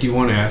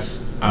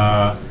 351S.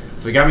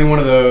 So he got me one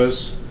of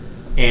those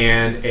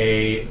and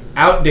a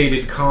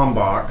outdated comm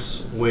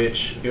box,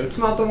 which it's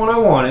not the one I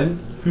wanted.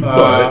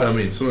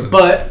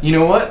 But you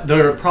know what?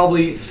 There are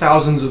probably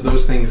thousands of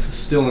those things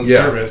still in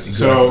service. Exactly.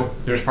 So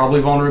there's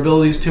probably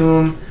vulnerabilities to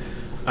them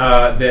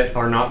that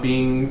are not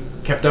being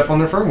kept up on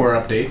their firmware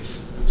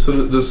updates.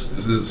 So this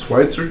is it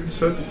Schweitzer, you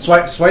said?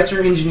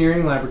 Schweitzer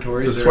Engineering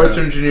Laboratories. Does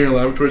Schweitzer Engineering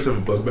Laboratories have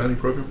a bug bounty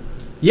program?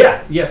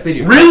 Yeah, yes, they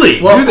do.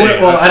 Really? Well, Do they?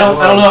 well, I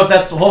don't know if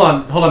that's. Hold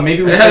on.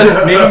 Maybe we said.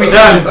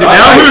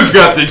 Now who's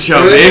got the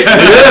chummy?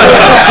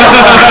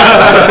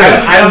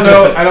 I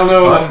don't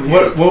know.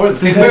 What would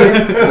say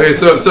that? Okay,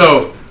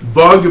 so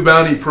bug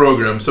bounty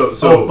program. So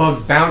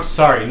bug bounty.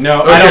 Sorry,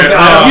 no, Okay,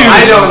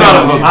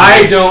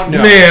 I don't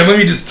know. Man, let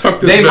me just tuck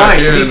this They back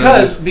might in.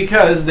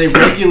 because they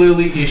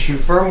regularly issue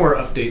firmware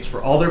updates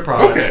for all their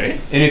products.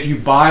 Okay. And if you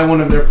buy one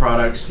of their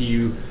products,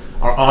 you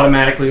are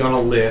automatically on a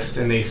list,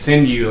 and they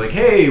send you like,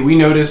 "Hey, we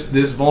noticed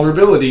this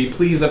vulnerability.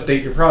 Please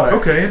update your product."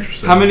 Okay,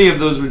 interesting. How many of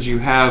those would you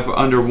have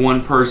under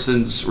one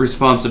person's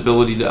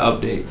responsibility to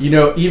update?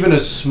 Even a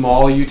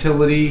small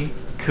utility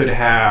could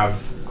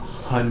have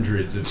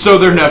hundreds of. So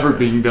they're never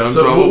being done.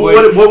 So probably.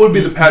 what would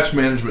be the patch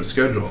management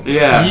schedule?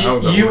 Yeah,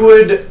 you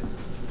would.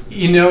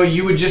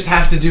 You would just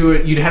have to do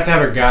it. You'd have to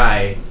have a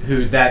guy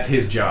who that's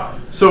his job.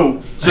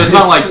 So it's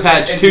not like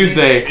Patch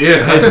Tuesday.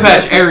 Yeah, it's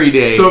Patch every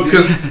day. So, do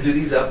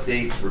these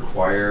updates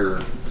require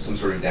some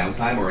sort of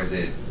downtime, or is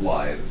it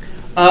live?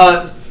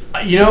 I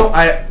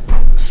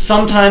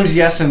sometimes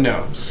yes and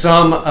no.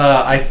 Some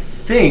I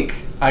think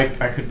I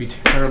could be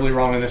terribly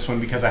wrong on this one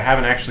because I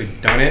haven't actually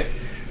done it.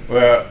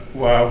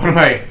 One of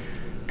my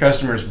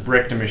customers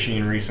bricked a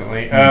machine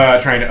recently,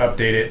 trying to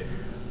update it.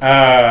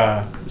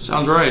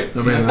 Sounds right.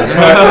 I mean,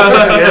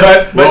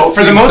 but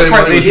for the most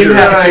part, they do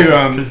have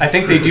to. I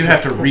think they do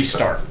have to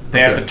restart.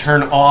 They have to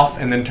turn off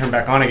and then turn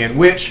back on again.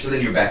 Which so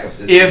then your backup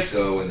systems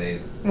go and they.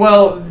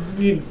 Well,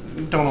 you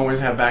don't always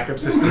have backup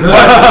systems. We're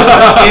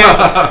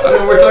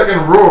talking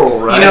rural,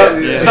 right?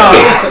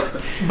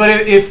 But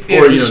if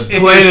you're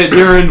playing it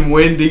during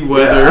windy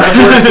weather, I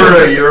work for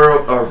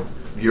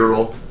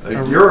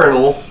a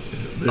urinal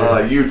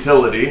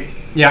utility.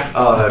 Yeah.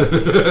 A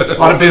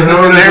lot of business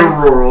in there. A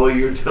rural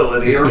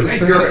utility.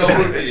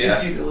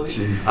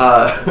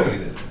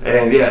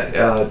 And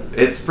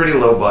it's pretty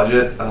low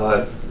budget.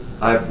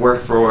 I've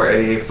worked for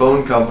a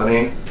phone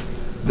company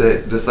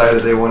that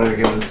decided they wanted to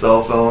get into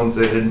cell phones.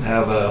 They didn't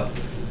have a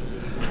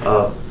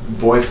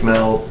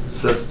voicemail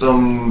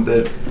system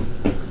that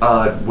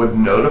would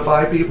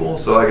notify people,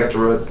 so I got to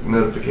write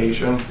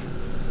notification.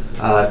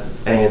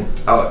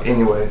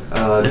 Anyway,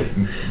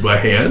 by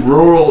hand?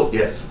 Rural,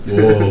 yes.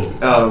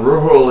 Whoa.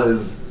 Rural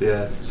is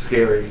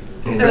scary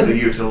in the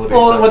utility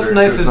sector. What's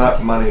nice There's is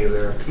not money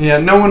there. Yeah,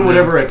 no one would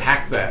ever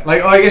attack that.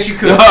 Like, I guess you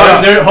could. Hold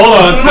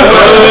on.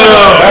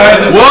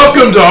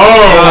 Welcome to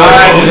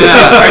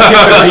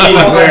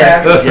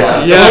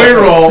So we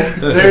roll.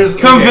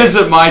 Come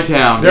visit my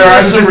town. There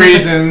are some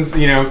reasons,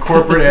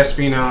 corporate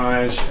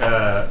espionage,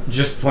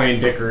 just plain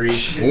dickery.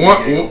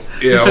 Once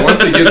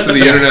it gets to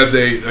the internet,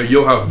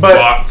 you'll have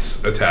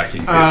bots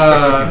attacking.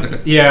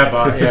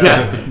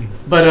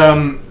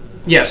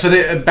 So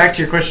back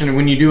to your question,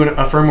 when you do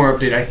a firmware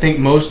update, I think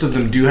most of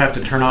them do have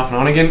to turn off and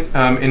on again.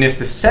 And if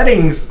the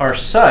settings are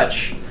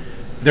such,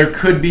 there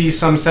could be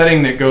some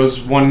setting that goes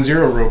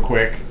 1-0 real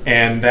quick,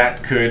 and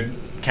that could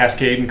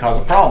cascade and cause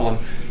a problem.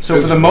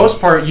 So for the most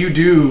part, you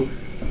do.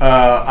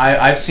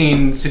 I've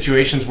seen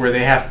situations where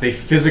they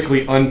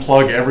physically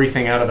unplug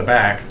everything out of the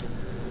back,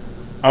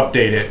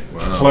 update it,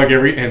 plug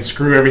and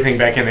screw everything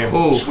back in.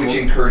 Which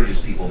encourages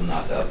people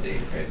not to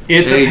update, right?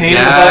 It's a pain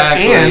in the butt,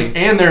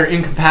 and there are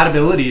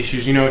incompatibility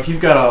issues. If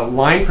you've got a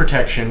line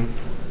protection,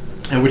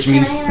 which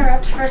means. Can I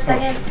interrupt for a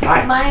second?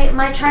 Hi.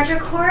 My charger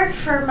cord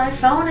for my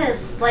phone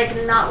is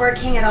not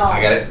working at all.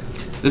 I got it.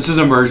 This is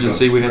an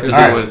emergency. We have to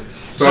deal with.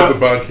 Start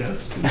the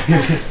podcast.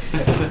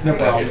 No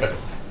problem.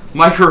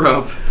 Mic her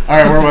up. All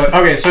right,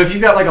 okay. So if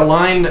you've got a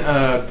line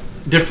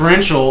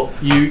differential,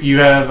 you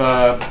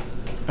have.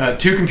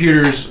 Two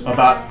computers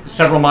about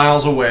several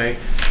miles away,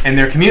 and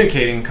they're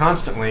communicating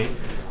constantly.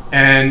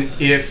 And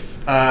if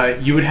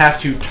you would have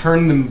to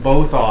turn them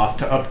both off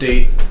to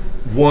update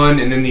one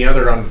and then the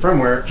other on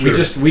firmware. Sure.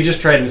 We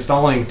just tried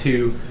installing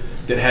two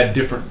that had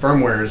different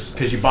firmwares,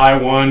 because you buy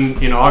one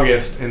in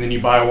August and then you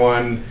buy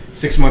one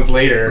 6 months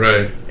later,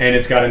 right? And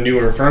it's got a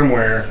newer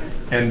firmware.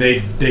 And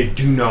they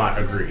do not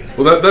agree.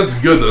 Well, that's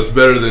good. That's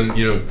better than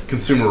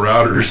consumer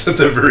routers at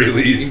the very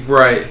least,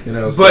 right?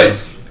 But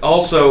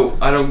also,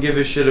 I don't give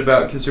a shit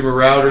about consumer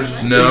routers.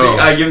 No,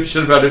 I give a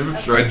shit about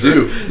infrastructure. I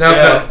do.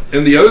 Now,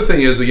 and the other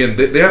thing is, again,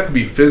 they have to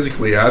be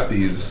physically at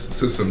these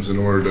systems in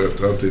order to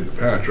update the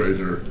patch,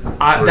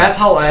 right? That's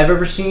how I've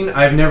ever seen.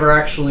 I've never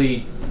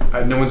actually.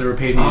 No one's ever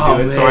paid me to do it,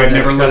 man, so I've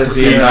never looked to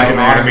see if I can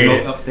automate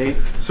it. Update.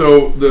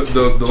 So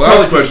the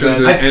last question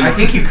is, I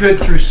think you could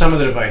through some of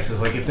the devices.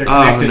 Like if they're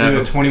connected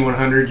to a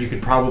 2100, you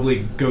could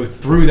probably go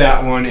through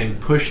that one and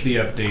push the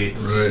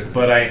updates. Right.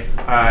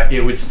 But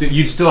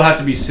you'd still have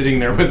to be sitting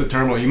there with the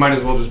terminal. You might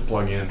as well just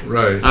plug in.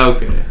 Right.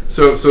 Okay.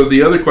 So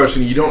the other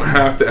question, you don't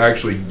have to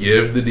actually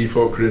give the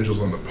default credentials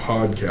on the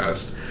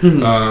podcast.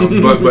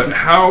 But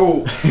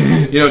how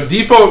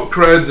default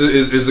creds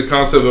is the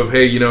concept of,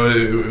 hey, it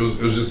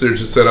was just there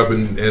to set up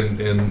and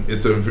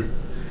it's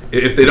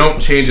if they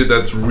don't change it,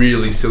 that's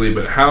really silly.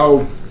 But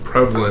how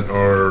prevalent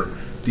are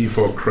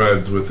default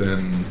creds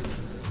within?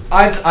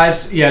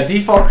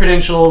 Default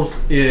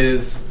credentials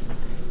is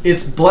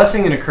it's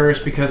blessing and a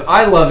curse because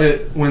I love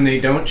it when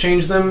they don't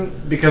change them,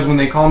 because when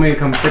they call me to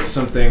come fix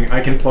something, I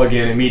can plug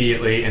in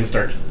immediately and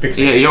start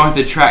fixing it. Yeah, you don't have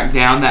to track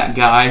down that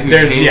guy who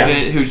changed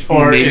it, who's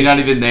maybe not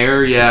even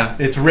there. Yeah,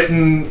 it's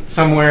written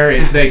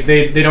somewhere.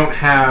 They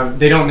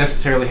don't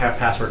necessarily have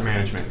password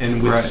management,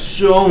 and with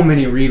so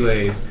many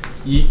relays,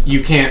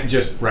 you can't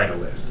just write a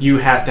list. You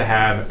have to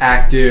have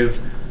active,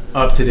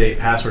 up-to-date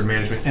password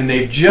management, and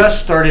they've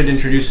just started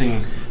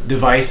introducing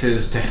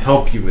devices to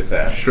help you with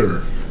that.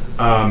 Sure.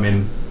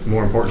 And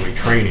more importantly,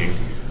 training.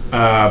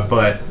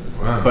 But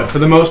for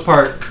the most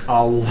part,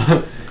 a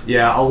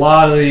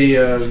lot of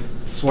the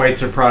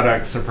Schweitzer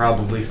products are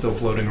probably still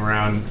floating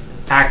around,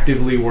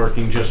 actively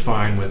working just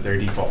fine with their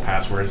default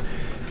passwords.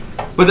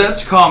 But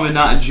that's common,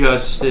 not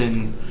just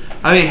in.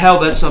 I mean, hell,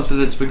 that's something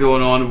that's been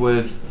going on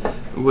with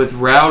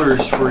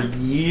routers for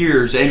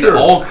years and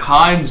all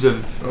kinds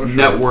of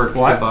network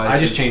devices. I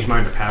just changed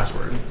mine to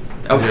password.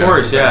 Of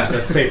course, yeah.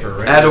 That's safer,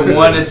 right? Add a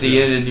 1 at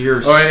the end and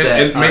you're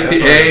set. And make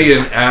the A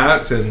and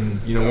at, and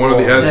one of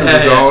the S is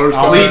a dollar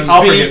sign. Lead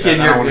speak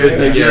and you're good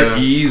to go. You're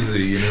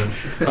easy,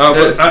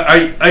 But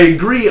I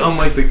agree on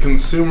like the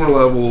consumer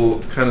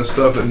level kind of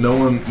stuff that no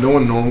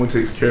one normally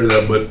takes care of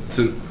that. But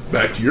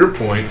back to your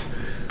point,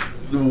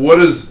 what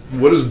does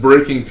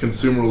breaking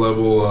consumer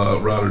level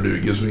router do?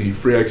 It gives me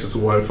free access to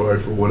Wi-Fi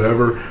for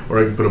whatever, or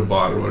I can put a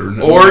bot or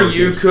whatever. Or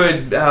you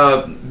could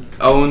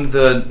own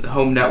the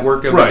home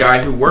network of a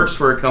guy who works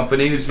for a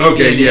company who's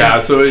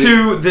VPN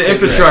to the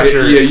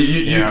infrastructure. Yeah,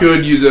 you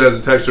could use it as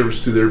a tech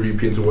service to their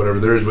VPNs or whatever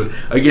there is. But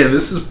again,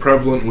 this is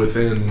prevalent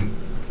within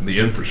the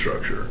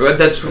infrastructure. But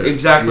that's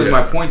exactly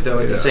my point, though.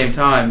 At the same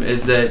time,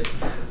 is that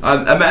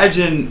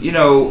imagine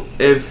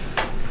if.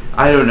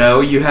 I don't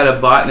know, you had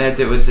a botnet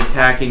that was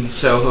attacking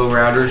Soho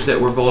routers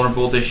that were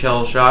vulnerable to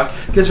shell shock,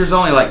 because there's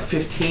only like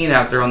 15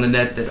 out there on the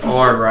net that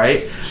are,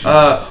 right?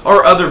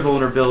 Or other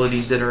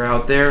vulnerabilities that are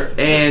out there,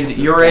 and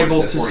you're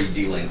able to... The 40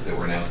 D-links that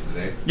were announced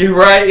today. You're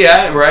right,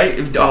 yeah,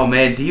 right. Oh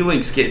man,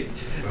 D-links they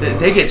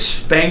get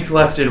spanked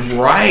left and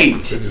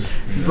right.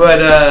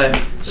 But,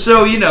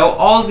 so,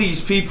 all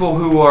these people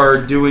who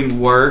are doing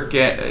work,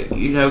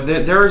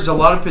 there is a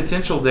lot of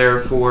potential there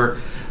for...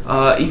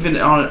 even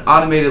on an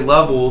automated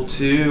level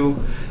to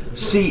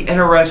see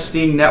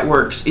interesting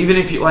networks, even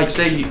if you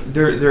say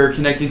they're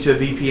connecting to a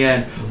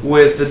VPN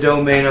with the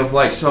domain of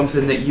like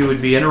something that you would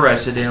be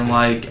interested in,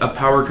 like a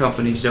power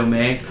company's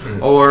domain,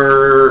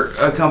 or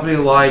a company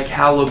like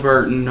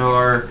Halliburton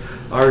or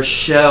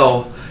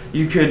Shell.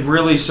 You could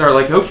really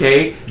start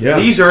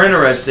these are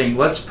interesting.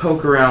 Let's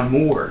poke around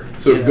more.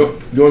 So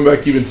going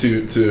back even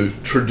to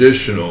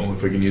traditional,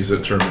 if I can use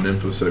that term in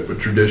InfoSec, but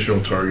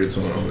traditional targets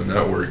on the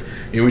network.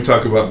 We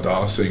talk about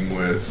DOSing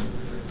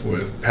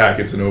with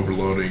packets and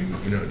overloading,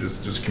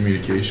 just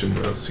communication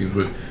scenes.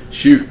 But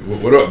shoot,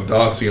 what about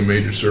DOSing a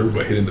major server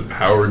by hitting the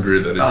power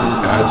grid that it's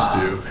attached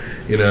to?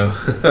 I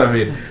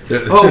mean.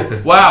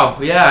 Oh wow!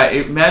 Yeah,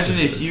 imagine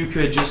if you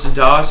could just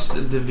DOS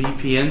the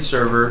VPN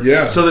server,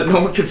 so that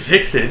no one could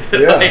fix it.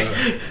 Well,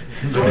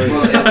 in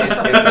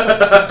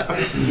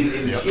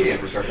the SCADA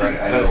infrastructure,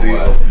 I know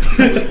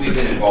we've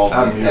been involved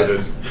with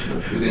tests.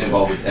 We've been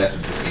involved with tests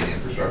of the SCADA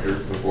infrastructure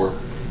before,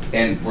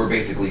 and we're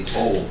basically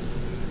told,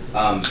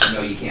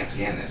 no, you can't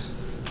scan this.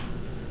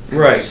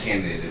 Right. If you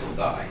scan it, it'll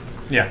die.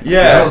 Yeah.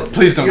 Yeah.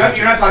 Please don't.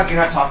 You're not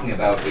talking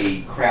about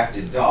a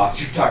crafted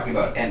DOS. You're talking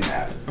about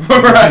Nmap.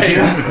 Right.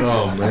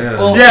 Oh man.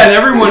 Well, and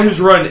everyone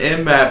who's run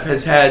Nmap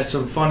has had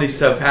some funny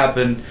stuff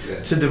happen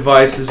to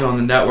devices on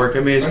the network. I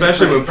mean,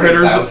 especially when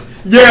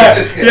printers.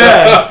 Yeah.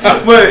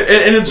 But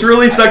and it's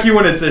really sucky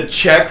when it's a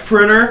check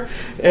printer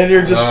and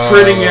you're just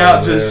printing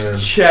out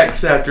just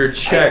checks after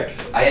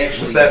checks. I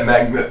actually with that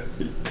magnet.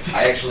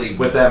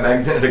 With that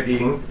magnetic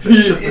ink,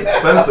 it's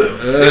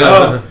expensive.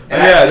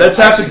 That's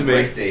happened to me.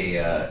 I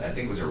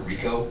think it was a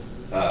Rico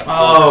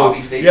copy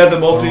station. Yeah, the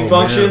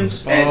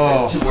multi-functions.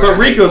 But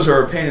Ricos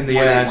are a pain in the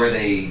ass. Where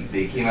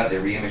they came out, they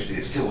re-imaged it,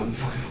 it still wouldn't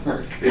fucking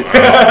work.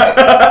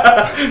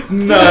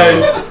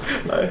 Nice.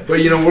 But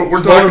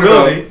we're talking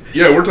about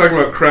we're talking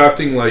about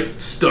crafting like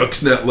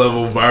Stuxnet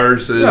level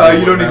viruses. No,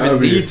 you don't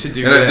even need to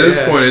do that. And at this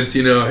point, it's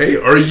hey,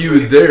 are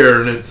you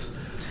there? And it's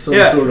some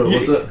sort of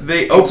what's that?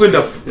 They opened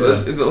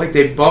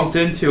they bumped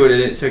into it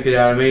and it took it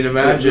out. I mean,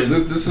 imagine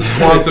this is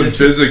quantum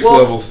physics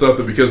level stuff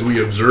that because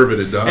we observe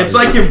it dies. It's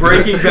like in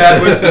Breaking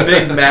Bad with the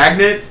big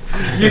magnet.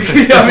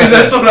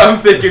 That's what I'm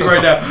thinking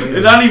right now.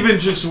 And not even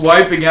just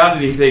wiping out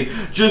anything,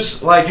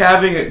 just like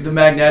having the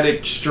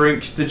magnetic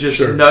strength to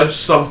just nudge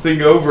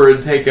something over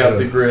and take out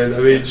the grid. I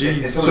mean,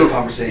 geez. And some of the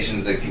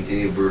conversations that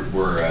continued were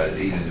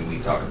we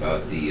talk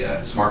about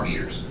the smart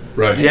meters.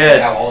 Right.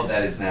 Yes. How all of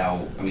that is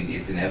now. I mean,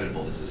 it's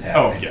inevitable. This is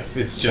happening. Oh yes,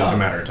 it's just a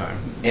matter of time.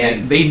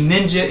 And they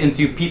ninja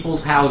into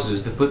people's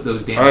houses to put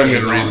those damn. I'm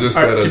going to resist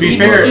that. To be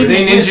fair,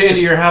 they ninja into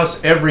your house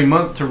every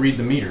month to read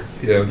the meter.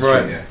 Yeah, that's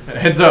right. True. Yeah.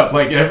 Heads up,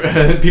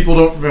 people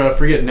don't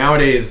forget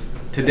nowadays.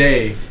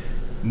 Today,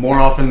 more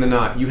often than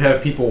not, you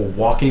have people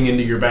walking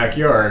into your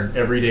backyard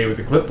every day with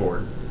a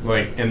clipboard.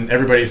 And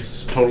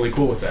everybody's totally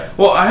cool with that.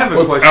 Well, I have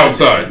a question.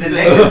 Outside. The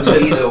negative to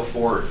me, though,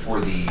 for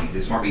the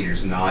smart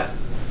meters not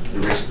the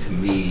risk to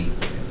me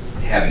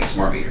having a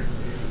smart meter.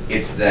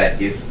 It's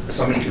that if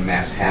somebody can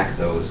mass hack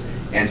those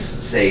and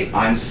say,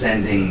 I'm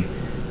sending,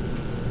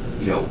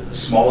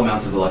 small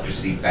amounts of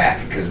electricity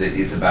back, because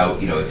it's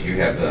about, if you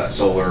have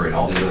solar and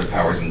all the other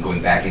powers and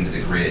going back into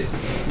the grid,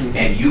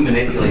 and you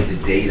manipulate the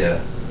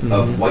data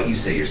of what you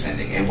say you're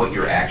sending and what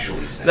you're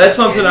actually sending. That's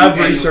something I've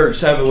researched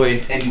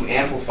heavily. And you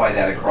amplify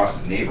that across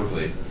the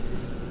neighborhood,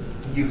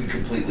 you could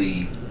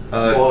completely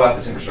blow out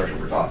this infrastructure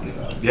we're talking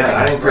about. Yeah,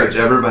 I encourage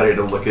everybody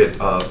to look at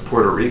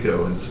Puerto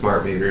Rico and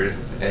smart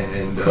meters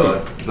and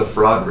the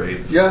fraud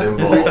rates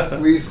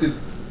involved. We used to,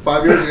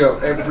 5 years ago,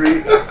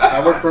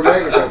 I worked for a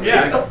magnet company,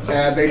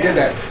 and they did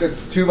that.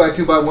 It's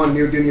 2x2x1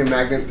 neodymium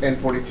magnet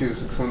N42,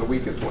 so it's one of the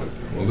weakest ones.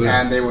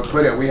 And they would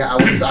put it. I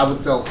would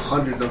sell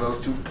hundreds of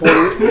those to Puerto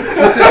Rico. You were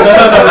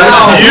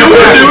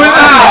doing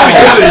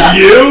that?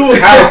 You?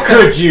 How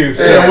could you?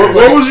 Yeah,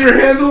 what was your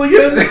handle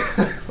again?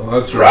 Oh,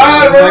 that's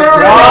right.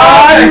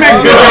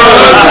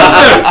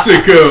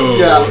 Mexico.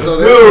 Yeah, so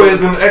who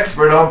is an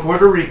expert on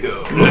Puerto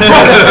Rico?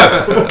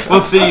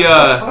 We'll see.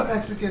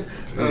 Mexican.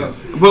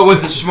 But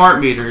with the smart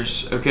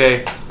meters,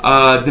 okay,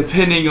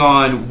 depending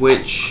on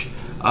which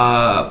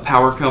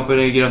power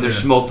company,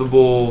 there's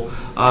multiple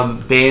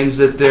bands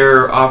that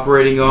they're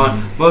operating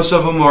on. Most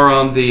of them are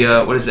on the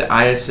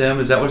ISM?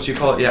 Is that what you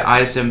call it? Yeah,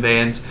 ISM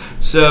bands.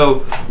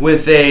 So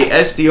with a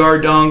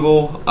SDR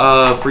dongle,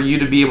 for you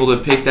to be able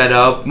to pick that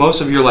up,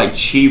 most of your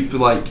cheap, the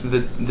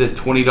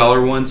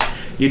 $20 ones,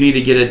 you need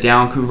to get a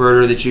down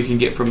converter that you can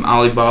get from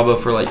Alibaba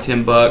for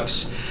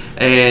 $10,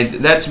 and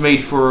that's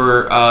made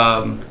for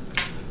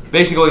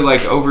basically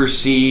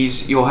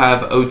overseas. You'll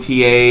have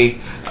OTA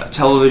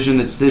television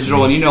that's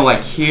digital, and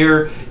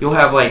here you'll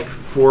have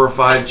 4 or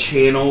 5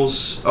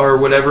 channels or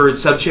whatever,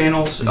 sub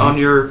channels on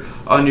your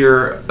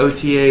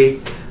OTA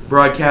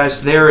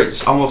broadcast. There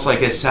it's almost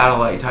like a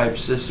satellite type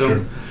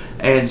system.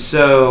 And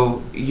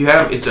so you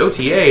have, it's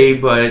OTA,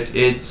 but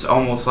it's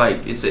almost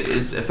like it's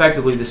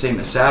effectively the same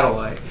as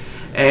satellite.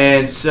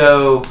 And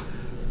so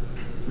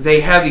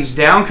they have these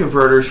down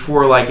converters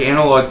for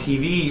analog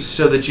TVs,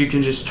 so that you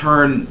can just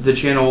turn the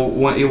channel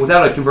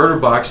without a converter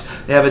box.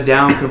 They have a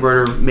down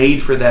converter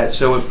made for that,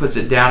 so it puts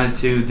it down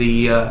into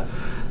the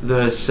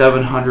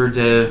 700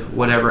 to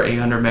whatever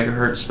 800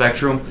 megahertz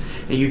spectrum,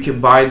 and you can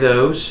buy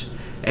those,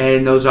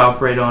 and those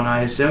operate on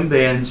ISM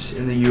bands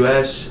in the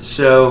US.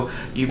 So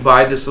you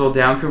buy this little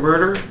down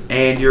converter,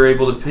 and you're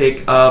able to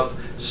pick up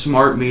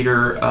smart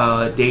meter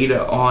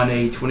data on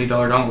a $20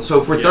 dongle.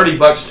 So for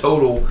 $30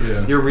 total,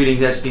 you're reading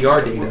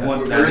SDR data.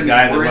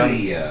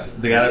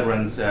 The guy that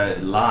runs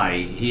Lie,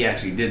 he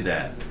actually did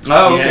that.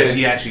 Oh, okay.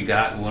 He actually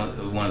got one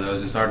of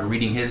those and started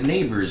reading his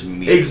neighbor's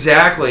meter.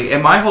 Exactly.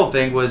 And my whole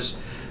thing was,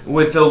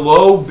 with the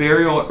low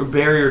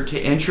barrier to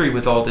entry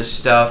with all this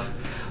stuff,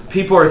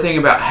 people are thinking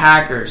about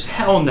hackers.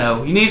 Hell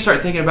no. You need to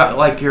start thinking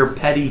about your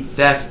petty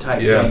theft type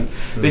thing.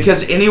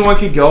 Because anyone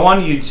could go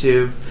on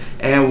YouTube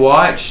and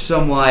watch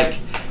some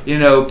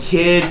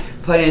kid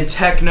playing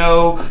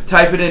techno,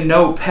 type it in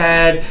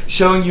Notepad,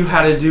 showing you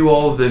how to do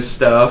all of this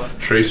stuff.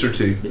 Tracer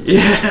T.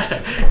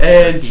 Yeah.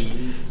 And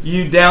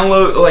you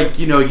download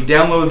you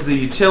download the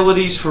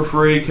utilities for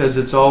free, because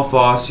it's all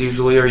FOSS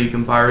usually, or you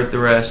can pirate the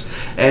rest,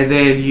 and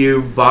then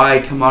you buy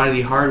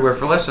commodity hardware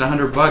for less than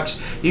 $100.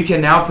 You can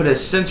now put a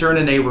sensor in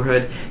a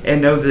neighborhood and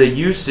know the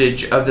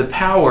usage of the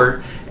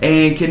power,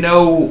 and can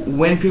know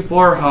when people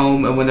are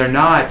home and when they're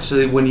not, so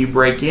that when you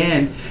break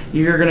in,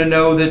 you're going to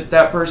know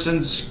that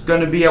person's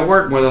going to be at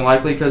work more than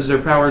likely, because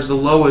their power is the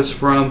lowest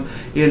from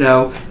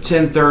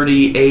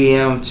 10:30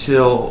 a.m.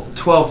 till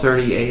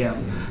 12:30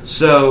 a.m.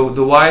 So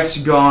the wife's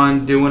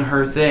gone doing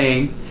her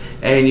thing,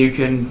 and you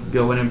can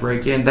go in and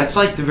break in. That's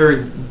the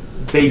very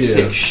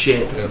basic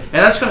shit, and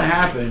that's going to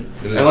happen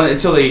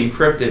until they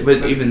encrypt it.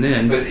 But even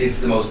then, but it's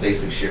the most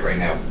basic shit right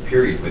now.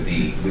 Period. With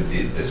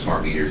the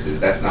smart meters,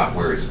 that's not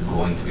where it's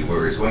going to be.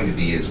 Where it's going to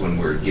be is when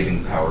we're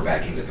giving power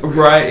back into the grid.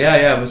 Right?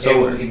 Yeah. But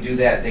so when we can do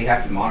that, they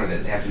have to monitor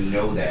that. They have to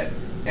know that.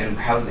 And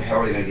how the hell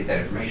are they going to get that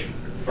information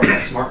from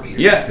that smart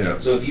meter? Yeah.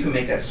 So if you can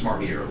make that smart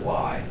meter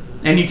lie,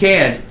 and you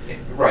can.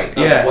 Right.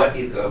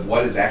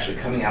 What is actually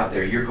coming out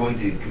there, you're going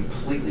to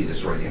completely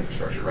destroy the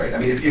infrastructure, right? I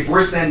mean, if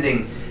we're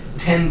sending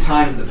 10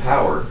 times the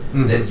power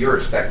that you're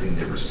expecting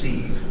to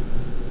receive.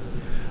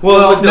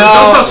 Well,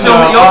 our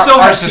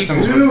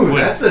systems would.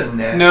 That's a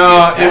nasty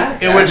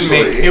attack,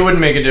 it wouldn't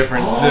make a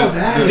difference.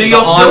 Do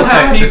y'all still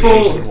have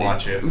people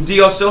watch it? Do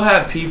y'all still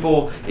have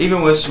people,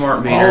 even with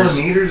smart meters, all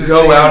the meters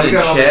go out and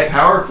check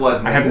power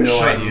flood? I have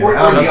no idea. Or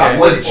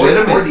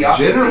the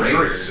opposite,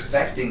 you're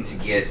expecting to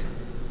get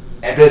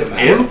this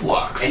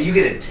influx, and you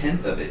get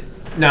 1/10 of it.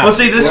 No. Well,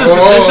 see, this is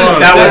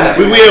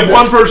we have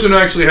one person who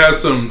actually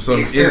has some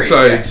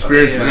inside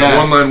experience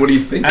now. Oneline, what do you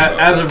think about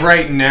as of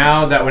right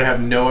now, that would have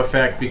no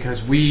effect,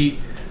 because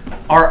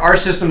our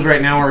systems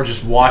right now are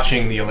just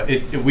watching we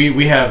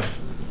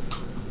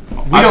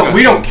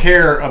don't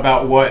care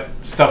about what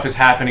stuff is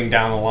happening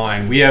down the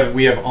line. We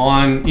have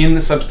on in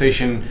the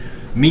substation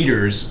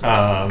meters,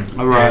 and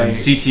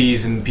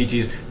CTs and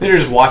PTs. They're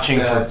just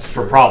watching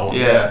for problems.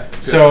 Yeah.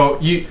 So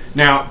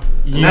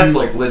that's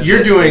like legit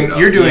you're doing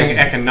data.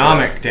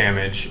 economic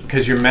damage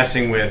because you're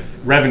messing with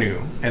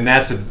revenue, and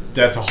that's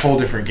a whole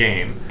different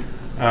game.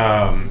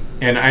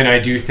 And I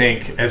do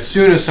think as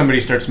soon as somebody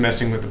starts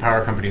messing with the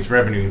power company's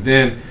revenue,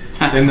 then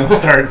they'll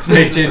start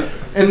making.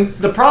 And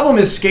the problem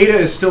is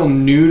SCADA is still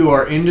new to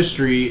our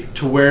industry,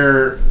 to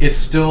where it's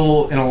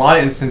still, in a lot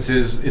of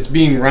instances, it's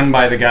being run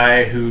by the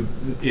guy who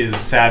is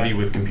savvy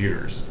with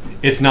computers.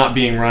 It's not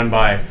being run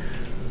by,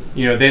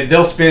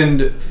 they'll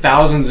spend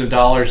thousands of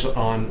dollars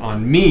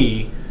on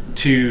me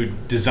to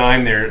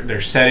design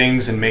their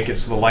settings and make it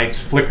so the lights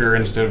flicker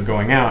instead of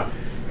going out,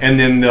 and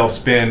then they'll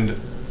spend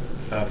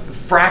a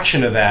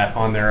fraction of that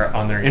on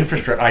their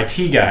infrastructure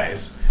IT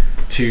guys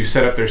to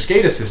set up their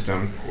SCADA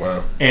system.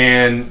 Wow.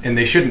 And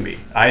they shouldn't be.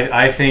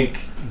 I think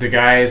the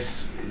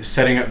guys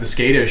setting up the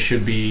SCADA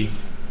should be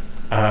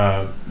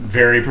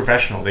very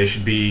professional. They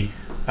should be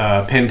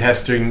pen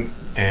testing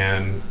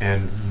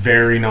and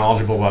very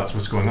knowledgeable about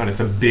what's going on. It's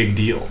a big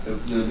deal.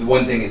 The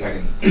one thing, if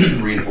I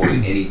can reinforce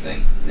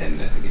anything,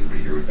 and I think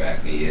everybody here would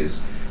back me,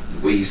 is the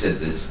way you said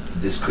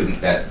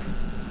that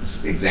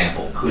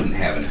example couldn't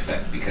have an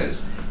effect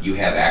because you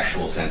have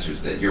actual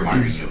sensors that you're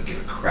monitoring. You don't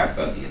give a crap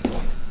about the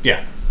endpoint.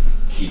 Yeah.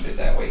 Keep it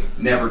that way.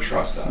 Never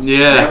trust us.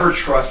 Yeah. Never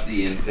trust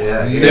the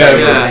endpoint.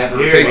 Yeah.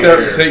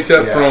 Take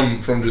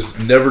that from just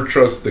never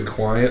trust the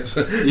clients.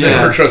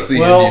 Never trust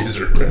the end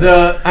user.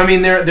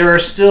 There are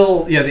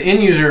still the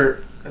end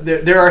user.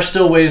 There are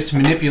still ways to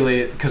manipulate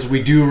it because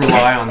we do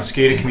rely on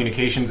SCADA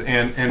communications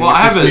and. Well,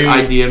 I have an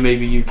idea.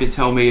 Maybe you could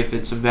tell me if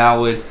it's a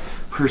valid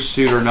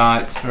pursuit or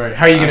not. All right,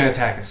 how are you going to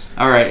attack us?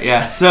 All right,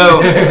 yeah. So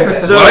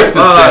like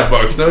the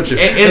sandbox, don't you?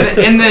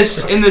 in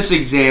this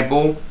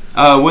example,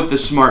 with the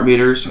smart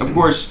meters, of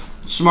course,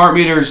 smart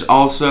meters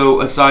also,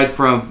 aside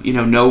from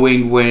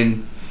knowing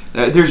when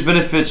there's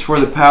benefits for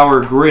the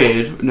power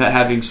grid not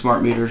having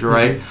smart meters,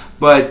 right? Mm-hmm.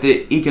 But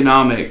the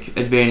economic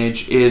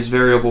advantage is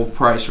variable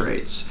price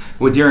rates.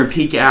 During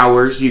peak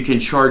hours, you can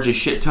charge a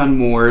shit ton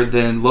more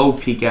than low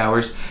peak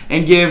hours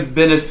and give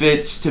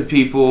benefits to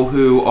people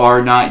who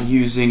are not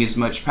using as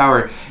much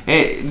power.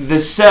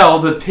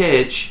 The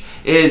pitch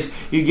is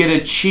you get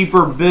a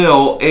cheaper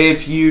bill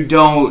if you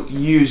don't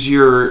use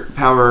your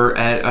power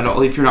at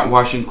all, if you're not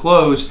washing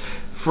clothes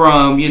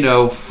from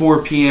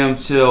 4 p.m.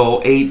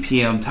 till 8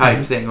 p.m.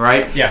 type thing,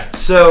 right? Yeah.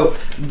 So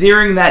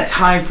during that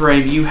time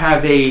frame, you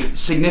have a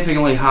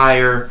significantly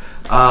higher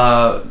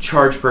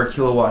charge per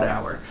kilowatt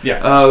hour. Yeah.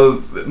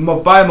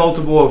 By a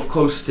multiple of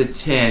close to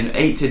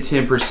 8 to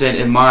 10%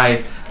 in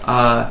my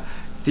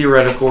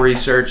theoretical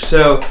research.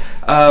 So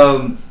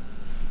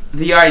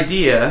the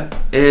idea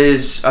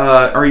is,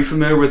 are you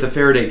familiar with a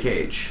Faraday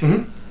cage?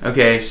 Mm-hmm.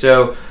 Okay,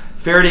 so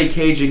Faraday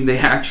caging the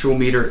actual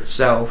meter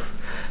itself,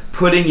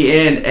 putting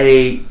in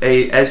a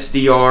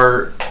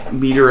SDR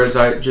meter, as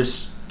I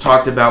just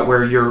talked about,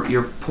 where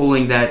you're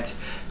pulling that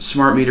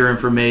smart meter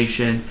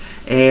information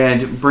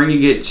and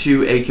bringing it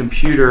to a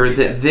computer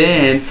that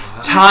then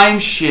time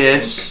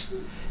shifts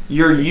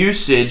your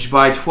usage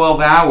by 12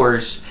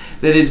 hours,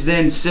 that is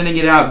then sending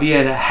it out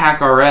via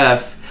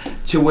HackRF,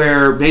 to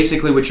where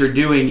basically what you're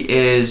doing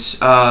is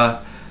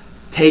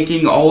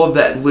taking all of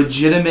that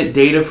legitimate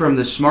data from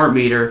the smart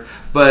meter,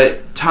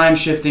 but time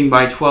shifting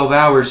by 12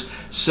 hours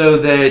so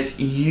that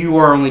you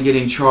are only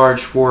getting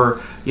charged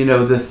for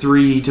the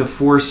 3 to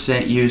 4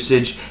 cent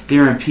usage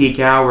during peak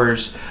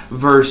hours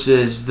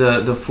versus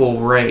the full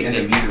rate. And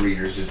the meter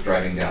reader's just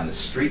driving down the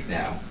street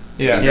now.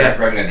 Yeah.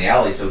 Driving down the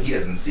alley, so he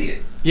doesn't see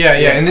it.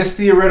 Yeah. In this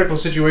theoretical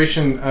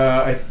situation,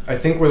 I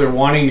think where they're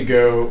wanting to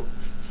go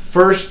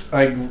first,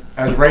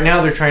 as right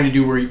now they're trying to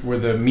do where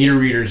the meter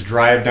readers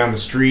drive down the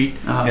street,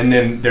 and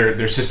then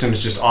their system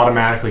is just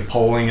automatically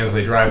polling as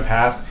they drive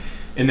past.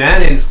 In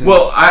that instance,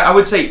 well, I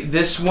would say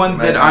this one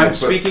that I'm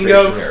speaking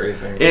of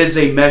is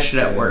a mesh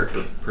network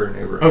per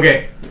neighborhood.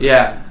 Okay.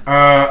 Yeah.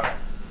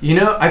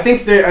 I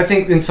think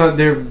in some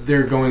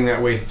they're going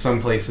that way in some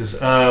places.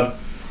 Yeah,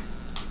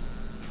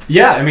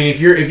 I mean,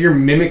 if you're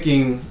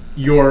mimicking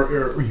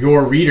your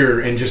reader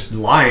and just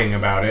lying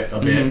about it a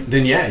bit,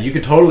 then yeah, you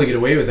could totally get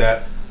away with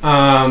that.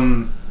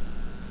 A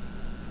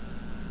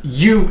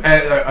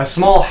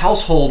small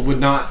household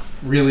would not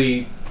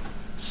really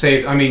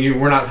save. I mean,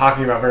 we're not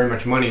talking about very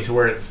much money, to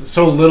where it's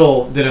so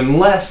little that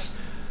unless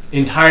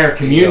entire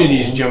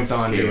communities jumped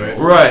onto it,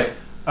 right?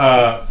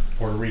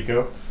 Puerto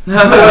Rico,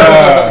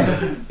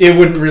 it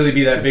wouldn't really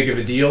be that big of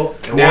a deal.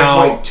 And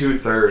now,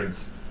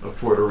 2/3 of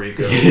Puerto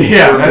Rico,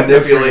 yeah, that's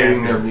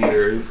manipulating their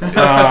meters.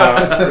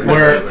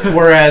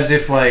 Whereas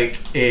if a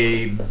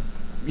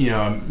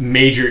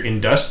major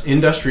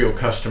industrial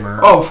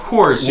customer, of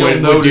course,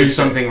 would do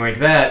something like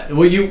that.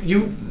 Well,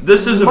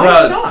 this is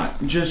about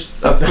just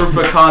a proof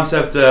of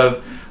concept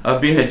of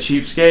being a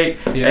cheapskate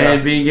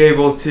and being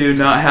able to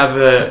not have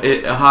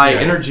a high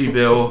energy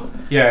bill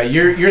Yeah,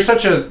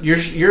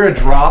 you're a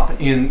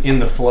drop in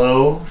the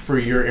flow for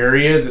your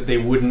area that they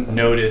wouldn't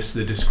notice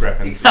the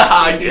discrepancy.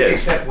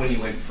 Except when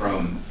you went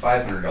from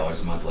 $500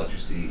 a month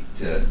electricity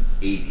to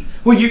 $80.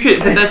 Well, you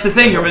could. That's the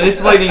thing. You're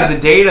manipulating the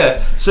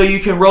data, so you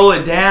can roll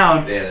it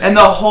down. And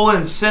the whole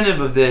incentive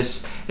of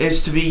this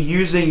is to be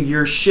using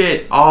your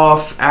shit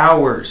off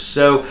hours.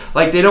 So,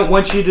 like, they don't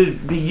want you to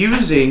be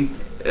using,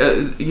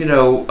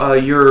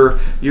 your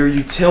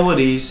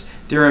utilities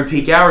during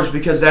peak hours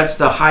because that's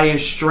the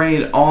highest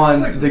strain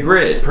on the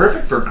grid.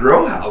 Perfect for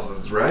grow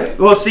houses, right?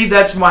 Well, see,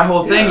 that's my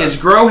whole thing is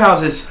grow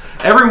houses.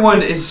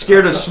 Everyone is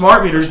scared of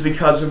smart meters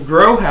because of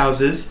grow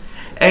houses.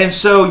 And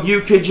so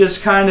you could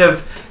just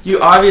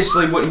you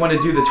obviously wouldn't want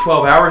to do the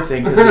 12-hour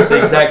thing because it's the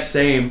exact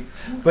same.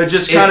 But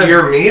just if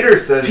your meter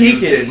says you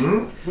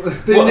didn't,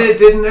 then it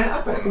didn't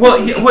happen.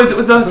 Well,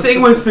 with the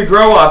thing with the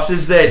grow ops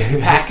is that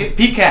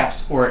peak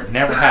caps or it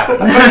never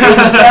happens.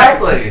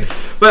 Exactly.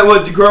 But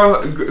with the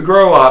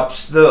grow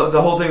ops,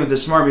 the whole thing with the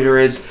smart meter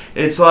is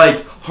it's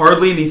like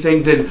hardly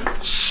anything, then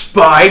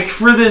spike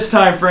for this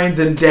time frame,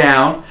 then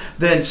down,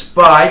 then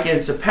spike, and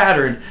it's a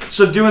pattern.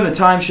 So doing the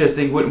time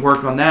shifting wouldn't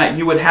work on that.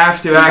 You would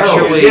have to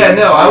actually.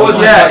 I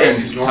wasn't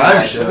talking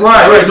time shift.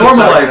 Right,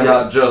 normalize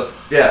not just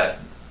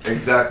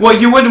exactly. Well,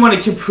 you wouldn't want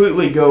to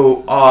completely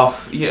go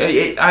off.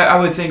 Yeah, I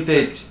would think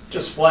that.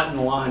 Just flatten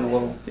the line a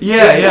little.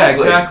 Yeah,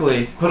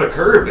 exactly. Put a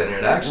curve in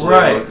it, actually.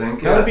 Right. I would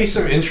think. That would be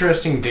some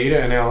interesting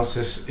data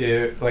analysis.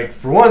 Like,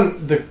 for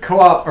one, the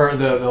co-op or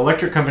the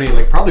electric company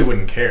probably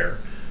wouldn't care.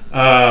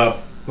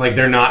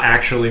 They're not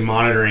actually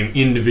monitoring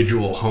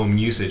individual home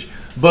usage.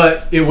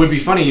 But it would be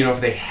funny,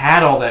 if they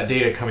had all that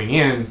data coming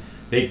in,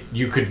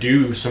 you could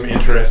do some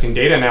interesting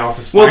data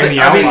analysis. Well,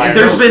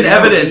 there's been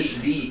evidence.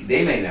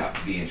 They may not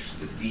be interested.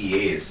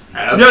 DEA is.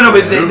 No,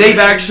 but they've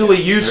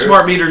actually used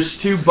smart meters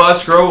to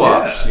bust grow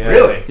ops. Yeah.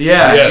 Really?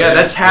 Yeah,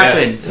 that's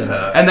happened,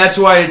 and that's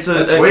why it's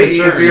a way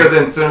concern. easier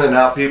than sending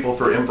out people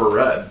for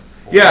infrared.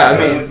 Yeah, I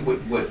mean,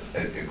 what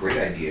a great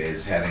idea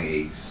is having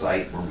a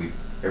site where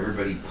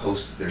everybody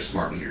posts their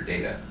smart meter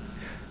data.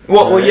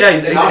 Well, yeah,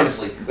 and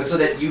honestly, so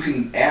that you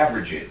can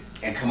average it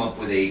and come up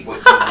with what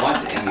you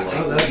want to emulate.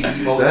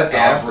 The most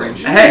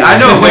average. Awesome. Hey, I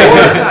know a way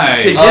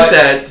to get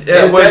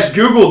that.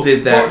 Google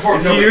did that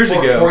a few years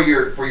ago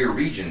for your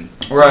region.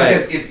 So right.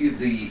 Because if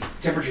the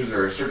temperatures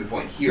are a certain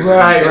point here,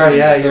 right,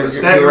 yeah, you're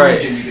right.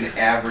 Region, you can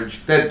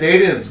average. That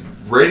data is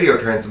radio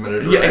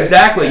transmitted. Right? Yeah,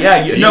 exactly.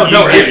 Yeah, you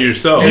get it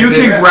yourself. You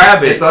can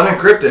grab it. It's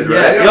unencrypted,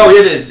 right? Yeah. No,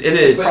 it is.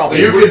 But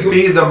you could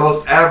be the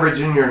most average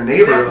in your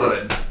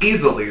neighborhood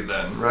easily,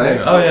 then, right?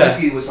 Oh yeah.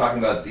 Whiskey was talking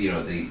about the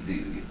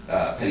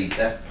petty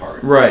theft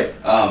part. Right.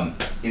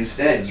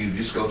 Instead, you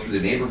just go through the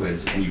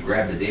neighborhoods and you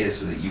grab the data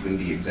so that you can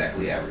be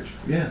exactly average.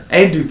 Yeah.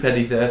 And do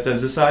petty theft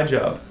as a side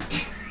job.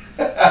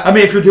 I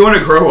mean, if you're doing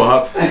a grow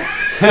up, you're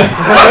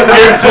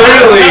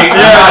clearly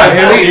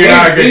you're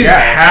not a good guy.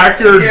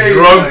 Hacker,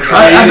 drug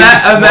trade.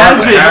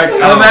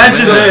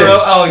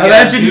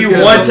 Imagine you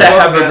want to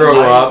have a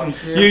grow up.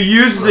 You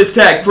use this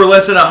tech for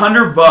less than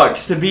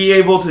 $100 to be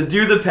able to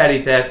do the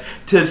petty theft,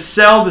 to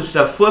sell the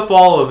stuff, flip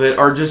all of it,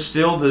 or just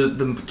steal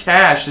the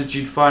cash that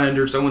you'd find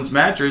under someone's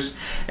mattress,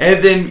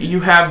 and then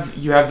you have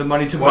the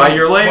money to buy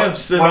your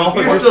lamps and all.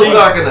 You're still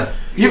talking to.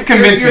 You've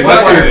convinced me.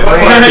 Ross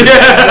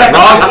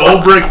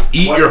Ulbricht,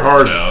 eat your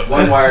heart out.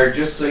 One wire,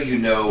 just so you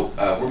know,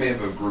 we're made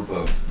up of a group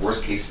of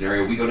worst case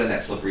scenario. We go down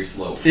that slippery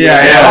slope.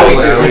 Yeah.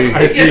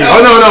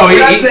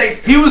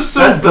 He was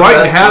so bright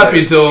and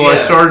happy until I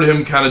started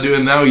him kind of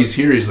doing. Now he's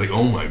here. He's like,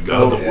 oh my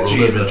god, the world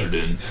I've entered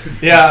in.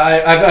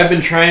 Yeah, I've been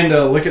trying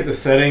to look at the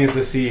settings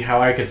to see how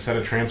I could set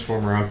a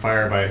transformer on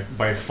fire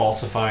by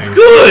falsifying.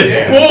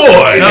 Good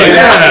boy.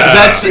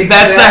 That's the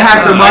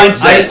hacker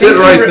mindset. That's it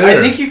right there.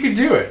 I think you could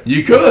do it.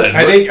 You could.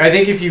 I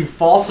think if you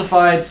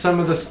falsified some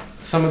of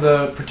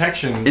the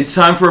protections, it's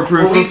time for a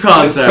proof of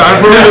concept.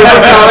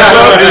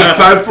 It's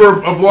time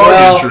for a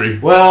blog entry.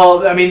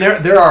 Well, I mean,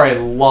 there are a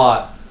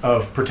lot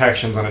of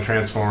protections on a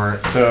transformer,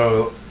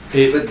 so.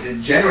 But the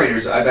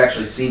generators, I've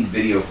actually seen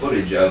video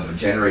footage of a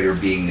generator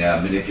being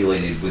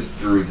manipulated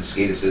through the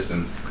SCADA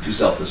system to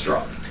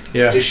self-destruct.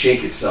 Yeah. To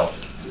shake itself.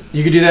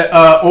 You could do that,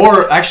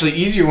 or actually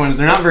easier ones.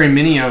 There are not very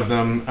many of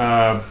them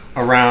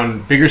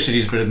around bigger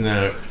cities, but in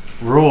the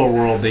rural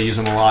world they use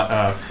them a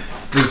lot.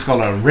 It's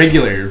called a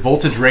regulator,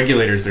 voltage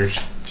regulators. They're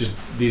just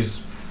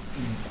these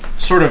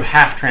sort of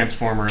half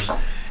transformers,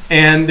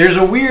 and there's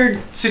a weird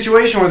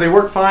situation where they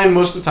work fine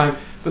most of the time,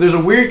 but there's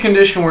a weird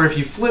condition where if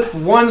you flip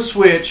one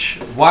switch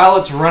while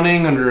it's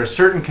running under a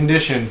certain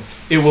condition,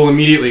 it will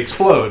immediately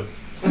explode.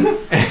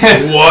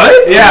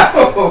 What? Yeah,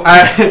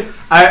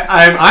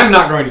 I'm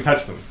not going to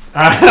touch them.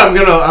 I'm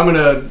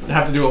gonna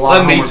have to do a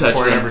lot of homework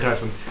before I ever touch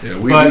them. Yeah,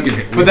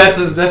 but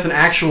that's an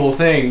actual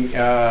thing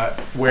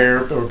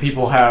where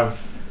people have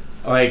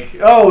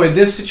in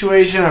this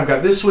situation I've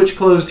got this switch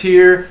closed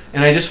here,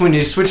 and I just when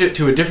you switch it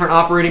to a different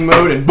operating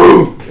mode and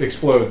boom, it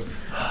explodes.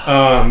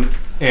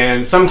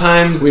 And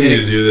sometimes we need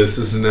to do this.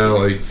 This is now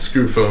like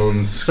screw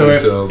phones. So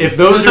if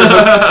those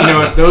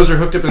are if those are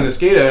hooked up in the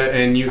SCADA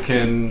and you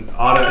can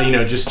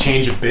just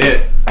change a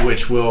bit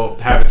which will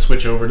have it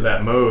switch over to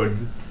that mode.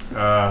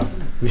 That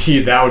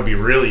would be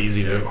really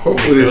easy to.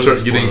 Hopefully, they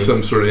start getting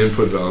some sort of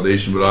input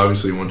validation. But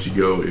obviously, once you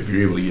go, if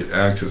you're able to get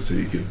access to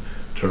it, you can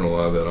turn a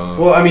lot of that off.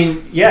 Well, I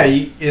mean, yeah,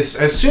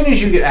 as soon as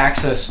you get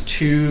access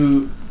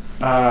to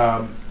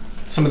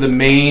some of the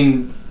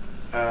main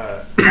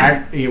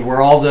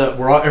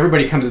where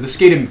everybody comes to the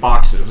SCADA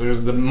boxes.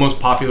 There's the most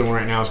popular one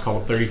right now is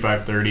called a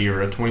 3530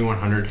 or a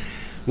 2100.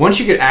 Once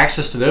you get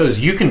access to those,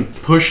 you can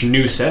push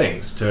new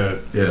settings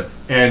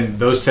and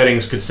those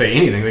settings could say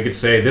anything. They could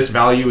say this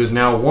value is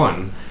now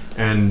 1,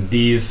 and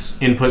these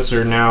inputs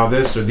are now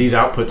this, or these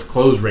outputs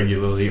close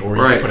regularly, or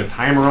you can put a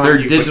timer on. They're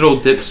digital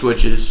dip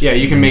switches. Yeah,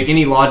 you can make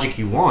any logic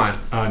you want.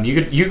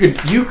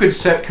 You could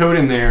set code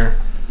in there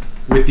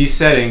with these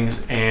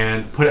settings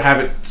and have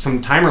it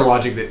some timer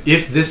logic that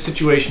if this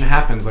situation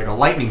happens, like a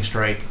lightning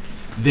strike,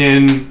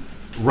 then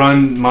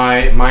run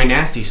my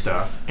nasty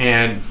stuff,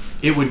 and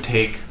it would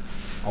take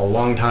a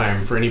long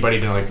time for anybody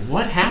to like,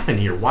 what happened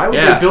here? Why would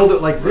they build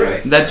it like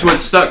this? That's what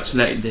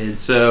Stuxnet did.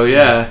 So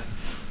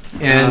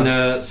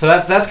and so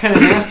that's kind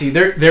of nasty.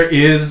 There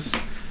is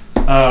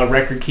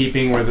record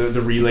keeping where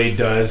the relay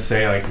does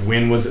say like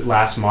when was it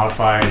last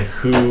modified,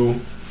 who,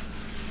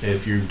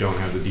 if you don't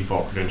have the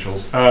default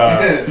credentials,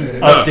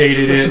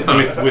 updated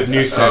it with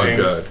new settings.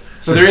 Oh, God.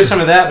 So there is some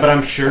of that, but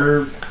I'm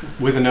sure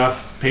with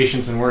enough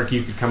patience and work,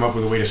 you could come up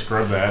with a way to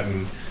scrub that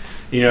and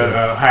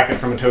hack it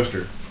from a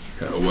toaster.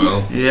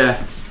 Yeah.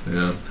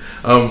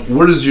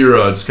 Where does your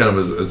just kind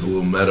of as a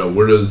little meta?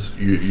 Where does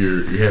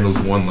your handle's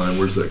Oneline?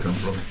 Where does that come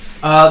from?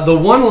 The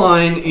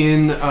Oneline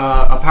in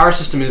a power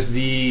system is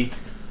the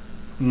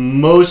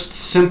most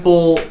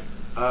simple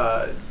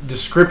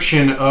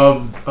description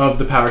of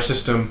the power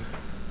system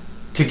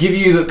to give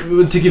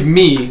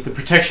me, the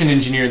protection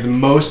engineer, the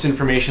most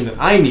information that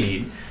I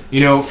need.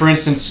 For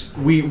instance,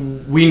 we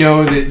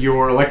know that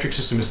your electric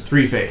system is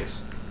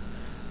 3-phase.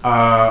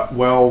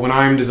 Well, when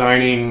I'm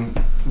designing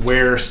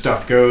where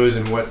stuff goes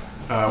and where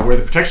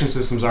the protection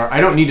systems are, I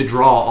don't need to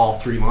draw all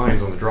 3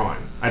 lines on the drawing.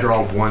 I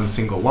draw one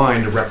single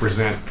line to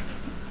represent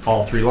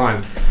all 3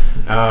 lines.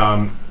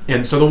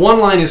 And so the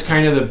Oneline is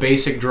kind of the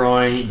basic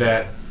drawing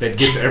that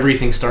gets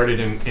everything started,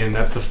 and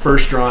that's the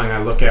first drawing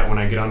I look at when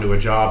I get onto a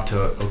job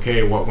to,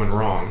 okay, what went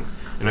wrong?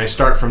 And I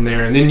start from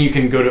there, and then you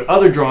can go to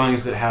other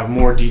drawings that have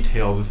more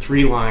detail. The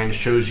 3 lines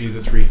shows you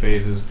the 3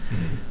 phases.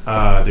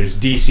 There's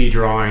DC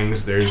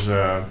drawings, there's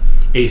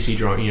AC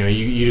drawing.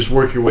 You just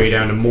work your way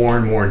down to more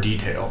and more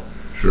detail.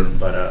 Sure.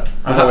 But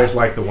I've always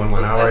liked the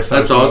Oneline. I always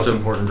thought it's the most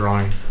important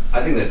drawing.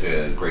 I think that's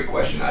a great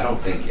question. I don't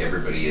think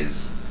everybody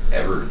is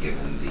ever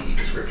given the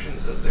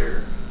descriptions of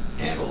their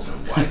handles and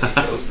why they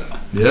chose them.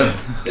 Yeah.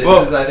 This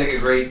is, I think, a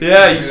great...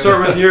 Yeah, you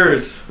start with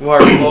yours.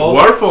 Wirefall.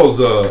 Wirefall's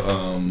a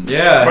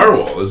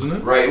firewall, isn't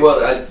it? Right. Well,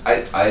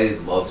 I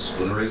love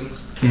spoonerisms.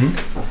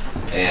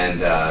 Mm-hmm.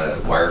 And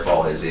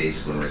Wirefall is a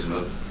spoonerism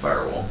of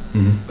firewall.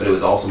 Mm-hmm. But it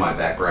was also my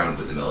background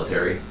with the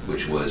military,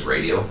 which was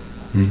radio.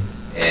 Mm-hmm.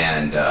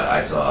 And I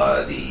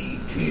saw the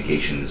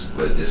communications,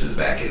 but this is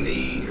back in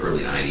the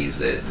early 90s,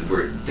 that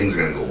things are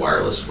going to go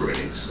wireless. We're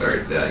going to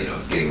start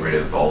getting rid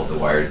of all of the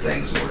wired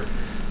things, and we're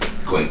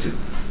going to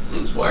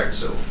lose wires,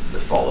 so the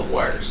fall of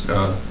wires.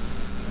 So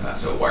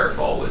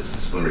Wirefall was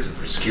spoonerism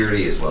for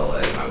security as well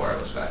as my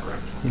wireless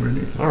background.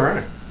 All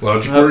right.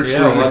 Logicwerks?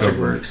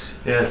 Logicwerks.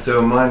 Yeah,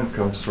 so mine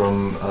comes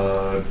from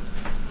a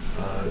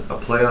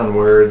play on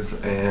words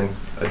and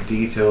a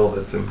detail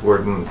that's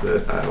important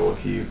that I will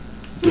keep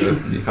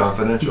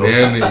confidential.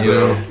 Man,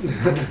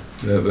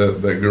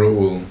 that girl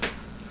will...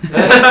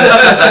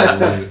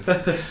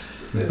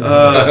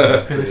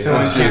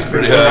 she's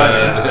pretty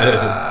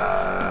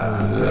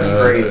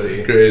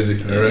crazy.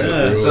 All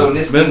right. So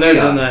been there,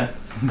 done that.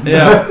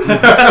 Yeah.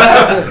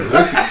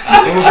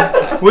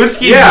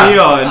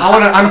 WhiskeyNeon.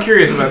 I'm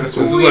curious about this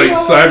one. This is like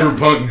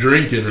cyberpunk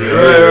drinking, right?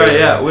 Right.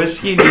 Yeah.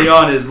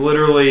 WhiskeyNeon is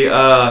literally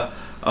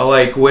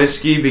like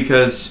whiskey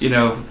because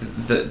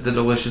the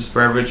delicious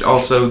beverage.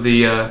 Also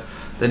the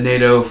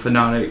NATO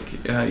phonetic,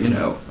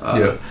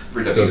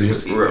 for W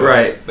whiskey.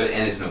 Right.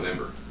 And it's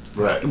November.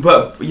 Right.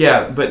 But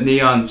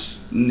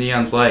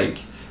neon's like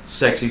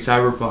sexy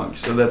cyberpunk,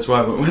 so that's why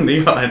I went with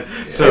neon. Yeah,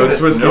 so it's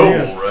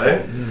noble,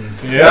 right?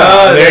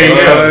 Yeah, there you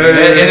go. And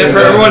if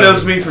everyone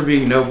knows me for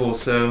being noble,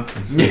 so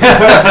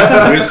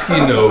Whiskey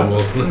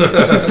Noble.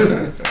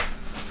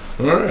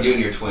 All right. You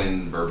and your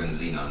twin bourbon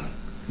xenon.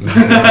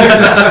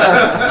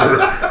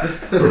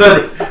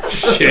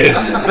 Shit.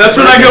 That's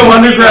when I go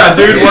underground,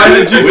 dude. Why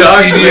did you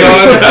dox me?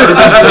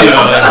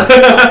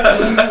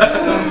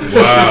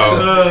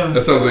 Wow.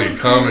 That sounds like a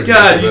comic.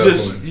 God, you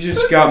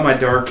just got my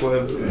dark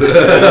web.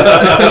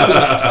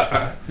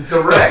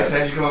 So Rex,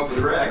 how'd you come up with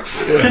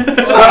Rex?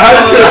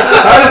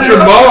 How did your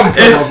mom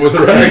come up with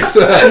Rex?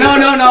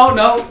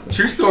 No.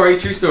 True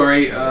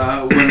story.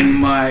 When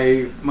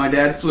my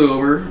dad flew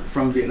over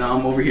from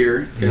Vietnam over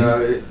here,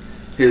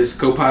 his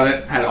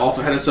co-pilot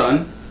also had a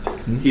son.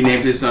 He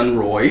named his son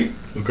Roy.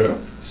 Okay.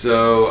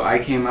 So I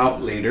came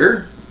out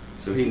later,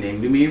 so he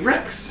named me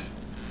Rex.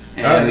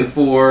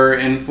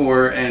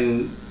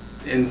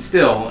 And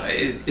still,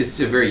 it's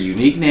a very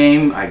unique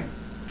name. I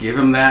give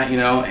him that,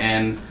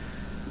 and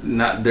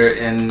not there,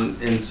 and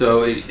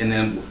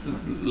then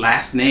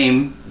last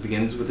name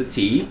begins with a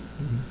T.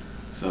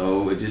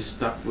 So it just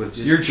stuck with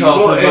just... Your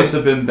childhood must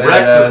have been badass.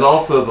 Rex is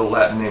also the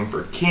Latin name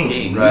for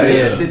king, right?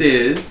 Yes, it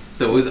is.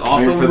 So it's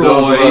also for Roy.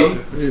 those of us,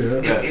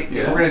 If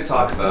we're going to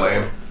talk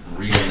about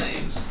real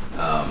names,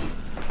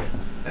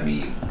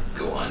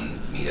 go on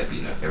Meetup,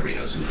 everybody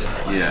knows who the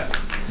hell I am. Yeah.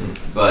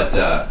 But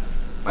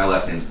my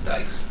last name's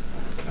Dykes.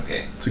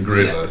 Okay. It's a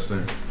great last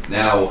name.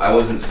 Now, I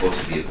wasn't supposed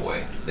to be a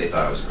boy. They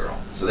thought I was a girl.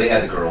 So they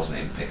had the girl's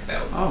name picked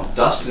out. Oh.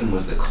 Dustin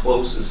was the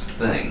closest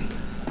thing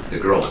to the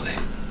girl's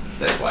name.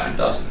 That's why I'm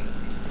Dustin.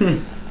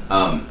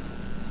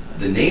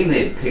 The name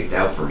they had picked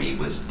out for me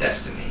was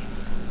Destiny.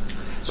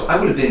 So I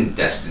would have been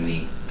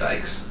Destiny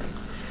Dykes.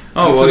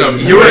 Oh, well,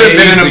 you would have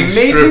been an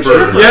amazing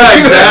stripper. Yeah,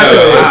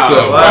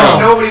 exactly. Wow.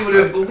 Nobody would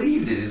have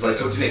believed it. It's like,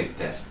 so what's your name?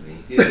 Destiny.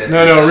 Yeah,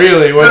 Destiny No,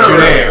 really, what's your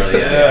name? Really,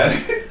 yeah.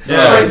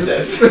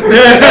 Princess. Princess,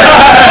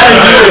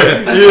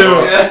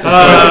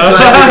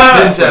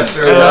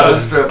 not a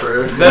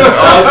stripper. That's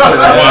awesome.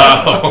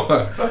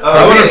 Wow.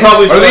 I would have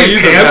probably are these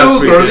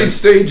handles or are these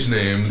stage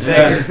names?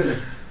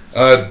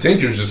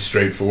 Tinker's just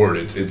straightforward.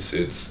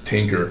 It's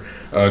Tinker.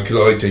 Because I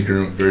like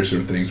tinkering with various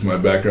different things. My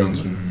background's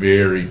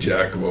very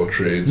jack of all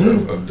trades.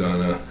 I've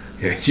done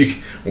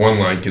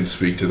Oneline can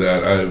speak to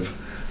that. I've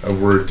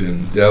worked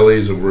in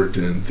delis. I've worked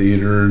in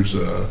theaters.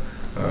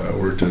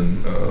 Worked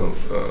in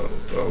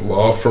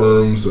law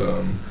firms.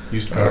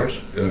 Used cars.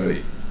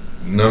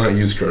 No, not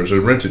used cars. I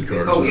rented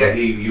cars. Oh yeah,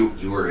 you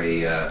were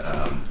a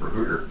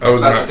recruiter. I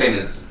was not the same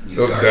as.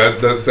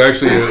 That's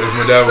actually, as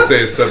my dad would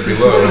say, a step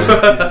below.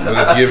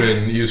 That's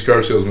giving used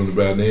car salesmen a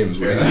bad name, is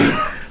what he said.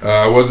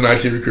 I was an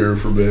IT recruiter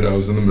for a bit. I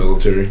was in the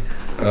military,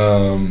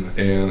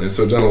 and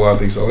so I've done a lot of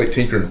things. I like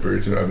tinkering very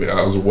too.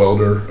 I was a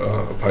welder,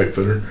 a pipe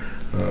fitter,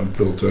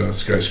 built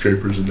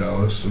skyscrapers in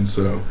Dallas, and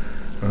so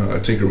I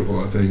tinker with a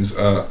lot of things.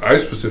 I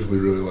specifically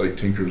really like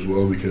tinker as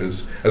well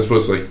because, as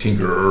opposed to like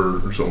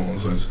tinkerer or something along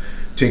those lines,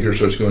 tinker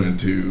starts going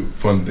into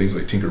fun things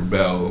like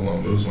Tinkerbell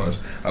along those lines.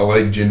 I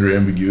like gender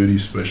ambiguity,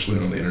 especially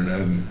on the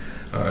internet, and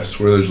I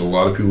swear there's a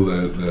lot of people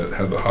that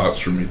have the hots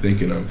for me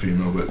thinking I'm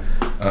female, but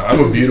I'm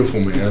a beautiful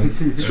man.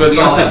 Sweat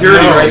on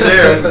security right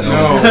there.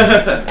 No.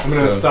 I'm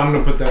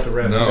gonna put that to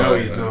rest. No,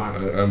 he's not.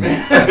 I mean,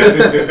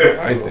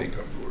 I think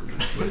I'm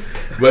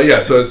gorgeous, but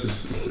yeah. So it's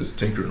just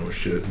tinkering with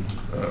shit.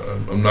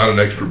 I'm not an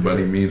expert by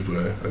any means, but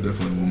I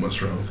definitely will mess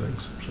around with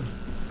things. So.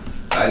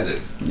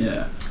 Isaac.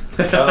 Yeah.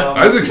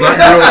 Isaac's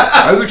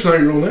not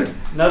your real name.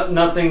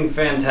 Nothing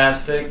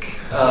fantastic.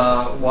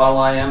 While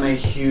I am a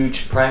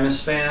huge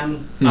Primus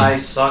fan, I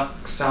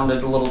suck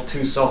sounded a little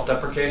too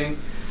self-deprecating.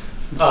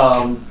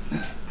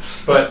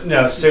 But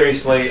no,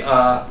 seriously.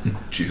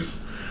 Jeez.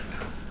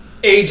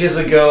 Ages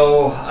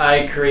ago,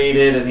 I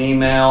created an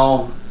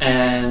email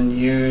and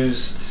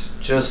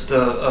used just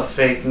a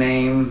fake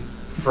name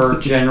for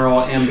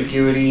general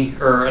ambiguity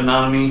or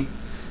anonymity,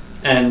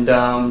 and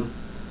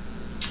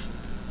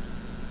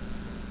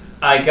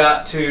I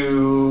got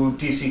to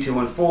DC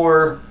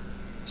 214,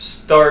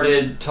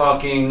 started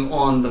talking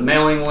on the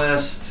mailing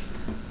list,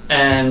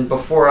 and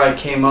before I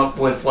came up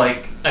with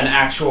like an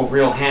actual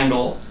real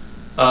handle,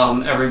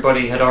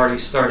 everybody had already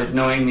started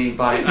knowing me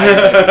by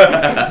Isaac.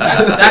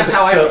 That's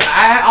how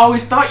I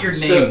always thought your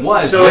name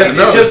was. So it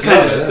just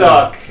kind of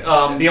stuck.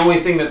 The only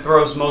thing that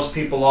throws most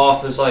people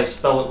off is I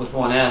spell it with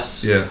one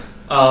S. Yeah.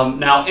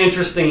 Now,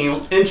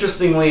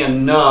 interestingly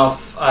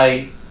enough,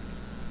 I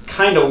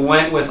kind of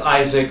went with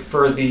Isaac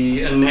for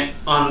the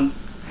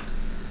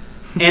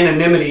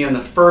anonymity in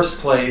the first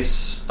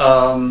place.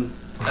 I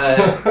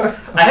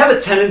have a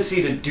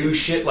tendency to do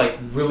shit like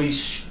really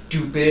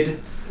stupid.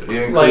 So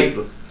you increase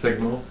the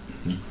signal?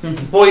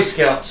 Boy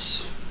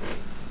Scouts,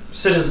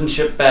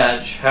 citizenship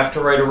badge, have to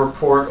write a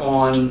report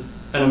on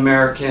an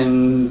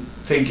American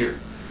figure.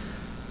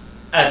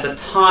 At the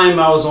time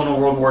I was on a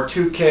World War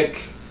II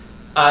kick.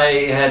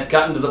 I had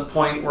gotten to the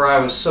point where I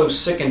was so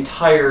sick and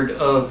tired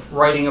of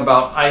writing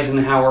about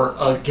Eisenhower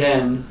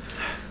again.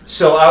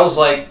 So I was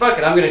like, fuck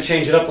it, I'm going to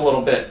change it up a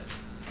little bit.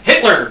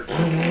 Hitler!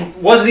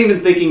 Wasn't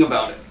even thinking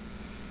about it.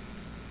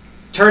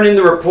 Turn in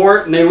the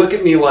report, and they look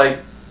at me like,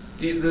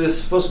 this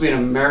is supposed to be an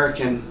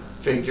American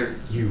figure.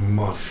 You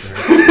monster.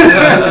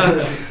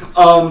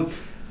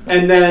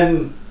 And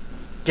then,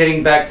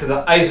 getting back to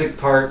the Isaac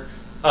part,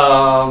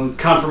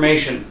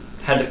 confirmation.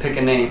 Had to pick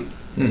a name.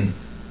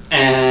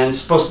 And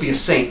supposed to be a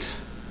saint.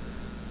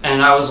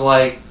 And I was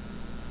like,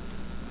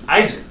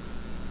 Isaac.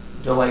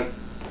 They're like,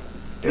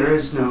 there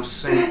is no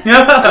saint. And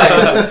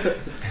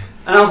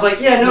I was like,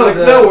 yeah, no.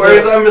 No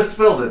worries, I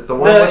misspelled it. The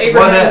one with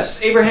one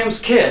S. Abraham's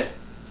kid.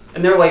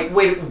 And they're like,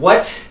 wait,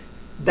 what?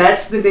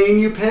 That's the name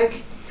you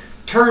pick?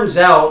 Turns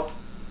out,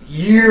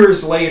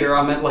 years later,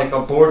 I'm at like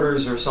a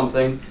Borders or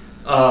something.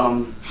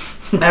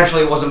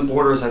 Actually, it wasn't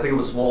Borders. I think it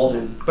was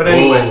Walden. But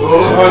anyways. Oh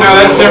no,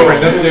 that's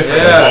different.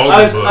 Yeah.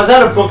 I was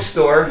at a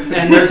bookstore,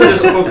 and there's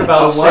this book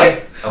about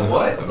A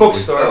what? A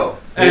bookstore.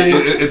 And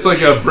it's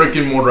like a brick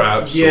and mortar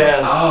app store.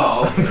 Yes.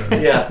 Oh.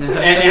 Yeah.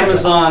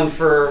 Amazon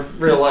for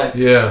real life.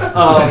 Yeah.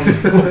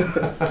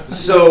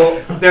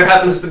 So there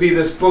happens to be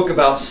this book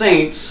about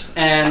saints,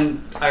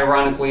 and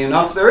ironically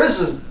enough, there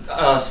is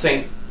a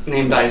saint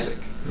named Isaac.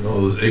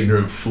 All those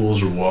ignorant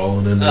fools are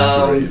walling in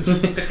their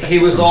graves. He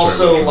was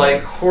also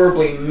like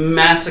horribly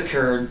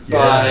massacred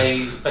by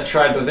a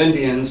tribe of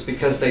Indians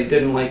because they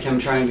didn't like him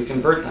trying to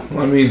convert them.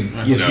 Well, I mean,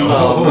 you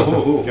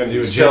know. Gotta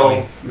do it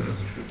so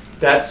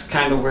that's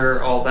kind of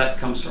where all that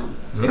comes from.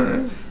 All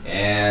right.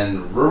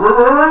 And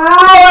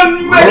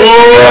run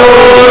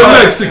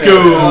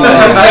Mexico!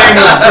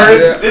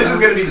 This is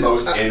going to be the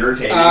most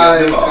entertaining of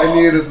them all. I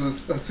knew this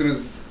was, as soon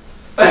as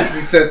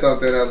he said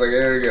something, I was like,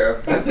 there we go.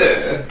 That's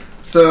it.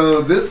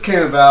 So this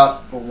came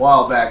about a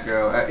while back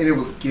though, and it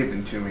was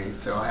given to me,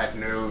 so I had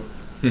no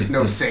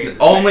say.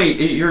 Only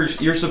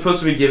you're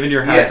supposed to be given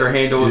your hacker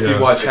handle. If you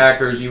watch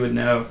Hackers, you would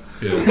know.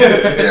 Yeah.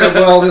 Yeah,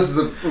 well, this is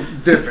a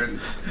different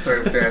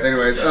circumstance.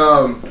 Anyways,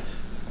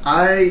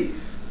 I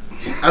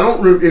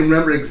don't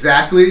remember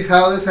exactly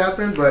how this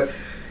happened, but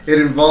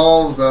it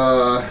involves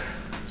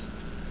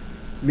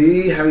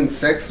me having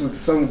sex with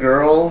some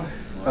girl.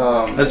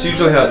 That's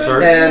usually how it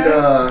starts.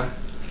 And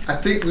I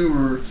think we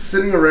were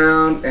sitting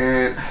around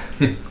and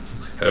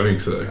having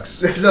sex.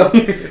 No,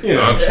 it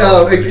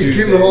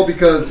came to a halt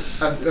because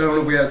I don't know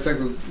if we had sex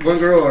with one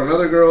girl or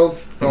another girl.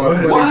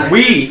 What?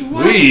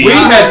 We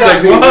had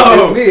sex.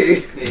 Whoa,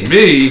 me.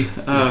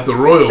 It's the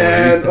royal we.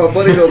 And a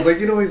buddy goes like,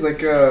 he's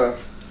like, you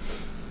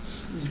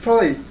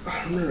probably,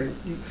 I don't remember.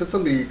 He said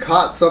something. You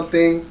caught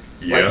something.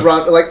 Yeah.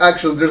 Like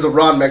actually, there's a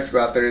Ron Mexico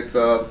out there. It's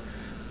a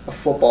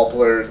football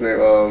player's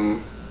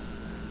name.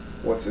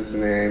 What's his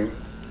name?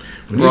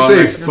 When you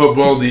say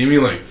football, do you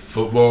mean like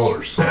football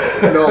or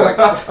soccer? No, like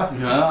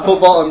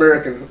football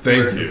American.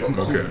 Thank you.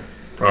 Football. Okay.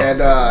 And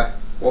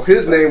well,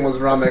 his name was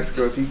Ron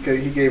Mexico. So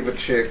he gave a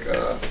chick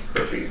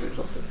herpes or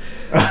something.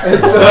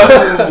 And so,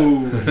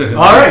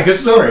 all right, good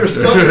story. For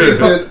some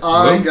reason,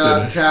 I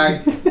got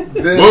tagged.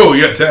 Whoa,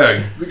 you got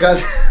tagged. We got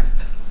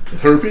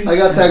herpes. I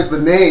got tagged the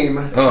name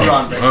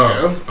Ron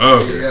Mexico. Oh,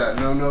 okay. Yeah,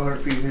 no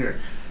herpes here.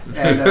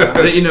 And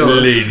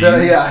ladies.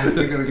 Yeah,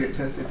 they're gonna get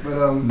tested,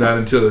 but not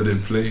until it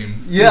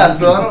inflames. Yeah,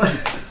 so I don't.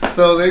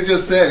 So they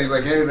just said, he's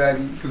like, hey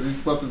man, because he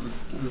slept with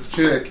this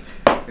chick,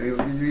 and he was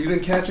like, you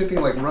didn't catch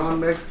anything like Ron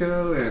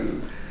Mexico,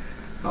 and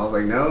I was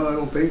like, no, I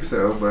don't think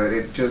so, but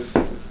it just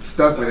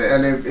stuck with it.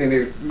 And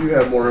if you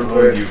have more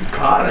input, you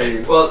caught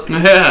it. Well,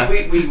 yeah,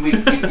 you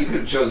could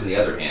have chosen the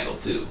other handle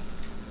too,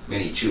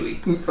 Mini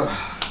Chewy.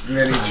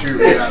 Mini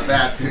Chewy, yeah,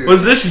 that too.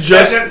 Was this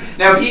just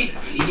now we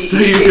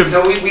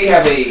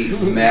have a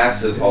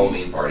massive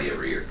Halloween party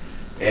every year,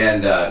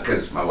 and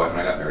because my wife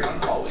and I got married on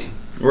Halloween,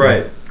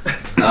 right?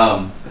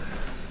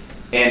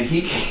 And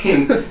he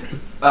came.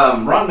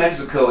 Ron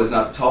Mexico is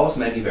not the tallest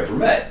man you've ever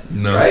met,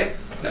 right?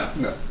 No.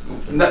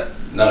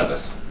 None of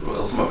us.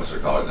 Well, some of us are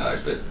taller than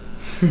others, but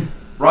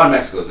Ron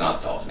Mexico is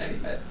not the tallest man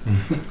you've met.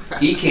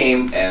 He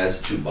came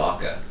as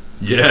Chewbacca.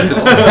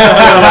 Yes.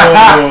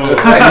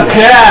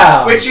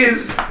 Yeah. Which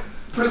is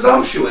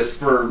presumptuous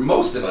for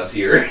most of us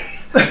here.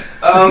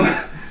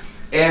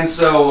 And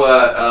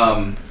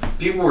so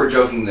people were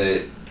joking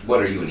that,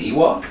 what are you, an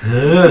Ewok?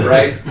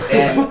 Right?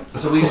 And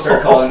so we just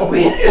started calling him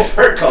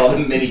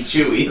Mini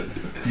Chewy.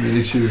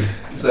 Mini Chewy.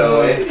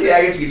 So I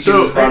guess you could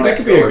choose Ron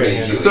Mexico or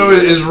Mini Chewy. So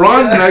is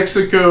Ron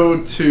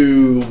Mexico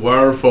to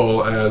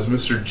Wirefall as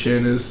Mr.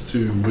 Chin is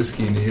to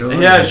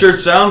WhiskeyNeon? Yeah, it sure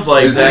sounds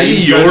like is that. Is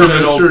he your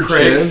Mr.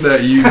 Chin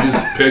that you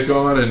just pick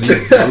on and he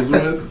deals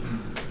with?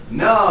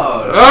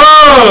 No.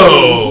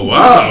 Oh,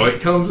 wow. It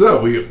comes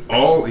up. We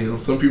all,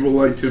 some people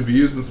like to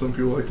abuse and some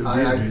people like to be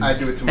abused. I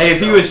do it to myself. Hey,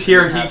 if he was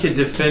here, he could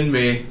defend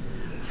me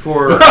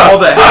for all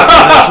that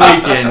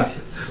happened this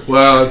weekend.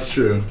 Well, that's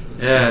true.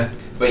 Yeah.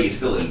 But you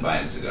still didn't buy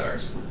him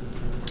cigars.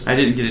 I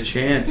didn't get a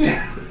chance.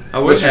 I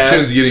would have. Mr.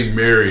 Chin's getting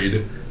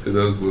married, to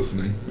those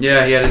listening.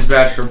 Yeah, he had his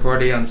bachelor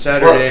party on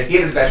Saturday. Well, he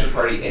had his bachelor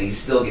party and he's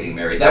still getting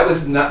married. That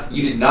was not,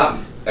 you did not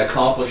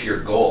accomplish your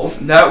goals.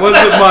 That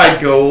wasn't my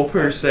goal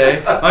per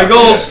se. My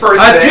goals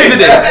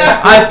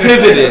I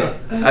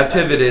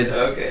pivoted.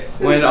 Okay.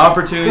 When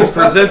opportunities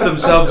present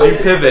themselves, you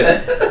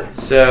pivot.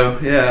 So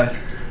yeah.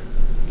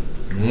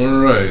 All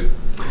right.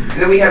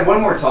 Then we had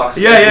one more talk.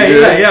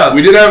 Yeah.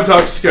 We did have a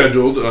talk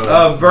scheduled.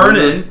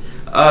 Vernon,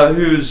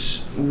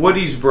 who's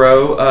Woody's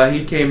bro,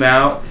 he came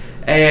out,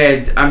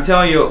 and I'm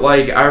telling you,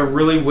 like, I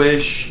really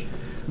wish.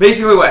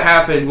 Basically, what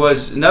happened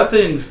was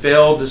nothing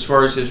failed as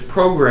far as his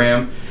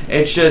program.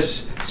 It's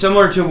just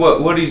similar to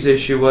what Woody's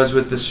issue was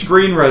with the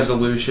screen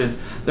resolution.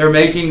 They're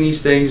making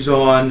these things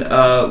on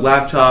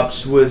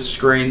laptops with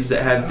screens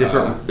that have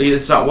different.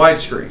 It's not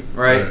widescreen,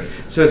 right?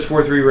 So it's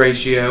 4:3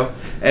 ratio.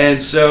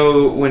 And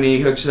so when he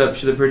hooks it up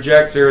to the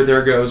projector,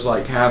 there goes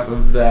like half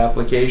of the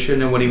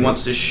application, and what he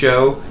wants to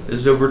show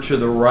is over to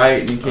the right,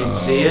 and you can't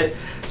see it.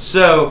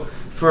 So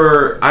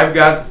I've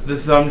got the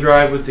thumb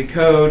drive with the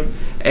code,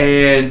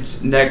 and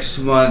next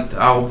month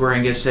I'll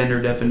bring a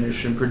standard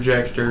definition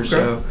projector. Okay.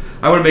 So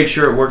I want to make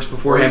sure it works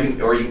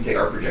beforehand. Or you can take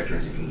our projector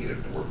and see if you can get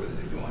it to work with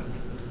it if you want.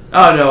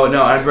 Oh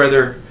no! I'd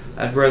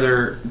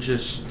rather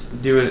just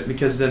do it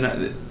because then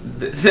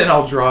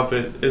I'll drop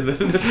it and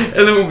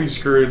then we'll be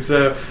screwed.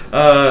 So,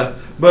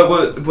 but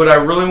what I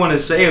really want to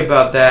say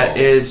about that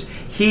is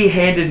he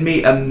handed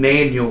me a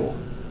manual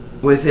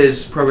with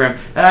his program,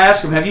 and I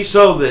asked him, "Have you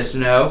sold this?"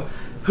 No.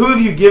 Who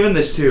have you given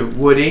this to,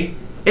 Woody?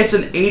 It's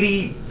an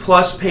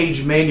 80+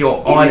 page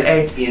manual on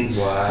insane.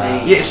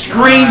 Yeah,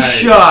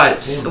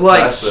 screenshots,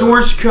 like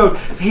source code,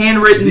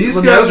 handwritten. These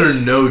guys are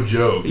no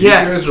joke.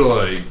 Yeah. These guys are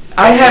like.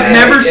 I have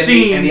never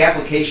seen. And the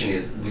application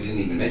is. We didn't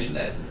even mention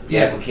that. The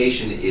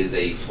application is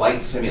a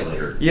flight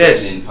simulator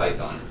Yes. written in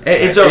Python.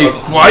 It's a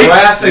flight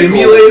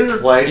simulator?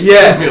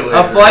 Simulator.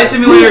 A flight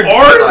simulator. Who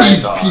are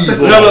these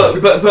people? No,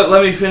 but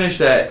let me finish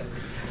that.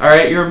 All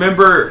right, you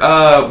remember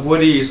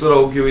Woody's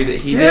little GUI that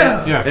he did?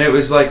 Yeah. And it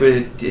was like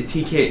with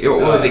TK, or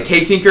what was it,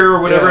 K-Tinker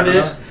or whatever it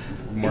is?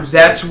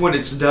 That's what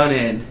it's done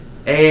in.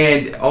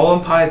 And all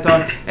in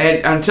Python.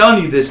 And I'm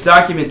telling you, this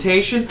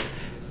documentation,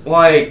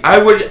 like,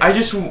 I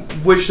just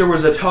wish there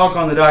was a talk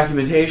on the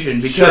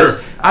documentation, because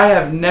I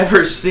have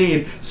never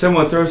seen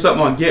someone throw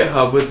something on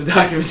GitHub with the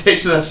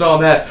documentation that I saw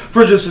on that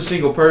for just a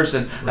single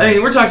person. Right. I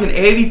mean, we're talking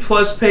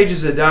 80+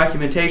 pages of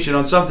documentation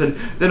on something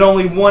that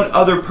only one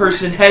other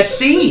person has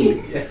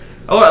seen.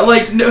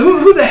 Like,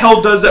 who the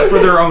hell does that for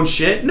their own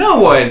shit? No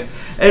one.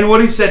 And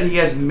what he said, he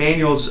has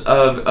manuals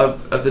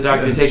of the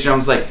documentation. I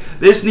was like,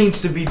 this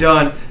needs to be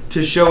done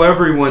to show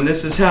everyone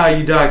this is how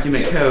you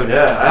document code.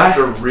 Yeah, I have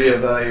to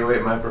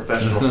reevaluate my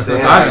professional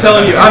standards. I'm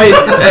telling you, I mean,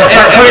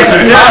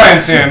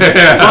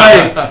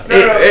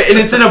 and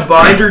it's in a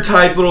binder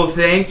type little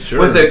thing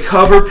with a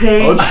cover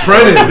page. Oh, it's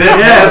printed.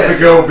 This has to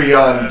go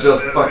beyond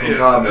just fucking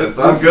comments.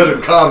 I'm good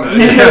at comments.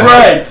 Yeah,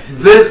 right.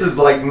 This is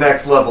like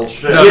next level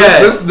shit.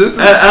 Yeah, this is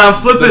and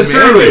I'm flipping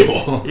through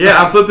manual. it. Yeah,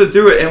 I'm flipping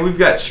through it, and we've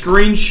got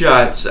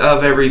screenshots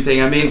of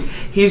everything. I mean,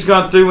 he's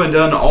gone through and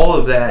done all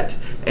of that.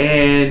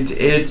 And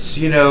it's,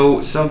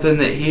 something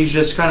that he's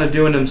just kind of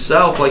doing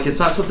himself. Like, it's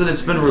not something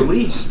that's been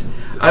released.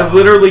 I've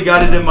literally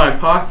got it in my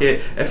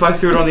pocket. If I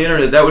threw it on the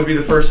internet, that would be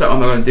the first time I'm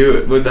not going to do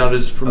it without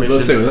his permission.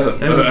 Let's say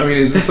without. I mean,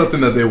 is this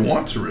something that they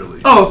want to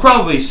release? Oh,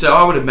 probably so.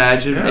 I would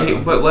imagine. Yeah.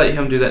 But let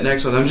him do that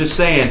next one. I'm just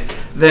saying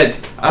that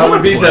I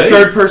would be the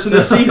third person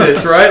to see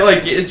this, right?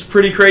 Like, it's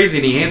pretty crazy.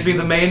 And he hands me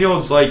the manual.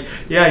 It's like,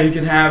 yeah, you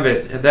can have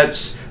it. And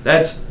that's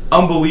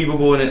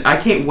unbelievable, and I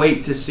can't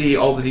wait to see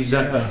all that he's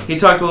done. Yeah. He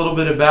talked a little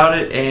bit about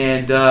it,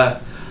 and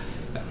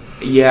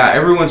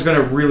everyone's going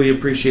to really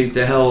appreciate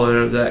the hell out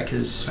of that,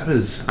 because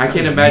I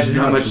can't imagine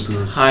how much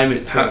time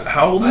it took.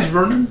 How old is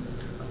Vernon?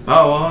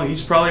 Oh, well,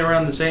 he's probably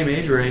around the same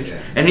age range,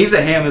 and he's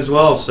a ham as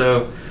well.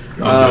 So,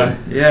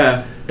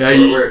 Yeah.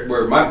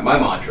 Where my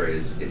mantra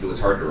is, if it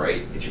was hard to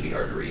write, it should be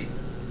hard to read.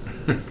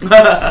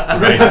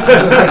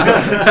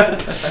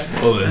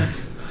 Well then,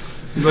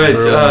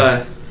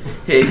 but.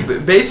 Hey,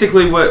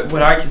 basically what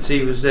I could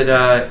see was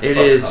that it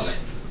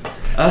is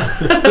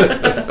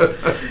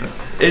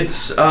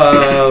it's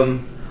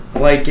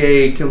like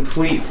a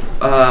complete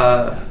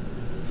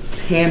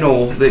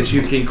panel that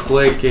you can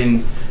click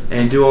and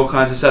do all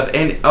kinds of stuff.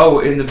 And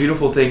and the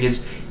beautiful thing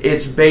is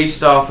it's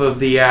based off of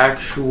the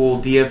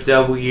actual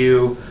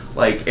DFW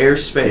like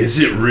airspace.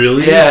 Is it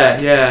really?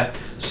 Yeah.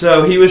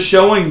 So he was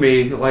showing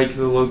me like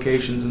the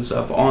locations and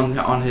stuff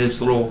on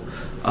his little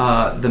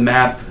the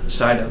map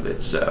side of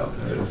it. So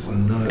that's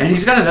nuts. And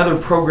he's got another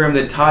program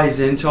that ties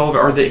into all of it,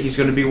 or that he's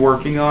going to be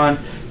working on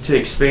to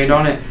expand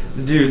on it.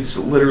 The dude's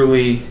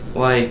literally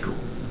like,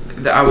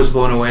 I was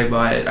blown away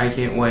by it. I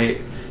can't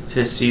wait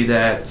to see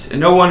that.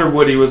 And no wonder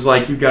Woody was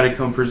like, "You got to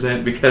come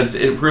present," because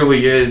it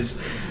really is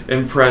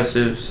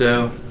impressive.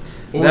 So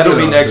that'll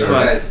be next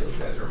month. Those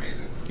guys are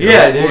amazing.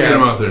 Yeah, we'll get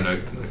him out there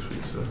next week.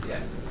 So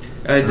yeah.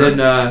 And then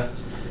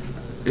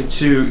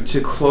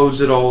to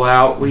close it all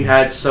out, we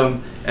had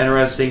some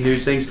interesting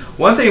news things.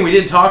 One thing we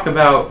didn't talk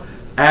about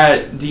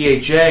at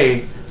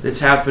DHA that's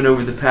happened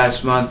over the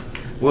past month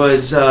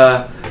was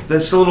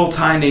this little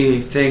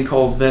tiny thing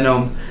called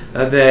Venom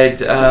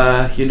that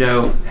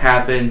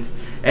happened,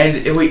 and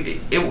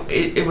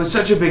it was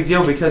such a big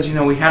deal because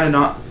we had an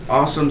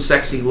awesome,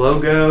 sexy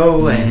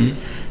logo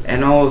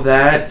and all of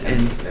that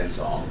and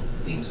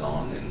theme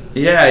song and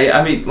yeah.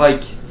 I mean,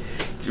 like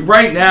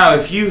right now,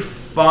 if you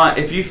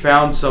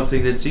found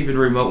something that's even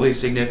remotely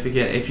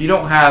significant, if you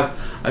don't have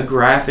a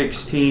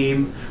graphics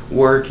team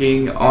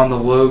working on the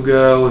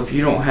logo, if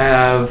you don't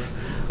have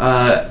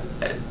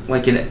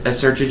like a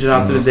search engine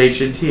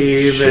optimization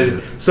team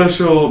and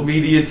social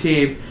media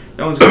team,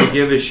 no one's going to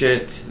give a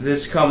shit.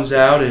 This comes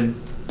out and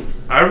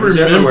I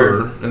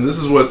remember, and this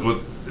is what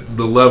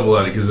the level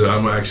at it, because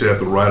I'm actually have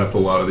to write up a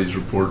lot of these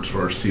reports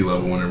for our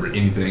C-level whenever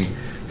anything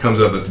comes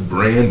out that's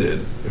branded.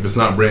 If it's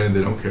not branded,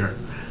 they don't care.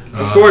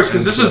 Of course,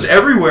 because this is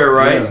everywhere,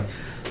 right? Yeah.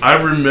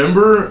 I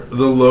remember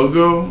the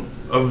logo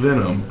of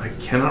Venom. I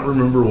cannot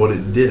remember what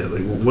it did.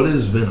 Like, what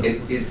is Venom?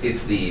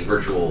 It's the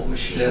virtual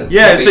machine.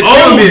 Yeah, it's a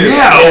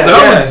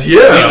It's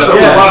the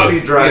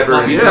floppy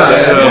driver.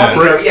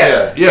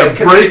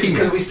 Breaking.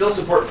 Because we still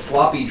support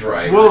floppy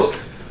drivers. Well,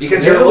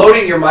 because you're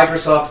loading your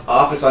Microsoft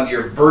Office onto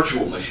your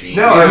virtual machine.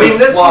 No, I mean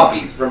this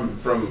floppies from.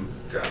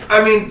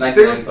 I mean,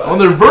 on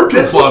their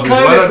virtual floppies.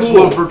 Why not just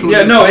load virtual?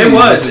 Yeah, no, it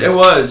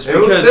was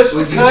because this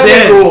was kind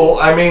of cool.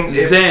 I mean,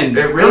 Zen.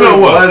 It really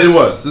It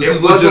was. This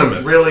is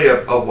legitimate. Wasn't really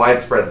a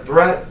widespread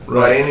threat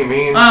by any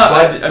means.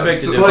 But I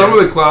some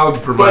of the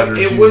cloud providers.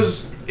 But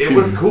it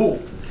was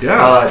cool.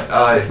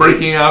 Yeah.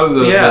 Breaking out of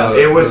the.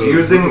 It was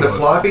using the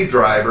floppy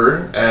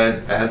driver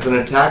as an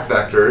attack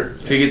vector.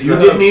 You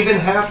didn't even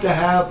have to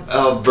have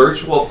a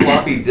virtual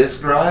floppy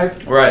disk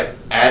drive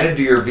added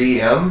to your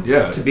VM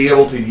to be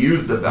able to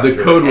use the vector.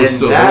 The code was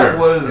still there.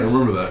 I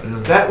remember that. Yeah.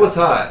 That was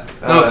hot.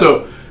 No,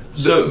 so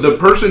the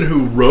person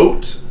who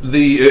wrote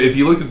if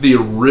you looked at the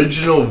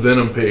original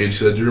Venom page,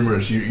 do you remember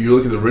this? You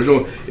look at the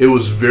original, it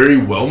was very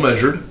well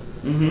measured,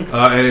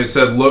 and it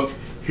said, look,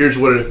 here's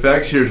what it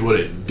affects, here's what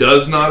it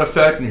does not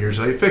affect, and here's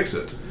how you fix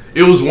it.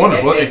 It was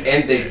wonderful,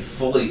 and they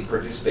fully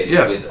participated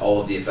with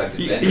all of the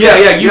affected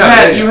vendors. You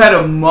had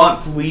a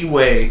month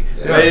leeway.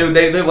 Yeah.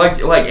 They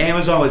like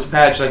Amazon was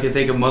patched, I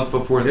think, a month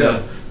before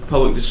the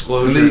public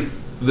disclosure.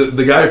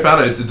 The guy who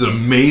found it. It's an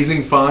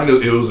amazing find.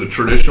 It was a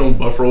traditional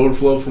buffer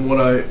overflow, from what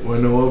I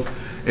know of,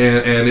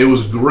 and it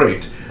was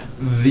great.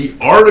 The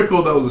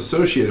article that was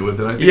associated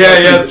with it, I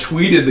think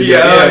tweeted the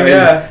guy.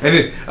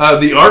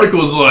 And the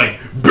article was like,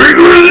 bigger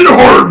than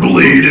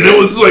Heartbleed, and it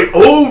was like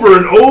over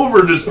and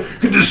over, just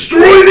could destroy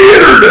the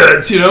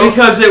internet,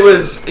 Because it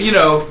was,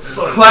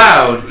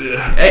 cloud.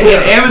 And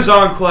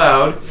Amazon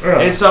Cloud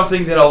is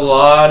something that a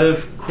lot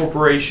of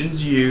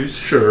corporations use.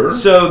 Sure.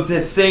 So to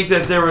think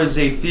that there was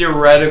a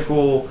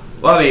theoretical...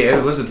 Well, I mean,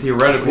 it wasn't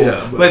theoretical,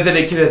 but that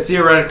it could have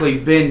theoretically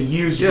been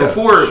used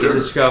before it was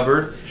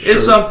discovered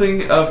is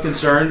something of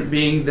concern,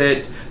 being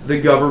that the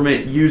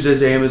government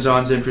uses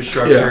Amazon's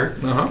infrastructure,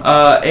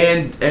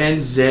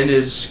 and Zen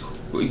is,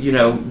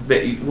 no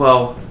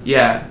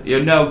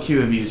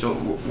QEMUs,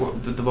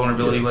 what the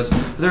vulnerability was.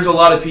 But there's a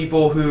lot of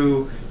people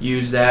who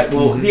use that.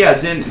 Well,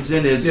 Zen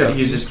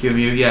uses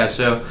QEMU,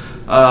 so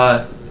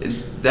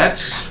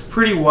that's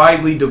pretty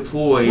widely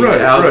deployed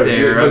out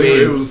there. I mean,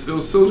 it was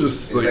still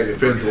just like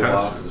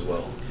fantastic. As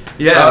well.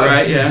 Did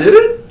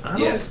it?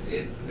 Yes,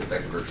 it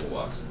affected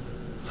VirtualBox.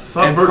 I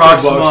thought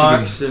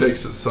VirtualBox had been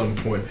fixed at some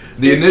point.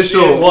 The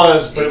initial it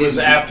was, but it was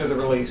after the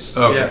release.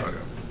 Okay.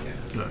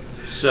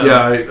 So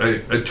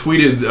I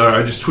tweeted,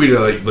 I just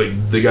tweeted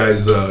like the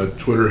guy's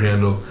Twitter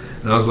handle.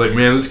 And I was like,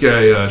 man, this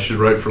guy should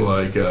write for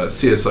like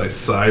CSI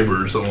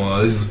Cyber or something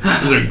like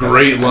that. These are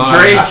great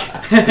lines.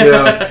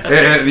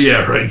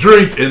 Drink.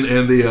 Drink.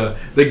 And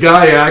the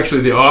guy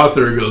actually, the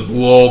author goes,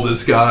 lol,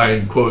 this guy,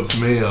 and quotes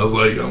me. I was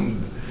like,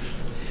 I'm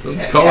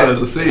just calling it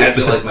as I see it. I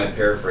feel like my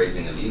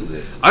paraphrasing of you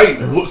this.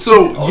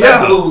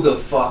 That blew the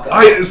fuck up.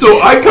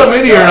 I come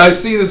in here and I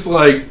see this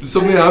like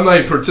something I'm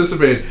not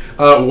participating.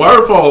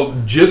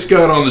 Wirefall just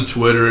got on the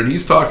Twitter and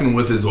he's talking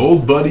with his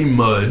old buddy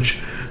Mudge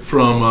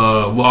from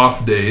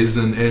Loft days,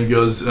 and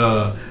goes, we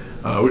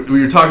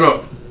were talking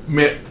about,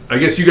 I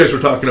guess you guys were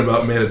talking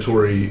about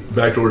mandatory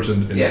backdoors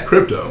in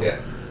crypto,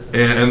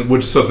 and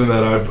which is something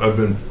that I've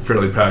been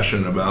fairly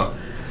passionate about,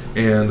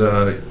 and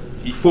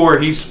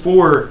he's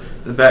for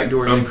the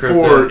backdoors in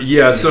crypto.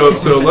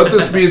 So let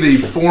this be the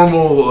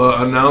formal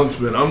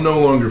announcement. I'm no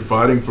longer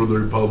fighting for the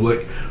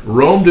Republic.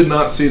 Rome did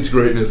not see its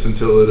greatness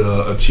until it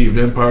achieved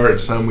empire.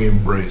 It's time we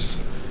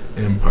embrace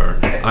empire.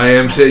 I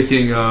am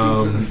taking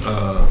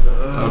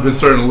I've been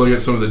starting to look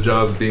at some of the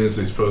jobs that the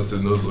NSA's posted,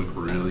 and those look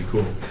really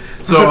cool.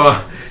 So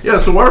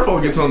so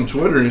Wirefall gets on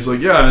Twitter and he's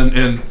like,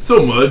 and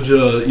so much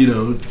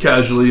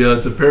casually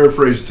to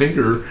paraphrase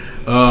Tinker,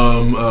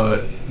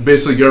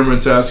 basically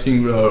government's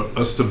asking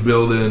us to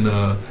build in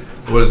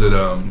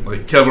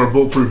like Kevlar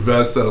bulletproof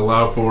vests that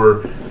allow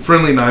for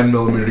friendly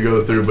 9mm to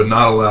go through but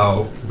not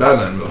allow bad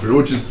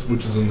 9mm,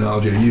 which is an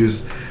analogy I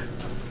use.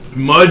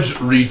 Mudge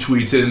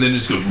retweets it and then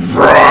just goes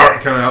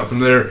kind of out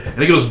from there,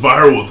 and it goes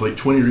viral with like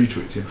 20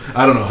 retweets.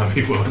 I don't know how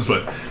many it was,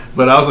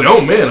 but I was like,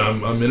 oh man,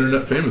 I'm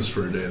internet famous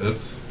for a day.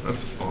 That's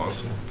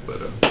awesome.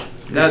 But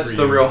that's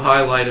the real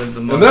highlight of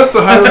the month. And that's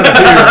the highlight of the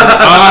year.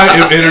 I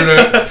am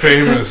internet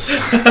famous.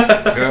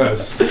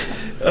 Yes.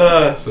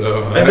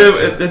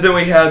 And then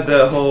we had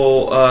the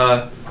whole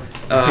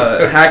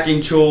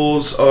hacking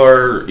tools,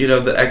 or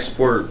the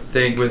export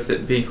thing with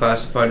it being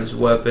classified as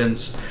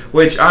weapons,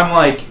 which I'm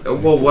like,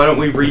 well, why don't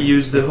we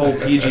reuse the whole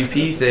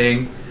PGP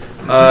thing?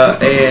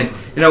 And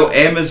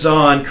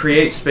Amazon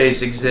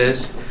CreateSpace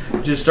exists.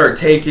 Just start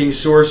taking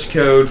source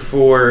code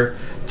for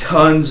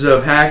tons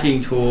of hacking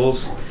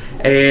tools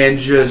and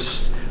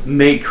just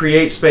make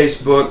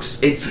CreateSpace books.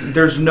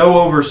 There's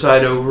no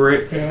oversight over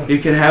it. Yeah. You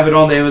can have it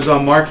on the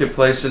Amazon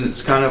Marketplace, and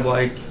it's kind of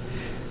like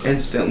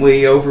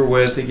instantly over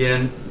with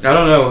again. I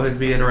don't know. It'd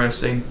be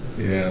interesting.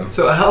 Yeah.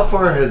 So how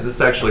far has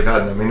this actually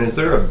gotten? I mean, is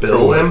there a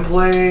bill in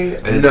play?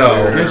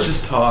 It's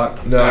just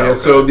talk. No. Okay.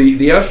 So the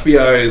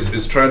FBI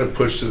is trying to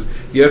push the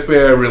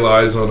FBI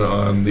relies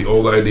on the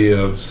old idea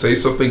of say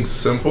something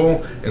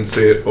simple and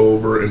say it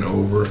over and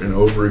over and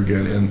over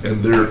again, and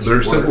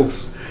their simple,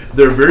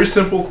 their very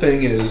simple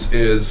thing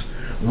is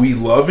we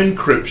love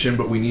encryption,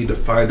 but we need to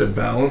find a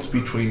balance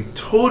between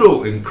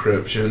total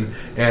encryption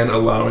and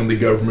allowing the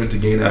government to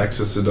gain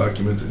access to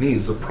documents it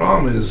needs. The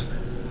problem is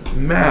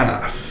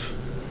math.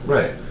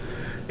 Right.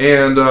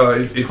 And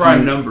if prime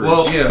you, numbers.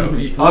 Well,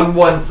 yeah. On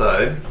one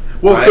side,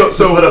 well, right,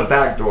 so to put a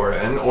backdoor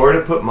in, or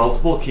to put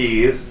multiple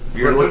keys,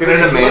 you're looking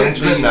at a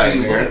management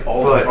nightmare.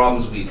 All the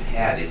problems we've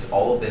had, it's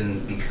all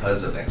been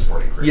because of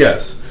export encryption.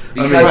 Yes.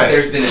 Because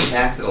there's been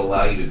attacks that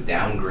allow you to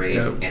downgrade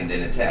and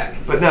then attack.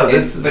 But no,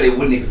 but it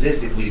wouldn't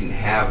exist if we didn't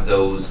have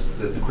those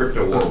the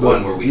crypto war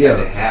one where we had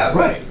to have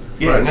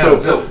Yeah, right. No,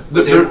 so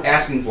they're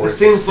asking for it the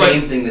seems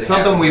same like thing that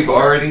something happened. we've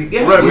already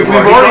right. We've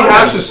already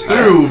hashed this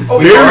through.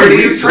 We've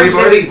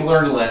already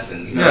learned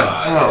lessons.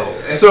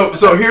 Yeah.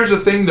 So here's the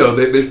thing, though.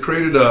 They've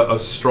created a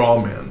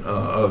straw man,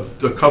 a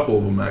couple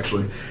of them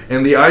actually,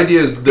 and the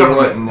idea is they're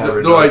like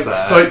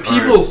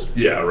people's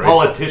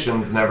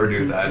politicians never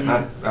do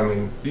that. I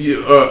mean,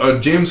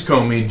 Jimmy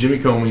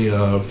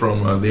Comey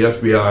from the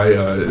FBI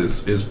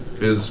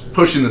is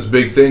pushing this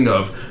big thing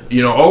of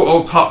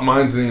all top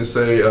minds in the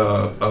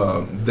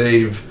NSA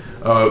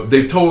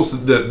they've told us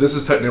that this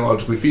is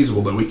technologically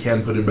feasible, that we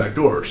can put in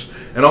backdoors,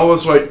 and all of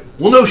us are like,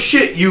 well, no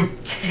shit, you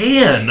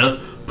can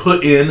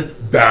put in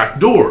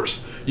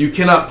backdoors. You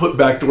cannot put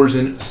backdoors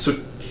in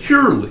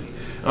securely.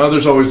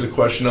 There's always the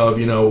question of,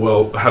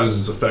 well, how does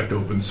this affect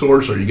open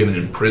source? Are you going to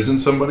imprison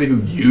somebody who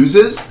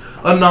uses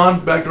a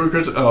non-backdoor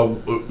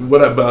encryption?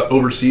 What about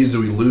overseas? Do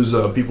we lose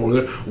people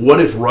over there? What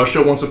if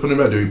Russia wants to put in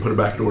back? Do we put a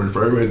backdoor in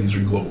for everybody? These are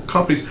global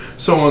companies,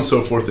 so on and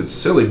so forth. It's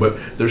silly, but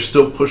they're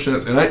still pushing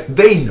this, and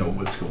they know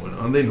what's going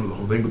on. They know the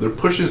whole thing, but they're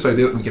pushing this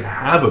idea that we can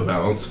have a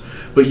balance,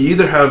 but you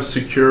either have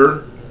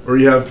secure or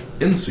you have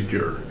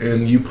insecure,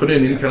 and you put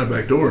in any kind of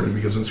backdoor and it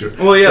becomes insecure.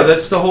 Well, yeah,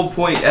 that's the whole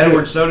point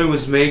Edward Snowden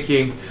was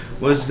making,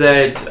 was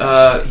that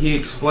he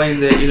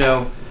explained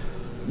that,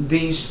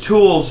 these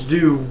tools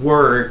do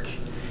work.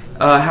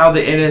 How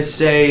the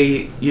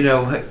NSA,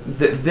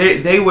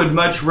 they would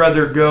much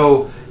rather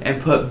go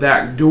and put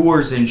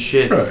backdoors and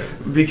shit,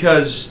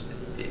 because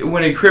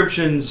when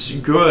encryption's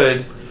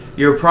good,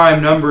 your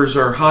prime numbers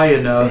are high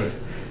enough. Right.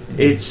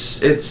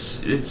 It's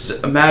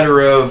a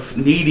matter of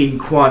needing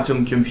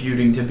quantum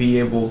computing to be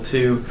able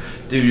to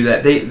do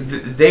that.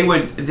 They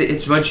would.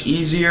 It's much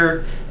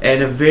easier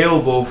and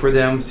available for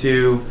them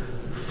to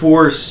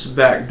force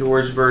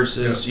backdoors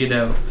versus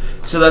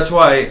So that's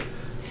why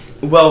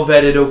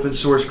well-vetted open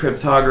source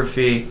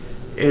cryptography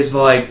is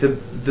like the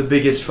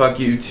biggest fuck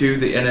you to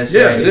the NSA.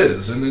 Yeah, it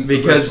is, and it's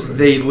because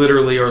they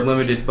literally are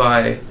limited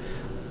by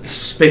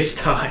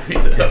space-time.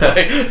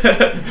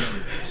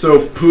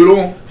 So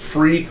Poodle,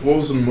 Freak, what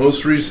was the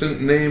most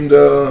recent named?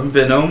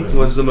 Venom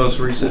was the most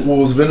recent. What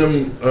was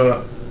Venom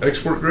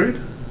export grade?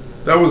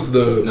 That was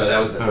the... No, that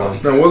was the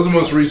floppy. No, what was the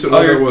most recent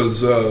one? That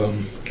was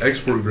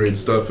export grade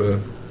stuff.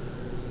 Oh,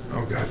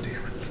 god damn it.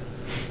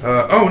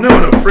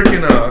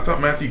 Freaking, I thought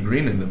Matthew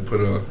Green and them put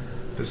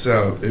this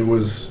out. It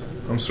was...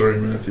 I'm sorry,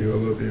 Matthew, I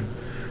love you.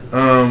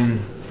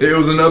 It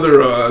was another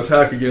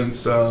attack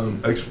against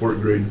export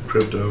grade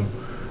crypto.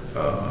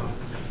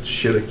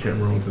 Shit, I can't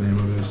remember what the name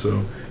of it is.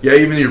 So, yeah,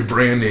 even your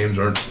brand names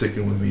aren't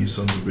sticking with these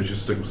sons of bitches,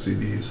 stick with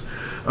CDs.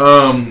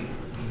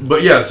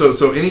 But yeah,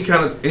 so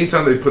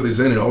anytime they put these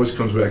in, it always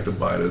comes back to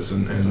bite us,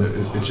 and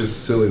it's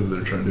just silly that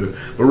they're trying to do it.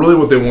 But really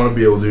what they want to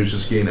be able to do is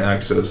just gain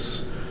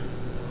access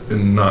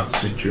and not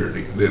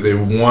security. They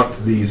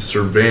want the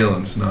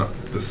surveillance, not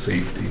the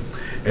safety.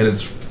 And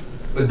it's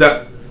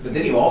But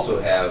then you also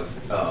have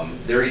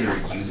they're either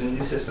using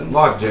these systems,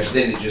 which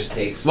then it just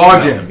takes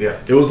Logjam. Yeah,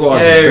 it was Logjam.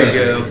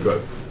 There you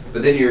go.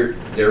 But then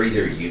they're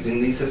either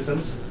using these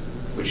systems,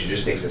 which it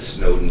just takes a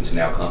Snowden to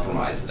now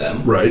compromise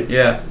them, right?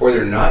 Yeah. Or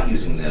they're not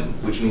using them,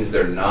 which means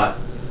they're not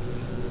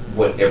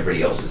what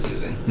everybody else is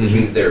using, which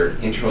means they're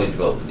internally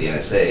developed with the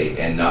NSA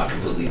and not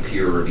completely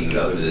peer reviewed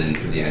other than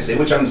through the NSA.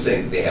 Which I'm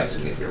saying they have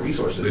significant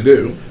resources. They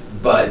do,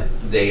 but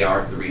they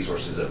aren't the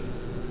resources of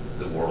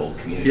the world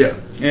community. Yeah,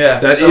 yeah.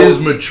 That is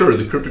mature.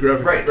 The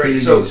cryptographic community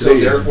So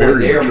therefore,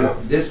 they are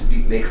this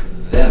makes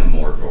them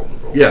more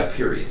vulnerable. Yeah.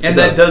 Period. And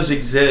that does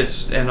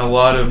exist in a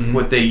lot of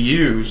what they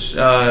use.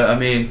 I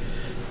mean,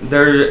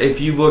 if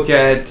you look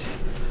at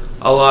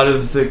a lot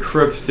of the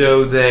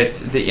crypto that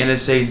the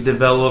NSA's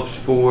developed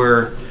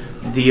for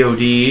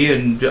DoD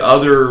and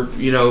other,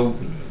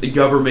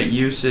 government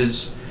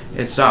uses,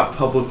 it's not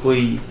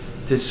publicly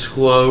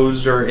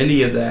disclosed or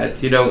any of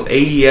that.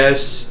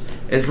 AES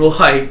is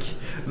like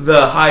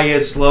the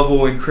highest level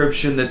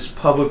encryption that's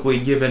publicly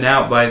given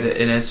out by the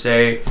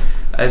NSA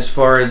as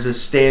far as a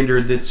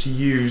standard that's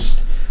used.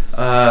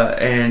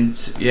 And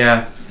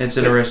yeah, it's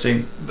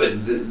interesting.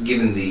 But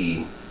given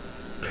the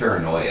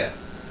paranoia,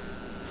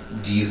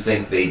 do you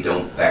think they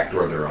don't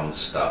backdoor their own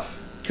stuff?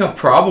 Yeah,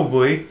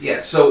 probably.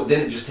 Yeah, so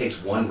then it just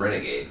takes one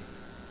renegade.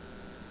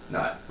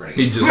 Not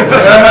renegade. He just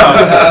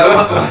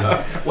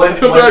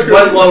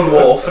one lone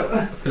wolf.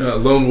 Yeah,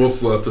 lone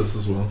wolf's left us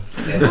as well.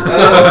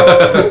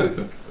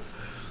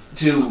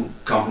 To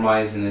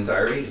compromise an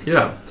entire agency.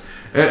 Yeah,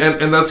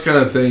 and that's kind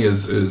of thing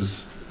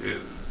is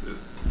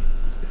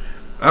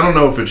I don't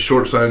know if it's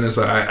short-sightedness.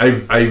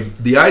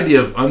 The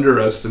idea of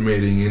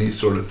underestimating any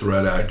sort of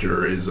threat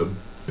actor is a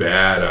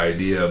bad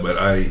idea, but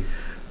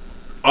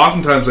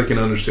oftentimes I can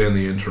understand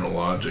the internal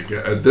logic.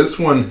 This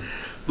one,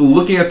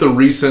 looking at the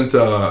recent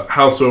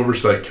House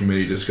Oversight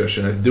Committee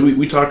discussion,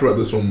 we talked about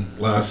this one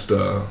last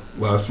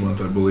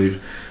month, I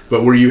believe,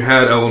 but where you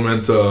had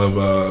elements of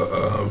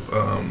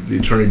the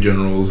Attorney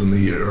Generals and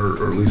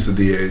or at least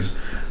the DAs,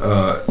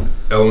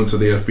 elements of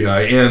the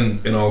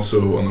FBI, and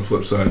also on the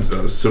flip side,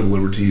 civil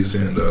liberties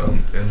and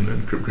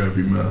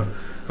cryptography.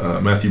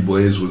 Matthew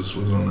Blaze was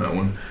on that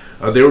one.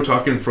 They were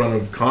talking in front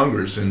of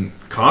Congress, and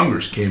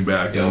Congress came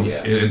back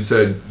and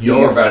said,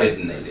 "Y'all are about it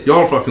than they did.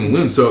 Y'all are fucking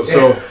loons."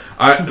 So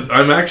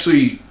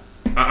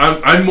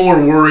I'm more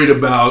worried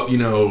about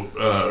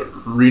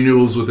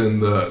renewals within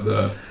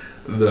the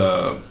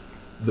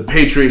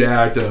Patriot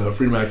Act,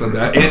 Freedom Act, like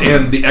that,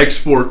 and the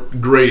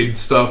export grade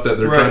stuff that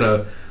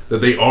they're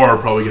they are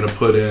probably going to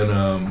put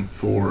in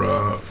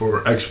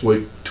for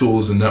exploit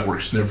tools and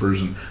network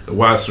sniffers and the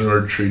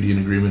Wassenaar Treaty and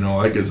Agreement and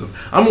all that good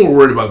stuff. I'm more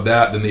worried about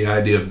that than the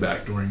idea of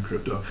backdooring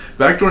crypto.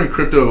 Backdooring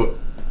crypto,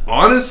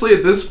 honestly,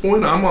 at this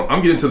point,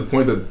 I'm getting to the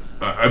point that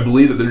I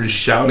believe that they're just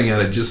shouting at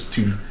it just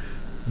to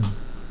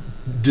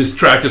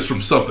distract us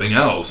from something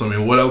else. I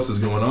mean, what else is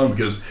going on?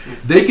 Because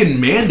they can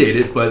mandate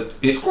it, but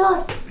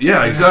squirrel.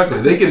 Yeah,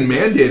 exactly. They can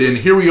mandate it, and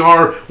here we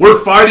are. We're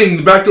fighting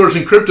the backdoors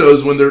and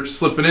cryptos when they're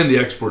slipping in the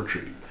export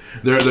treaty.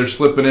 They're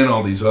slipping in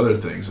all these other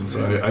things, and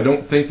so I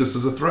don't think this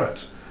is a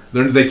threat.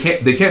 They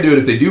can't do it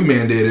if they do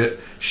mandate it.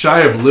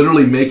 Shy of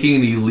literally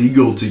making it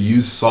illegal to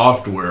use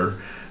software.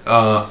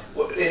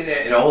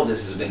 And all of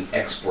this has been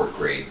export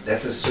grade.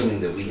 That's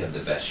assuming that we have the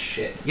best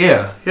shit.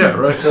 Yeah,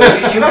 right. So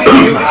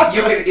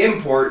you could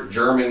import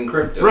German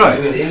crypto.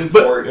 Right. You could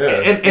import...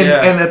 And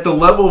at the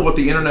level of what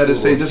the internet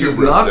is saying, this is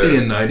not the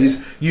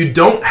N90s. You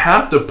don't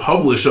have to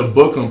publish a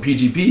book on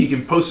PGP. You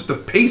can post it to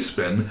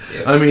Pastebin.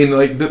 Yep. I mean,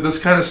 like, this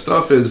kind of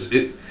stuff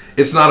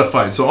it's not a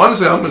fight. So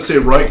honestly, I'm going to say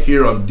right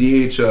here on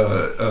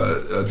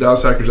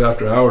Dallas Hackers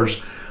After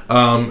Hours,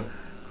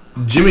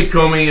 Jimmy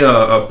Comey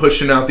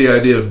pushing out the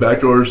idea of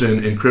backdoors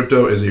in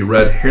crypto is a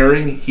red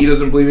herring. He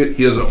doesn't believe it.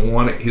 He doesn't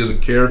want it. He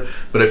doesn't care.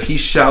 But if he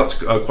shouts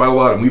quite a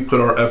lot and we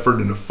put our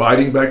effort into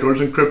fighting backdoors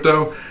in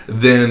crypto,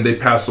 then they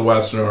pass the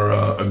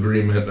Wassenaar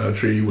Agreement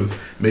treaty with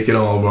making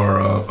all of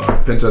our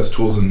pen test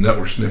tools and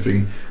network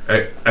sniffing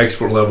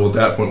export level at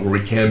that point where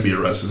we can be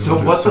arrested. So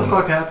what the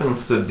fuck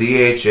happens to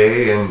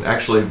DHA and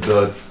actually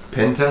the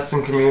pen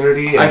testing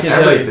community and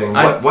everything?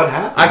 What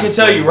happens? I can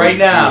tell you right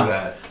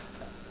now.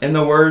 In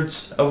the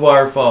words of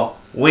Wirefall,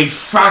 we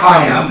fuck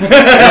them.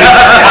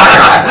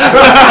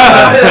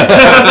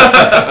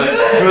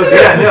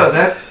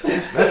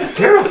 That's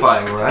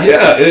terrifying, right?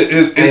 Yeah,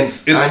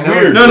 it's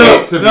weird.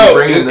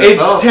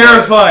 It's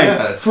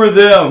terrifying for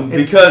them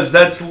because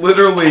that's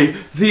literally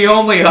the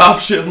only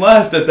option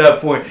left at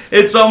that point.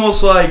 It's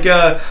almost like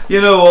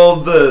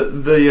all the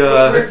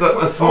it's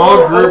a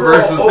small group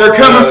versus they're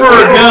coming for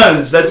our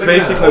guns. That's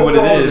basically what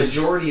it is.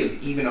 The majority of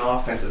even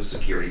offensive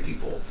security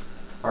people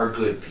are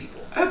good people.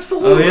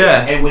 Absolutely. Oh,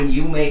 yeah. And when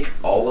you make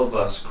all of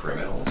us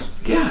criminals,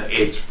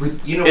 it's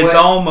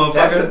all motherfucker.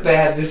 That's a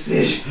bad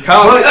decision.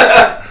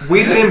 But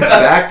we've been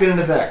backed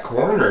into that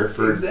corner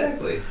for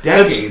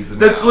decades.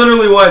 That's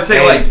literally why I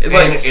say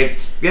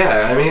it's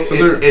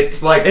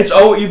like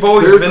you've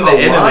always been the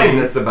enemy. line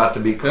That's about to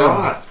be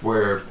crossed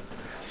where.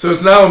 So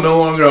it's now no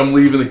longer I'm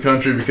leaving the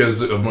country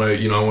because of my,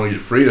 I want to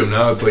get freedom.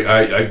 Now it's like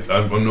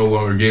I'm no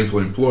longer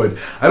gainfully employed.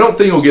 I don't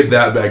think it'll get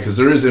that bad because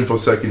there is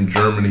InfoSec in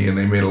Germany and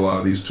they made a lot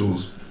of these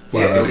tools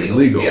flat out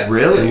illegal. Yeah.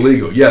 Really?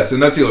 Illegal. Yes,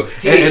 and that's illegal.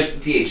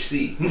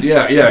 THC.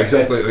 Yeah,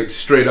 exactly. Like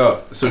straight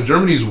up. So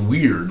Germany's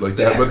weird like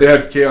that, but they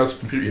have chaos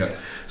computer. Yeah.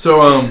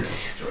 So not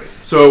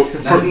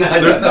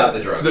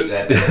the drug.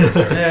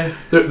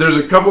 There's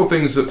a couple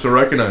things to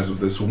recognize with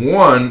this.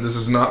 One, this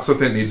is not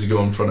something that needs to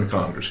go in front of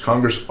Congress.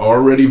 Congress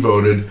already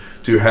voted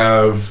to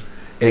have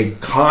a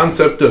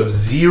concept of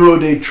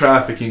zero-day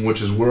trafficking,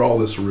 which is where all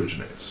this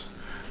originates.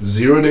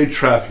 Zero-day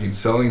trafficking,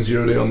 selling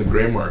zero-day on the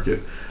gray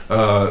market.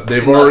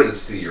 Unless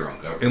it's to your own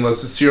government.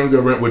 Unless it's to your own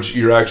government, which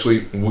you're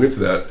actually, we'll get to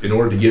that. In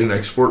order to get an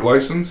export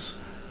license,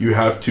 you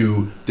have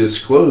to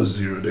disclose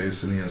 0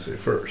 days to the NSA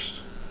first.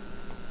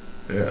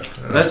 Yeah,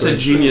 that's a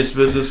genius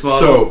business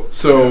model.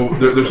 So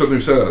there's something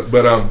to say about it.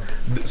 But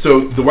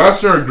so the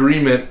Wassenaar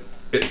Agreement,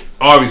 it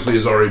obviously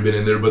has already been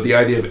in there, but the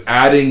idea of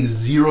adding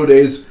 0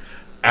 days,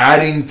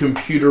 adding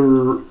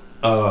computer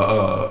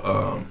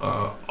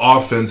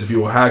offense, if you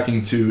will,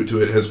 hacking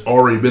to it has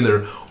already been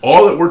there.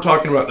 All that we're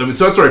talking about,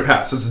 so that's already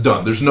passed. It's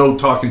done. There's no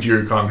talking to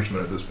your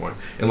congressman at this point,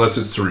 unless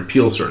it's to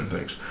repeal certain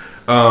things.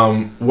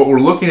 What we're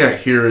looking at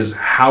here is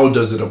how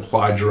does it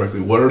apply directly?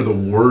 What are the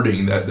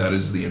wording that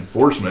is the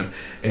enforcement?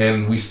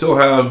 And we still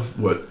have,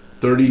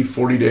 30,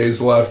 40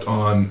 days left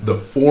on the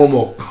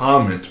formal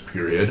comment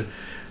period.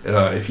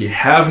 If you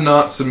have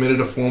not submitted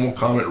a formal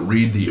comment,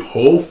 read the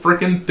whole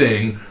frickin'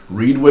 thing.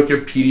 Read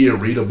Wikipedia,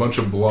 read a bunch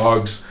of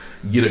blogs,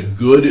 get a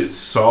good,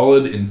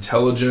 solid,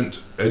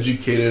 intelligent,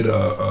 educated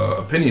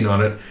opinion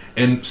on it,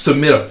 and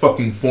submit a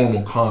fucking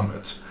formal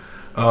comment.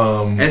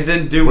 And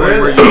then do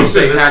where you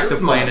say hack the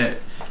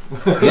planet.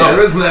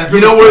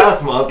 You know what?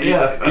 Last month,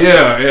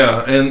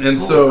 yeah. And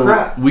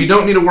so we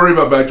don't need to worry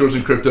about backdoors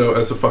in crypto.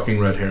 That's a fucking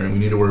red herring. We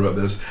need to worry about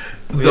this.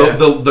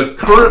 The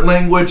current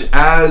language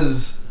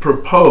as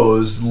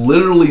proposed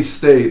literally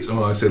states.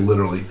 Oh, I say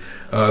literally.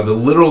 The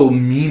literal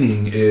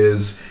meaning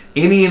is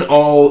any and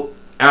all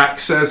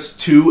access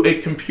to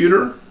a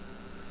computer,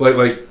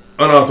 like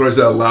unauthorized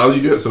that allows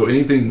you to do it. So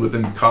anything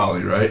within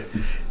Kali, right?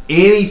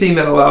 Anything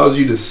that allows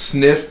you to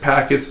sniff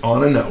packets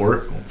on a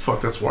network. Oh,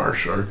 fuck, that's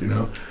Wireshark, you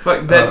know.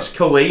 Fuck, that's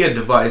Kalea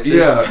devices.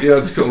 Yeah,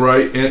 it's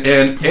right.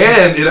 And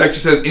it actually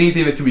says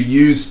anything that can be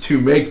used to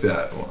make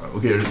that.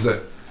 Okay, is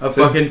that a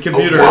fucking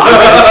computer?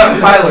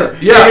 Tyler.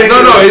 Yeah,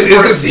 no. Is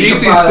it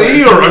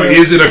GCC or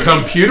is it a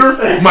computer?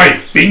 My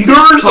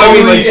fingers?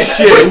 Holy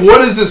shit! What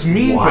does this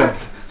mean?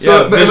 What?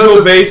 So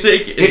Visual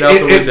Basic is out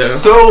the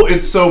window.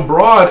 It's so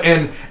broad,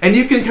 and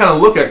you can kind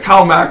of look at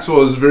Kyle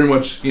Maxwell is very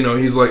much, you know,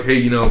 he's like, hey,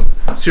 you know,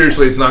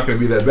 seriously, it's not going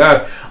to be that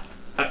bad.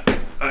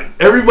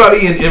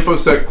 Everybody in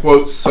InfoSec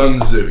quotes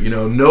Sun Tzu, you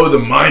know the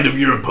mind of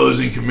your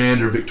opposing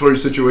commander.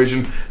 Victorious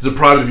situation is a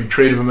product of your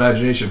creative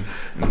imagination.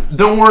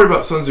 Don't worry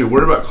about Sun Tzu,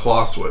 worry about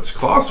Clausewitz.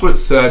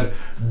 Clausewitz said,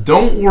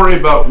 don't worry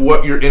about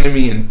what your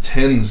enemy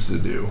intends to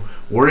do.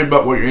 Worry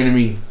about what your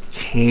enemy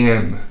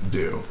can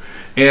do.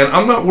 And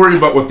I'm not worried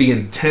about what the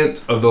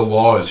intent of the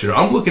law is here.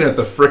 I'm looking at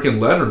the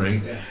frickin'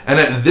 lettering. Yeah. And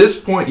at this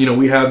point, you know,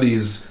 we have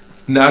these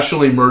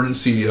national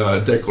emergency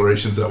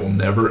declarations that will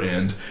never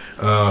end.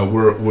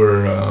 We're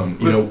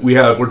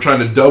trying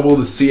to double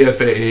the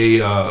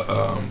CFAA,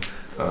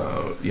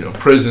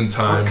 prison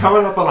time. We're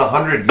coming up on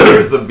 100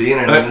 years of being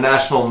in a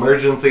national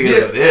emergency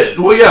as it is.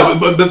 Well, yeah,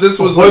 but this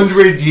was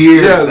 100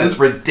 years. Yeah, that's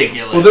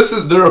ridiculous.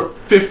 Well, there are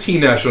 15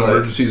 national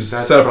emergencies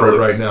separate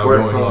right now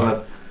going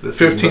on.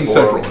 15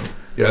 separate ones.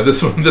 Yeah,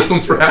 this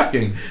one's for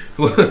hacking.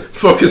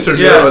 Focus or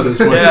narrow this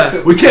one.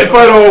 Yeah. We can't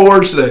fight all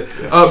wars today.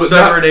 But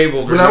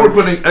now we're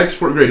putting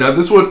export grade. Now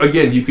this one,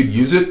 again, you could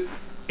use it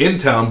in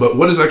town, but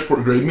what does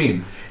export grade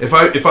mean? If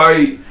I'm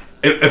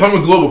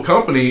a global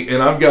company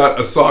and I've got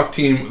a SOC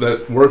team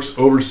that works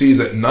overseas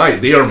at night,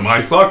 they are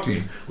my SOC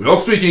team. We all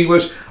speak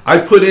English. I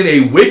put in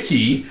a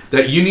wiki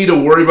that you need to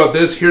worry about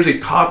this. Here's a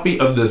copy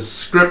of the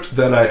script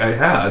that I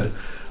had.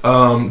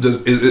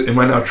 Am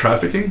I now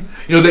trafficking?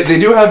 You know, they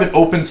do have an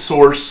open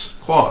source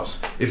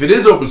clause. If it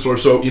is open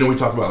source, so, you know, we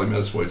talk about like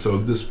Metasploit, so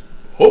this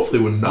hopefully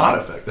would not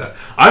affect that.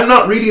 I'm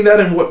not reading that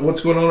in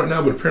what's going on right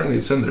now, but apparently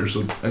it's in there,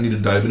 so I need to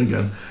dive in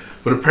again.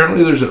 But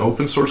apparently there's an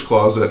open source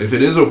clause that if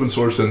it is open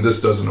source, then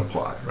this doesn't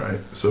apply, right?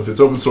 So if it's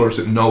open source,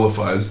 it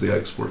nullifies the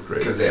export grade.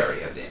 Because they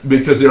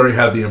already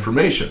have the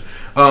information.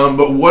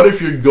 But what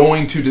if you're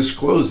going to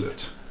disclose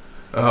it?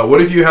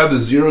 What if you have the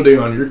 0 day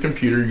on your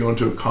computer, you're going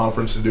to a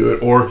conference to do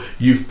it, or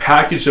you've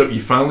packaged up,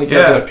 you finally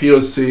get that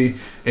POC,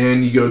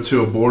 and you go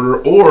to a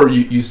border, or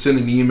you send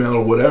an email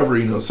or whatever,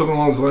 you know, something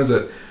along those lines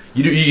that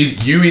you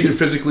either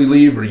physically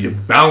leave or you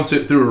bounce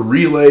it through a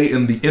relay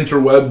in the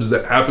interwebs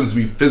that happens to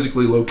be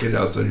physically located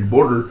outside your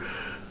border.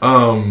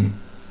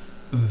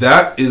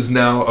 That is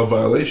now a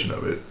violation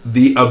of it.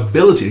 The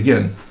ability,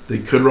 again, they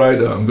could write,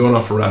 I'm going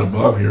off for Rad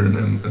Bob here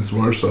and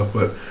some other stuff,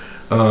 but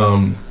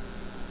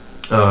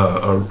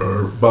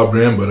or Bob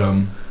Graham, but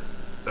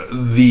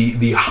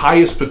the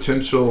highest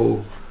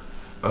potential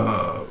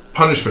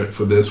punishment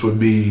for this would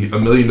be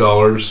 $1 million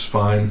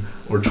fine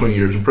or 20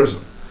 years in prison.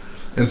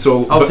 And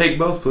so I'll take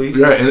both, please.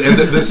 Right, and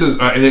this is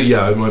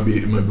it might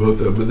be both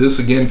though, but this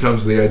again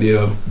comes to the idea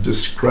of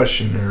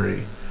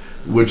discretionary,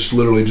 which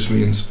literally just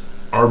means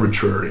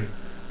arbitrary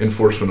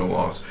enforcement of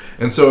laws.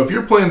 And so if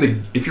you're playing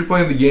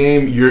the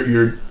game,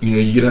 you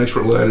get an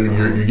expert letter,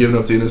 you're giving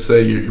up to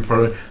NSA, you're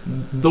part of it,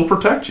 they'll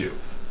protect you.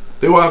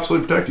 They will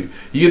absolutely protect you.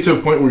 You get to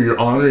a point where you're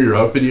honor, you're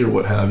uppity, or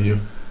what have you.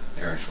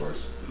 Aaron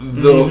Schwartz.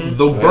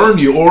 They'll burn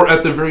you, or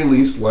at the very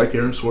least, like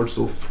Aaron Schwartz,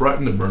 they'll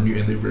threaten to burn you,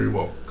 and they very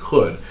well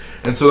could.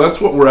 And so that's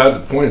what we're at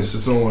the point.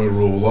 It's no longer a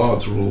rule of law;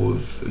 it's a rule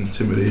of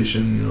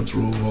intimidation. You know, it's a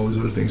rule of all these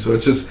other things. So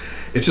it's just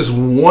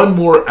one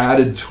more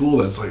added tool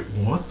that's like,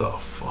 what the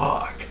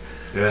fuck?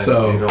 Yeah,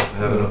 so you don't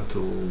have enough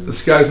tools. The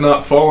sky's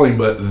not falling,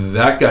 but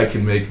that guy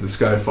can make the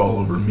sky fall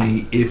over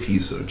me if he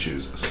so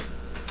chooses.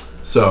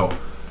 So.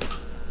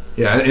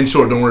 Yeah, in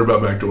short, don't worry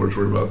about backdoors,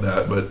 worry about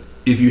that. But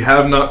if you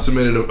have not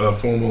submitted a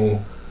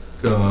formal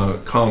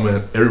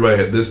comment, everybody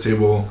at this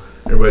table,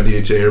 everybody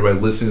at DHA, everybody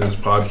listening to this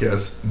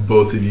podcast,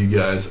 both of you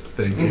guys,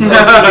 thank you. Hey,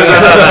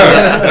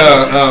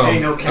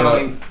 no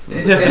counting.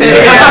 No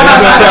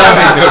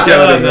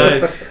counting.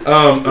 Nice.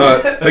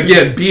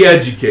 Again, be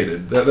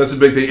educated. That's a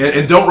big thing.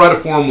 And don't write a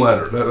form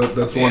letter.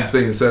 That's one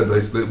thing it said.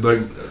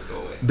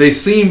 They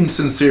seem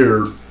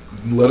sincere.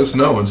 Let us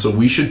know. And so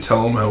we should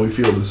tell them how we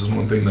feel. This is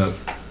one thing that...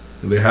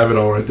 They have it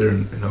all right there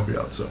and help you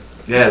out. So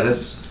yeah,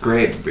 this is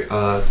great.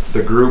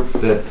 The group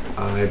that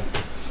I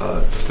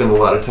spend a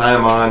lot of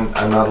time on,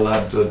 I'm not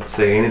allowed to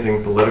say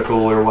anything political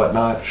or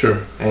whatnot.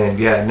 Sure. And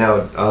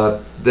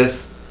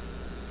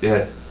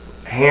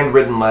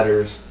handwritten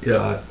letters.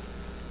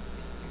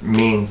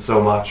 mean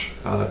so much,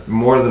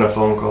 more than a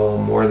phone call,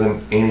 more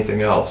than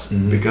anything else,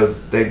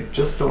 because they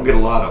just don't get a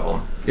lot of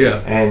them.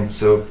 Yeah. And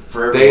so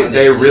For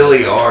they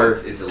really are.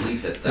 It's at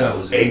least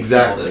 1,000.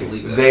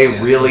 Exactly. They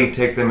really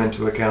take them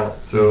into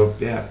account. So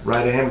yeah,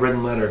 write a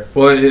handwritten letter.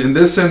 Well, in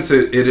this sense,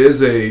 it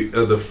is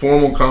the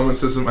formal comment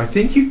system. I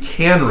think you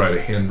can write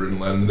a handwritten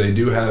letter. They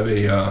do have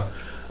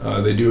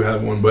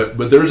one,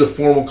 but there's a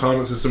formal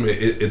comment system.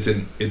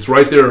 It's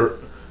right there.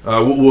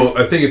 Well,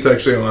 I think it's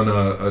actually on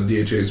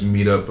DHA's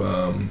meetup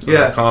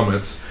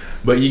comments.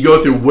 But you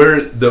go through where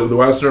the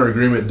Wassenaar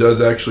agreement does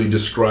actually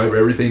describe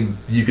everything.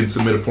 You can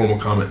submit a formal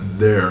comment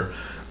there.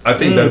 I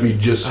think that'd be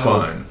just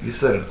fine. You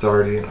said it's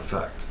already in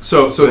effect.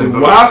 So the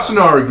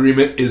Wassenaar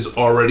agreement is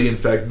already in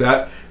effect.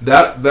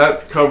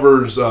 That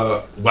covers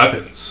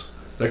weapons.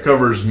 That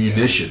covers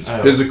munitions,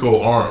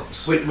 physical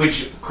arms.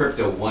 Which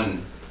Crypto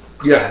 1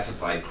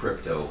 classified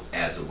crypto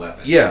as a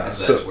weapon. Yeah.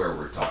 So that's where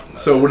we're talking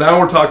about. So now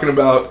we're talking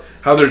about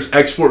how there's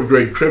export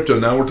grade crypto.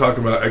 Now we're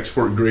talking about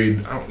export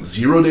grade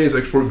 0 days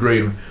export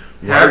grade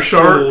hack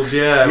tools,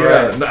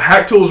 right.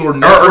 Hack tools or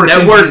network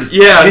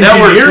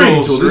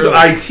engineering tools. This is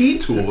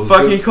IT tools.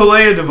 Fucking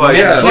Kalea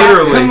devices,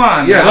 literally. Come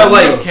on, but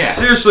like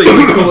seriously,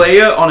 with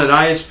Kalea on an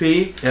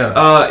ISP,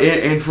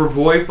 and for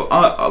VoIP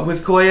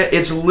with Kalea,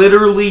 it's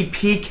literally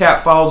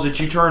PCAP files that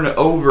you turn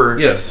over.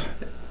 Yes.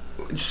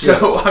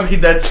 So I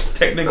mean, that's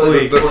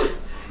technically.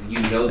 You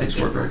know the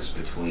difference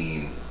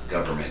between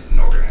government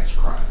and organized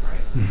crime,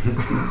 right?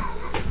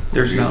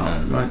 There's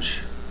not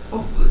much.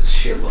 Oh, a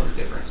shitload of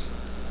difference.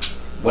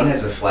 One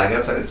has a flag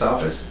outside its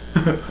office,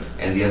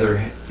 and the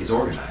other is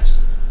organized.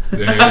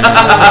 Dang.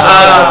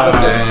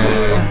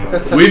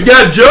 We've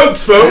got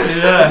jokes,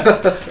 folks.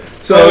 Yeah.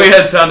 So we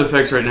had sound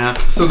effects right now.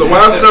 So the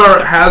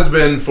Wassenaar has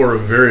been for a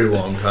very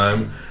long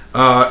time,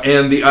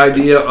 and the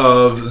idea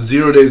of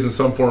 0 days in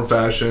some form,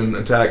 fashion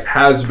attack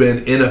has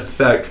been in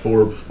effect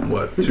for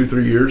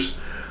 2-3 years.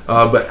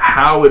 But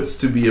how it's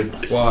to be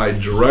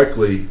applied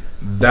directly,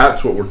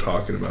 that's what we're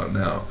talking about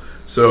now.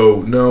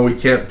 So no, we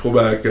can't pull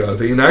back.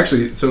 And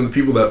actually, some of the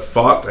people that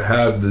fought to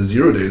have the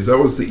 0 days, that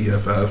was the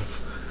EFF,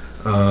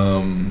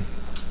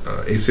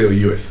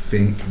 ACLU, I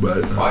think.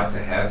 But fought to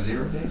have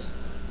 0 days.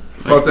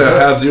 Fought to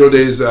have 0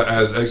 days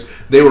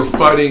they were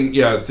fighting,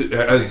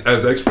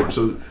 as exports.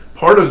 So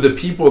part of the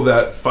people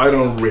that fight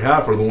on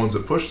behalf are the ones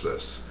that push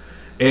this.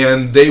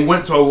 And they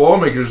went to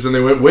lawmakers and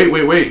they went, wait,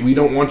 we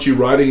don't want you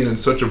writing it in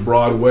such a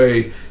broad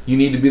way. You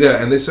need to be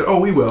that. And they said,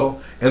 oh, we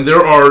will. And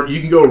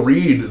you can go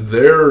read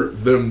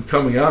them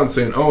coming out and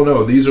saying, oh,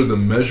 no, these are the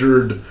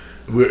measured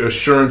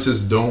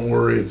assurances. Don't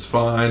worry, it's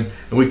fine.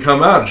 And we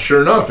come out, and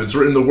sure enough, it's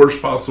written the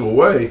worst possible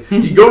way.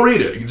 You go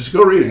read it. You just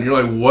go read it. And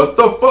you're like, what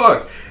the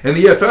fuck? And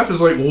the EFF is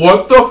like,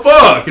 what the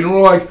fuck? And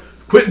we're like,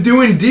 quit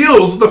doing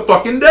deals with the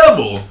fucking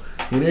devil.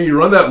 You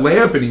run that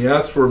lamp and he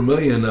asks for $1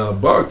 million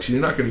bucks, you're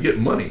not going to get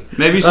money.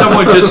 Maybe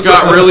someone just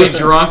got really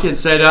drunk and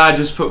said, I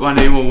just put my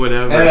name on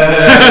whatever.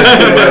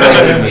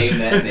 Name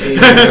that name.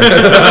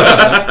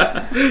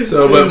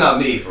 So, it's not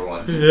me for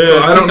once. Yeah.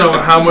 So I don't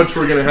know how much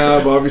we're going to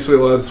have. Obviously,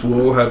 lots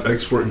will have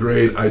export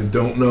grade. I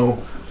don't know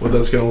what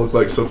that's going to look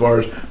like so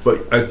far.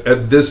 But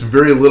at this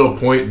very little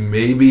point,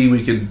 maybe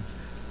we can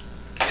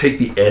take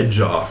the edge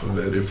off of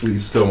it if we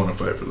still want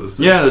to fight for this.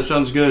 Yeah, that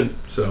sounds good.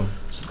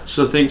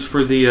 So thanks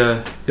for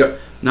the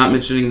not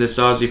mentioning the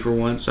Sazi for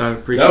once. I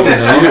appreciate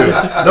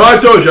that. No, I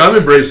told you I'm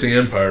embracing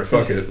Empire.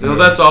 Fuck it. No,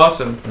 that's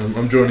awesome.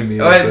 I'm joining the.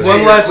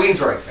 One last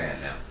Queensryche fan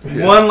now.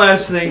 Yeah. One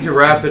last thing to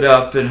wrap it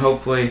up, and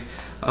hopefully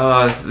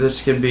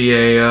this can be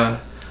a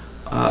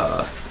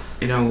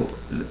we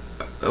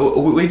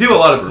do a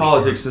lot of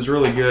politics. It's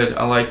really good.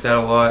 I like that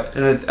a lot,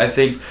 and I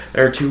think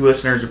our 2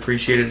 listeners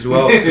appreciate it as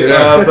well.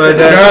 But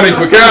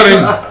quit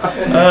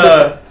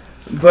counting.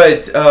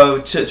 But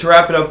to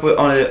wrap it up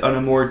on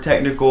a more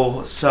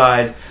technical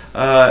side,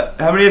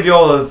 how many of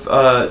y'all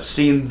have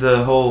seen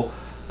the whole?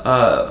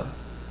 God,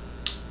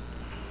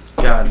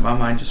 my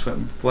mind just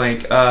went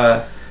blank.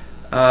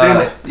 Seen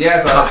it? Yeah, I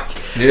saw it.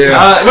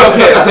 Yeah.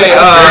 Okay.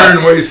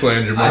 Iron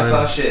Wasteland, your mind. I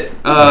saw shit.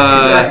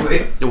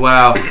 Exactly.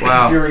 Wow.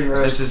 Fury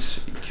Road. This is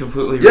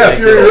completely ridiculous.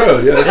 Fury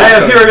Road.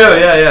 Fury Road.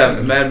 Yeah.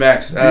 Mad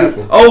Max.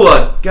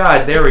 Ola.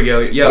 God, there we go.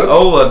 Yeah,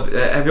 Ola.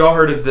 Have y'all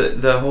heard of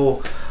the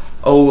whole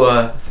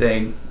Ola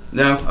thing?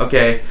 No?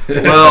 Okay.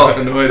 Well,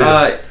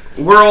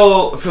 we're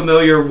all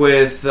familiar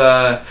with,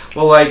 yeah.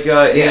 We're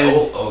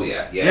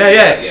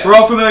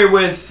all familiar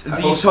with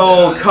these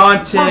whole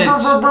content.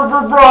 Run!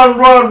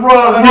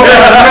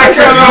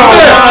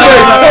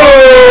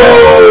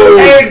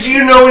 Hey, do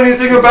you know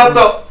anything about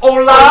the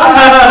Ola?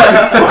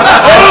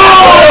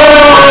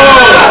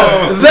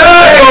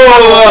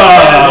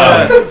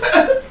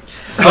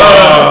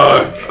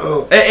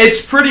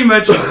 It's pretty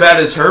much as bad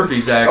as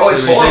herpes, actually. Oh,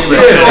 it's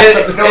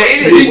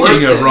horrible.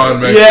 Speaking of Ron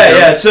Mexico.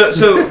 Yeah. So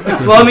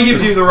let me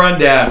give you the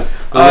rundown.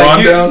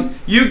 Rundown?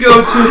 You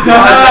go to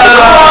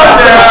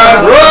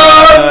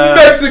Ron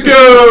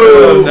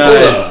Mexico.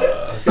 Nice.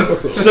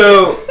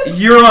 So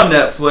you're on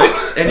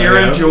Netflix and you're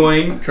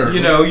enjoying,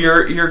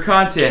 your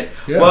content.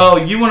 Yeah. Well,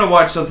 you want to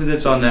watch something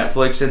that's on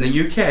Netflix in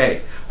the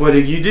UK. what do?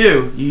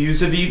 You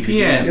use a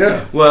VPN.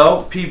 Yeah.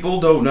 Well,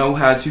 people don't know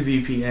how to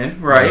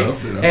VPN, right? No,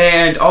 they don't.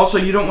 And also,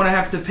 you don't want to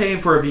have to pay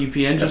for a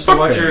VPN just to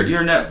watch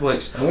your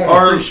Netflix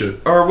free shit.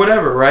 or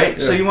whatever, right?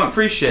 Yeah. So you want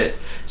free shit.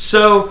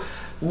 So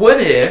what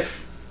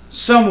if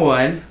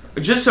someone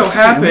just so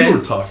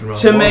happened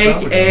to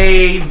make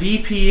a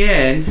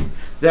VPN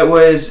that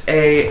was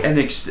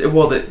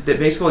that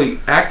basically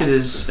acted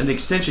as an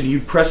extension?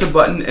 You press a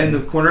button in the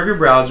corner of your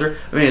browser.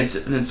 I mean, it's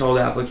an installed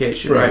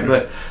application, right?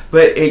 But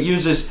it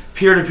uses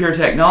peer-to-peer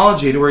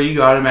technology to where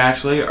you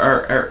automatically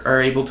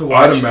are able to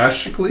watch.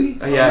 Automatically?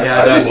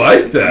 Yeah. I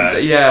like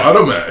that. Yeah.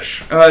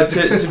 Automash.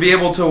 To be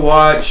able to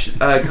watch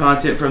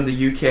content from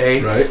the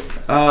UK. Right.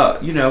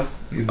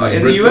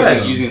 In the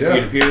US. Using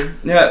peer-to-peer?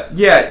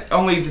 Yeah.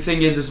 Only the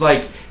thing is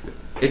like,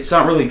 it's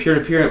not really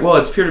peer-to-peer. Well,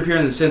 it's peer-to-peer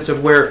in the sense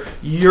of where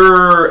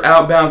your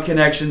outbound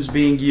connection's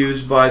being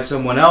used by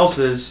someone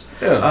else's.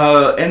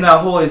 Yeah. And the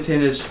whole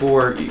intent is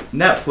for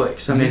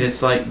Netflix. I mean,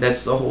 it's like,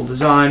 that's the whole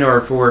design,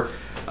 or for,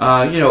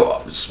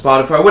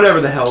 Spotify,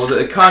 whatever the hell,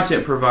 the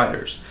content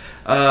providers.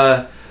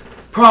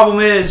 Problem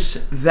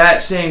is,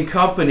 that same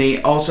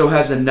company also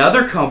has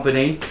another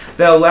company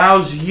that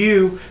allows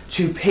you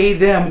to pay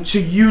them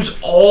to use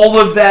all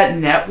of that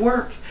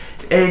network.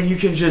 And you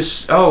can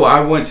just,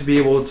 I want to be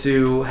able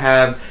to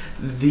have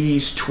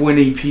these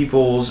 20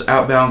 people's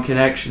outbound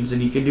connections,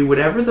 and you can do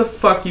whatever the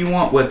fuck you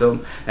want with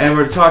them. And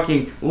we're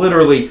talking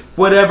literally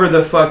whatever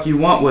the fuck you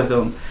want with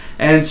them.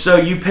 And so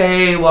you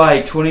pay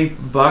like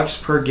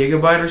 $20 per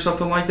gigabyte or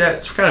something like that.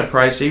 It's kind of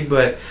pricey,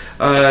 but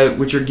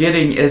what you're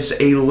getting is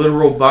a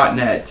literal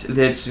botnet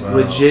that's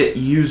legit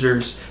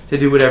users to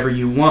do whatever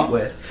you want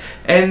with.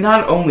 And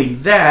not only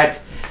that,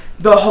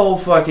 the whole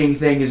fucking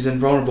thing is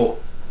invulnerable.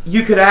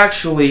 You could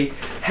actually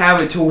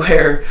have it to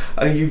where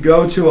you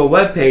go to a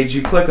web page,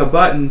 you click a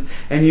button,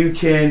 and you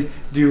can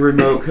do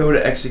remote code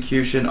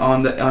execution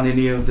on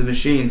any of the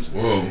machines.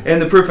 Whoa. And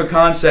the proof of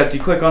concept, you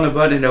click on a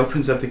button and it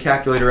opens up the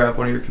calculator app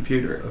on your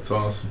computer. That's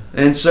awesome.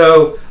 And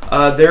so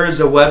there is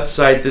a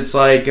website that's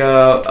like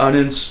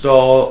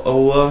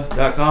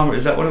uninstallola.com.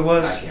 Is that what it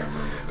was? I can't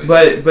remember.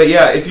 But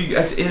yeah, it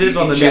is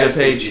on the meta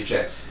page. It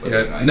checks.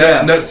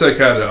 NetSec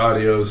had an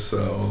Adios.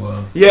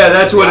 Yeah,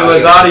 that's what it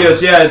was.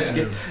 Adios. Yeah, it's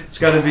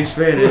got to be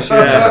Spanish.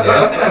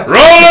 Yeah.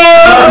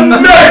 Run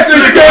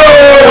Mexico!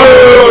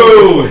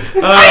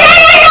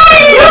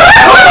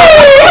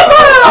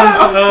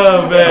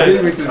 Oh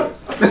man.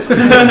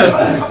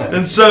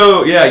 And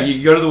so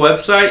you go to the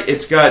website.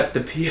 It's got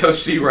the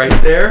POC right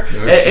there,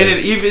 and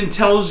it even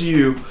tells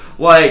you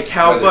like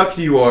how fucked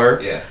you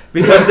are. Yeah.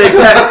 Because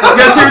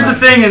because here's the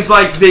thing: is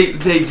like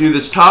they do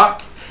this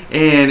talk,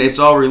 and it's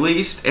all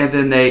released, and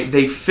then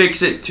they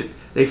fix it.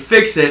 They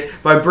fix it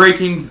by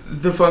breaking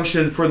the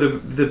function for the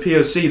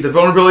POC. The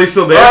vulnerability is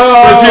still there,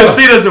 but the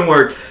POC doesn't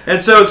work.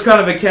 And so it's kind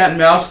of a cat and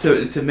mouse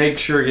to make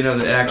sure that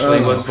it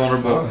actually was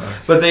vulnerable.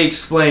 But they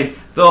explain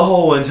the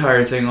whole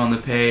entire thing on the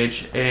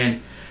page.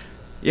 And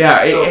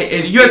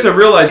and you have to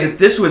realize that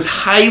this was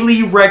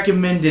highly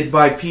recommended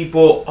by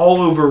people all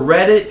over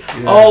Reddit,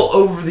 all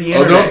over the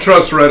internet. Don't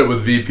trust Reddit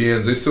with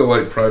VPNs. They still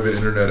like private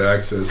internet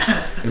access.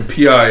 And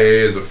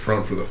PIA is a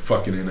front for the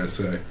fucking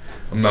NSA.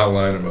 I'm not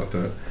lying about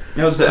that.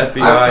 That was the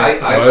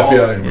FBI.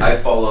 I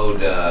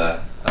followed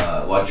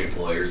Logic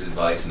Lawyer's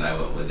advice, and I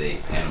went with a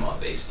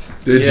Panama-based.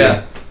 Did you?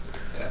 Yeah.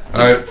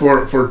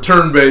 For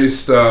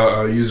turn-based,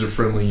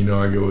 user-friendly,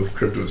 I go with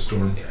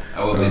CryptoStorm. Yeah.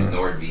 I went with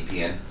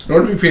NordVPN.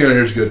 NordVPN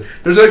here is good.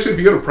 There's actually, if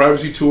you go to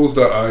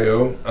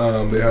privacytools.io,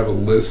 they have a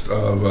list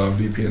of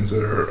VPNs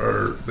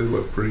that they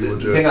look pretty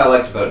legit. The thing I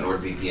liked about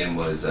NordVPN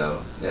was,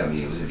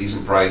 it was a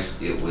decent price.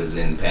 It was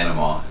in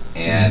Panama,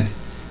 and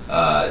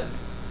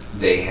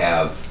they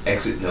have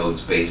exit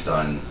nodes based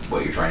on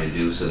what you're trying to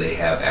do. So they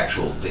have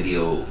actual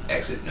video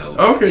exit nodes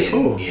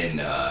in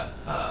the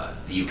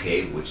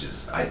UK, which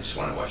is, I just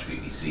want to watch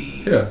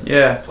BBC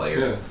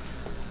player.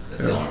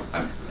 That's the only,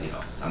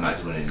 I'm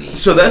not doing any.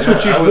 So that's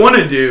what you want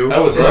to do. I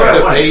would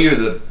love to pay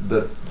you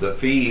the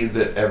fee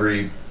that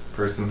every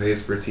person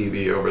pays for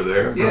TV over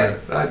there. Yeah,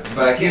 but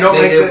I can't.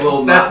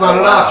 That's not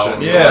an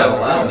option. Yeah,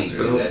 allow me to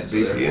do that.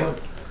 So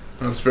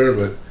that's fair,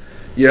 but.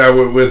 Yeah,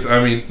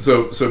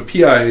 so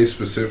PIA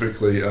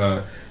specifically,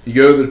 you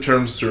go to the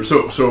terms of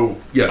service. So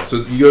you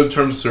go to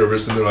terms of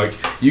service, and they're like,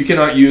 you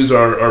cannot use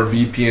our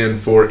VPN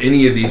for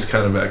any of these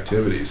kind of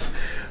activities.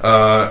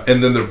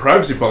 And then their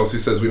privacy policy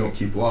says we don't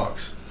keep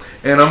logs.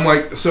 And I'm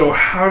like, so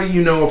how do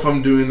you know if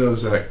I'm doing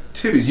those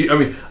activities?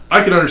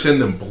 I can understand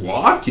them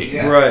blocking.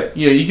 Yeah. Right.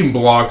 You can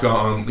block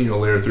on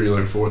layer 3,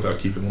 layer 4 without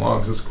keeping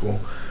logs. That's cool.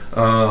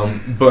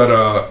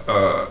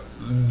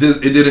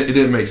 It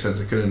didn't make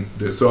sense. I couldn't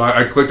do it. So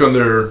I clicked on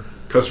their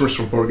customer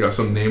support, got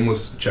some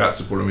nameless chat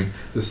support.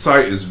 The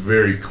site is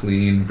very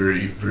clean,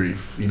 very, very,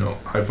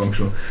 high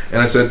functional.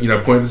 And I said, I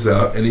pointed this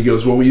out, and he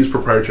goes, well, we use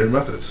proprietary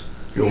methods.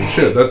 I go, well,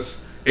 shit,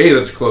 that's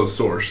closed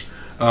source.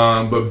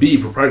 But B,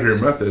 proprietary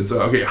methods.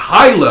 Okay,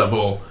 high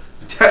level,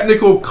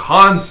 technical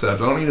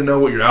concept. I don't need to know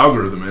what your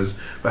algorithm is,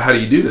 but how do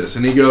you do this?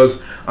 And he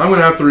goes, I'm going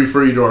to have to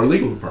refer you to our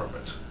legal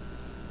department.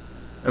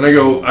 And I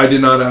go, I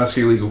did not ask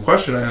a legal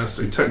question, I asked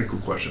a technical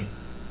question.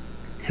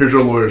 Here's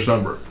our lawyer's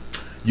number.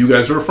 You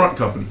guys are a front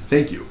company.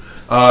 Thank you.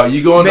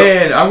 You go on.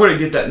 Man, I'm going to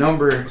get that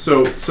number.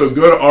 So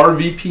go to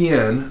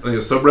RVPN, like a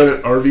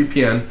subreddit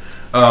RVPN,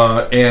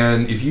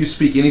 and if you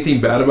speak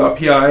anything bad about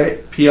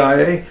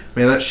PIA,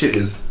 man, that shit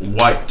is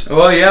wiped.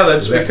 Well, yeah,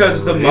 that's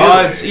because the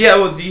mods. Yeah,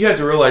 well, you have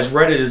to realize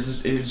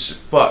Reddit is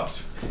fucked.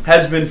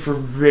 Has been for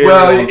very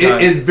long time.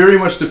 It very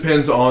much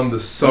depends on the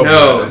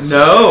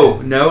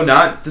subreddit. No,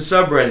 not the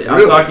subreddit. Really?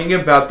 I'm talking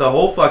about the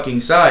whole fucking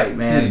site,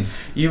 man.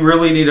 You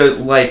really need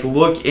to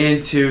look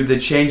into the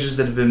changes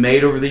that have been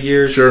made over the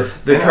years. Sure.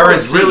 The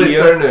current CEO, really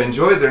starting to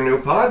enjoy their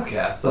new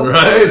podcast.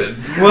 Right.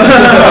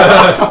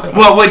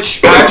 Well,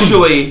 which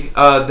actually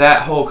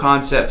that whole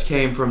concept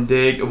came from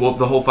Dig. Well,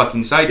 the whole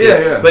fucking site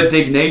did. Yeah. But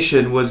Dig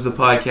Nation was the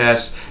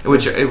podcast,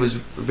 which it was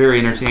very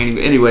entertaining.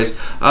 But anyways,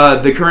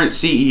 the current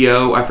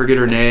CEO, I forget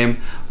her name,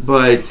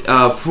 but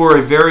for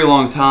a very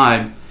long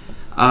time,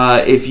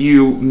 if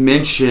you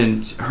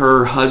mentioned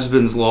her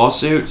husband's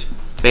lawsuit,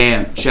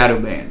 bam, shadow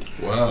banned.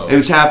 Wow. It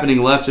was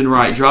happening left and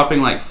right,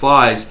 dropping like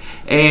flies.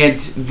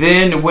 And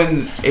then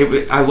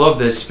I love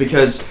this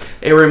because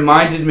it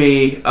reminded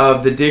me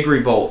of the Dig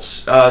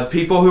revolts.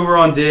 People who were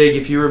on Dig,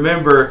 if you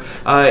remember,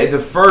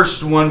 the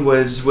first one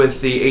was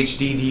with the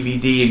HD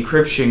DVD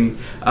encryption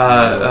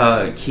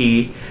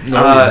key.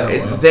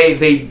 Wow.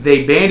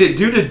 They banned it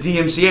due to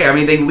DMCA. I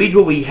mean, they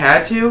legally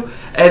had to.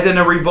 And then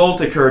a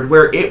revolt occurred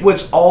where it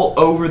was all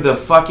over the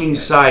fucking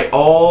site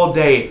all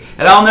day.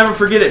 And I'll never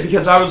forget it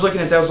because I was looking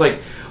at that, I was like,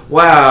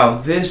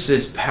 wow, this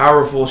is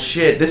powerful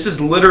shit. This is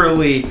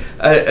literally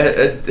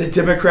a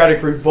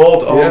democratic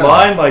revolt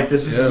online. Like,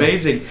 this is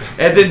amazing.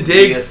 And then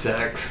Dig...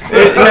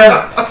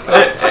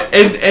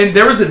 and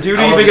there was a dude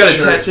who even got a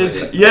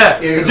tattoo.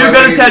 Yeah, dude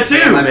got a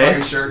tattoo,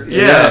 man.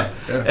 Yeah.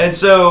 And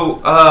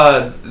so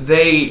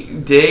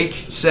Dig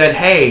said,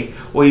 hey,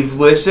 we've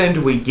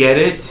listened, we get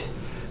it.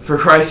 For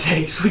Christ's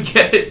sakes, we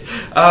get it.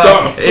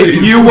 Stop,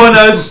 if you want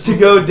us to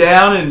go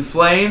down in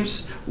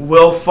flames,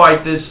 we'll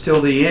fight this till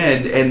the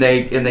end. And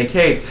they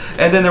caved.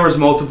 And then there was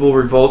multiple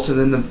revolts, and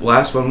then the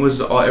last one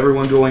was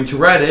everyone going to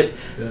Reddit.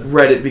 Yeah.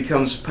 Reddit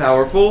becomes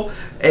powerful,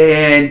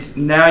 and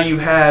now you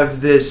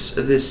have this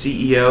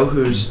CEO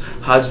whose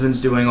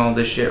husband's doing all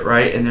this shit,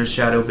 right? And there's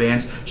shadow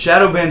bans.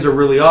 Shadow bans are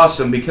really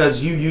awesome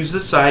because you use the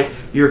site,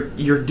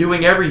 you're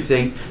doing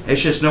everything.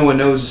 It's just no one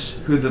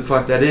knows who the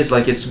fuck that is.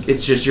 Like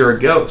it's just you're a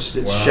ghost.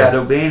 It's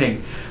shadow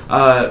banning,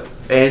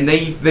 and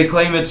they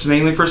claim it's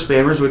mainly for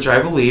spammers, which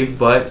I believe,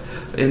 but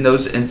in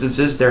those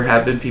instances there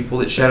have been people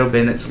that shadow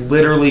ban that's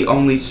literally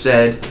only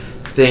said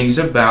things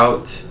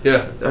about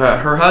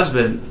her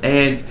husband.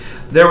 And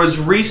there was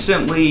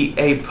recently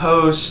a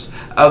post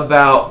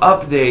about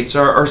updates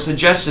or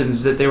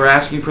suggestions that they were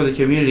asking for the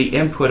community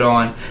input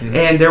on,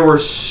 and there were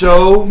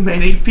so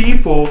many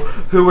people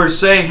who were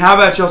saying, how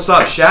about y'all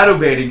stop shadow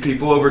banning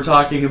people over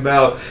talking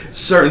about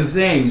certain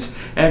things.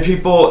 And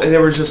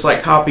there was just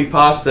like copy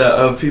pasta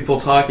of people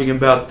talking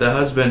about the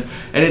husband,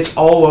 and it's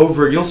all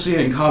over. You'll see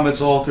it in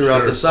comments all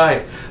throughout the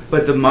site.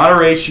 But the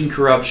moderation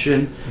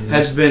corruption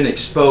has been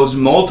exposed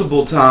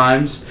multiple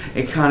times.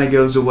 It kind of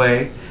goes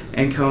away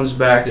and comes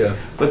back. Yeah.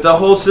 But the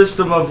whole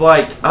system of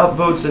like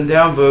upvotes and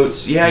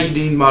downvotes, you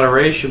need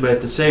moderation, but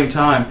at the same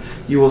time,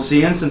 you will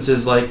see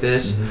instances like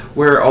this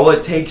where all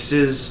it takes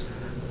is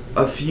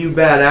a few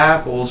bad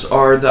apples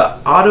or the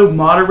auto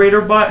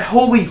moderator bot.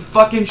 Holy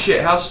fucking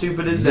shit, how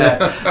stupid is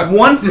that?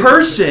 One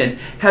person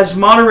has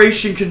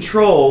moderation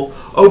control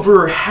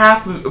over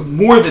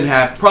more than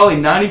half, probably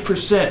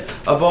 90%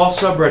 of all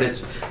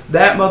subreddits.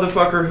 That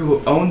motherfucker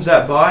who owns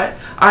that bot,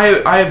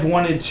 I have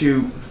wanted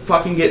to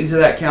fucking get into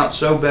that account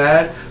so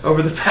bad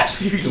over the past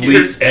few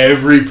years. Delete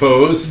every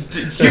post.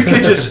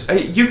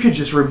 You could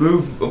just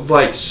remove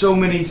like so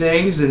many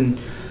things and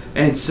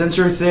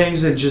censor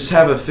things and just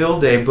have a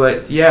field day.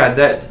 But yeah,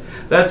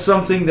 that's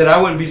something that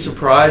I wouldn't be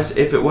surprised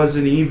if it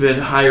wasn't even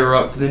higher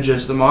up than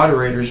just the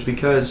moderators,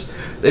 because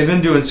they've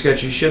been doing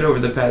sketchy shit over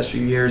the past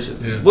few years.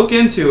 Look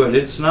into it.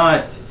 It's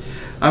not...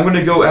 I'm going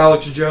to go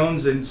Alex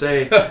Jones and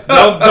say,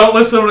 don't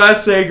listen to what I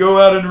say, go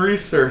out and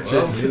research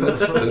it. I mean,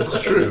 that's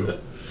true.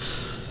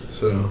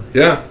 So,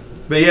 yeah.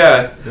 But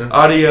yeah.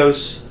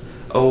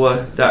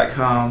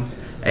 Audiosola.com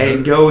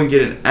and go and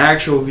get an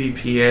actual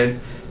VPN,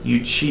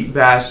 you cheap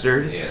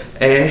bastard. Yes.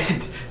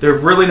 And they're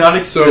really not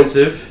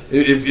expensive. So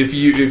if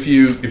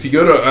you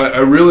go to, I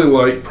really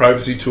like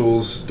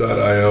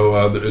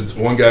privacytools.io. It's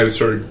one guy who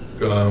started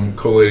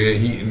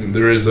collating it.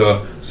 There is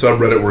a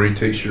subreddit where he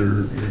takes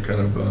your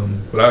kind of.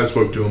 But I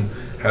spoke to him,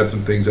 had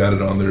some things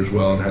added on there as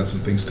well, and had some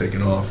things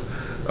taken off.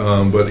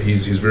 But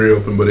he's very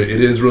open. But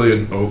it is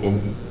really a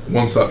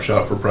one-stop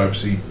shop for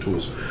privacy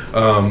tools.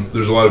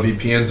 There's a lot of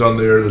VPNs on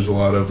there. There's a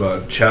lot of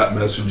chat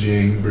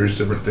messaging, various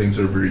different things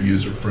that are very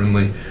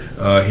user-friendly.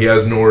 He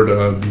has Nord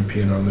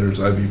VPN on there. There's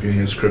iVPN. He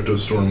has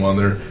CryptoStorm on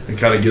there, and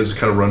kind of gives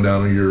kind of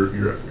rundown of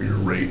your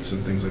rates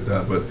and things like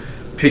that. But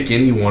pick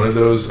any one of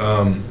those.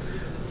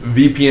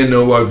 VPN,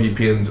 no-log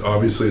VPNs,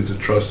 obviously it's a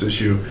trust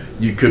issue.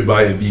 You could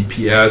buy a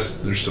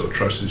VPS. There's still a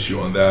trust issue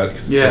on that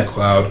because it's still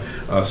cloud.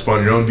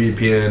 Spawn your own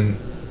VPN.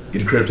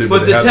 encrypted.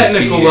 But the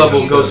technical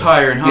level goes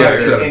higher and higher.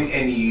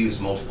 And you use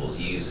multiples.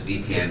 You use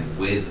VPN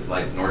with,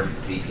 like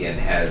NordVPN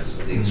has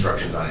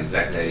instructions on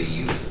exactly how to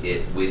use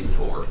it with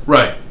Tor.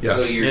 Right. Yeah.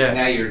 So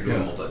now you're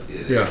doing multi.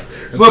 Yeah.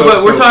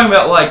 But we're talking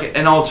about like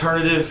an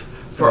alternative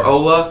for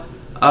Ola.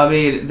 I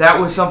mean, that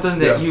was something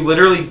that you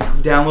literally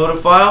download a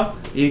file,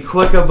 you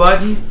click a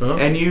button,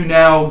 and you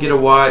now get to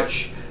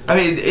watch. I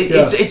mean,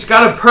 it's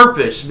got a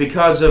purpose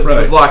because of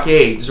the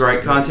blockades,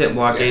 right? Content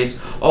blockades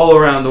all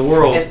around the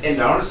world.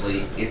 And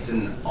honestly, it's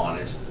an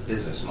honest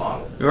business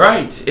model.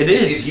 Right, it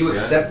is. If you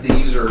accept the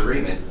user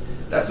agreement,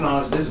 that's an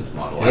honest business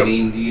model. Yep. I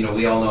mean,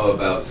 we all know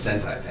about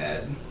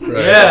SentiPad.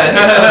 Right.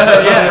 Yeah.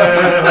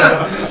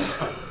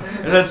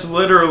 And that's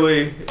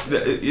literally...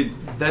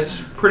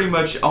 That's pretty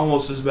much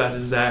almost as bad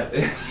as that.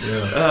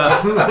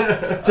 I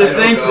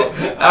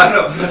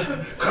don't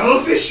know.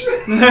 Cuttlefish?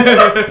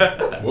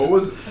 What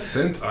was it?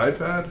 Sent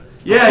iPad?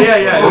 Yeah.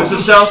 It was a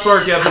South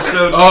Park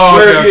episode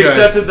where if you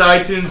accepted the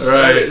iTunes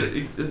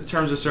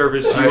terms of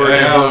service, you were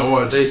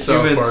now the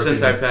human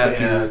SentiPad.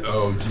 Yeah.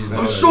 Oh, Jesus.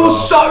 I'm so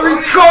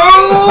sorry, Carl!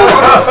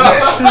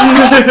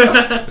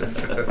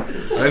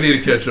 I need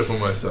to catch up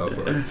on my South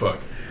Park. Fuck.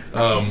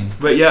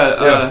 But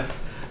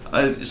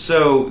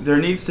so there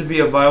needs to be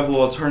a viable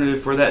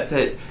alternative for that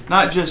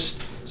not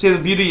just... See, the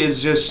beauty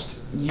is just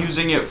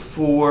using it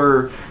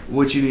for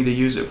what you need to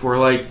use it for.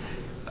 Like,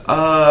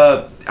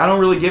 I don't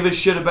really give a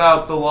shit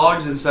about the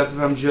logs and stuff if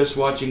I'm just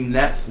watching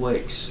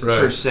Netflix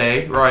per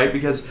se, right?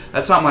 Because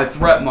that's not my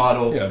threat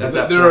model. Yeah,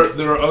 but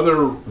there are other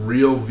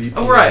real VPNs.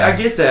 Oh, right, I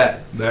get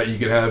that. That you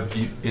can have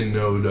in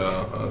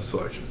node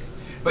selection.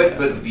 But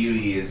the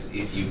beauty is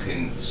if you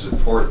can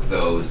support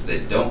those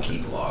that don't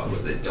keep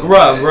logs, that don't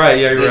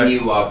then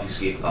you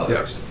obfuscate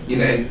others.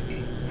 Yeah.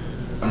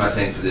 I'm not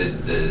saying for the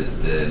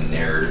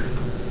nerd,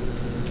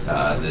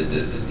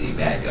 the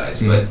bad guys,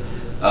 but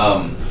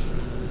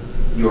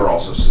you are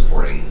also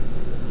supporting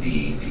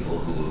the people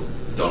who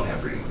don't have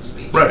freedom of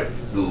speech, right?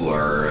 Who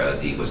are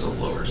the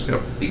whistleblowers,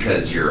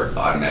 because you're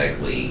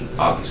automatically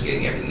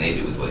obfuscating everything they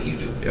do with what you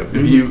do. Yep.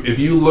 If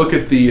you look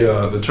at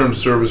the term of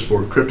service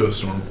for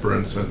CryptoStorm, for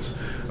instance,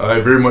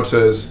 it very much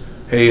says,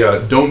 hey,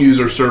 don't use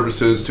our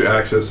services to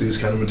access these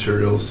kind of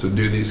materials, to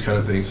do these kind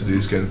of things, to do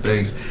these kind of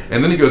things.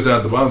 And then it goes down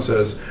at the bottom and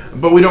says,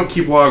 but we don't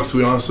keep logs, so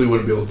we honestly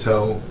wouldn't be able to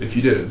tell if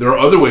you did it. There are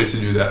other ways to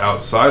do that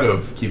outside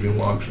of keeping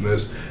logs from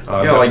this.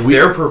 Like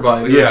their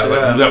providers.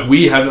 That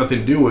we have nothing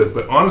to do with.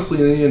 But honestly,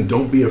 in the end,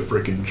 don't be a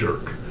freaking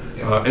jerk.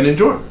 And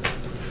enjoy it.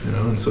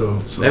 And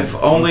so if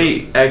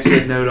only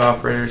exit node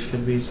operators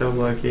could be so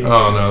lucky.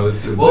 Oh, no.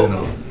 They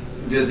don't.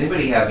 Does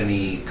anybody have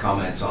any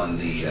comments on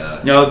the...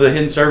 the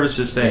hidden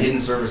services thing. The hidden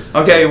services.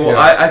 Okay, well,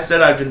 I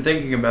said I've been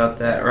thinking about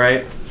that,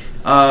 right?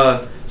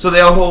 So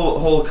the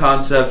whole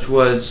concept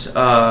was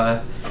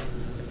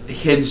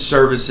hidden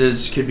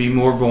services could be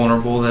more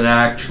vulnerable than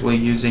actually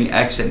using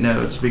exit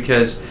nodes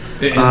because...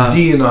 And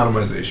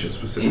de-anonymization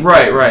specifically.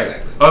 Right.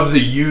 Exactly. Of the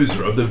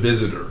user, of the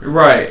visitor.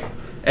 Right.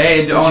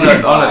 And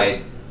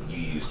you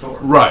use Tor.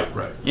 Right.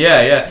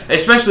 Yeah.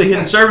 Especially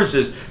hidden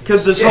services,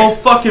 because this whole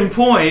fucking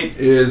point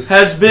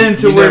has been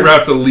to you where never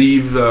have to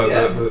leave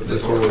the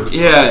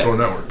Tor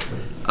network.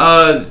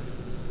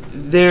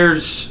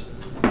 There's,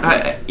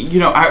 I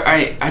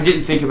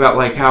didn't think about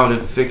like how to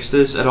fix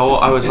this at all.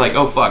 I was like,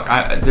 oh fuck,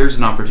 there's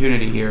an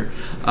opportunity here.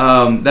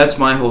 That's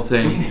my whole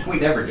thing. We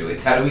never do.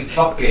 It's how do we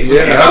fuck it?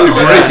 Yeah, how do we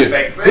break it?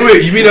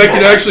 Wait, you mean I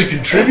can actually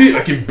contribute?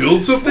 I can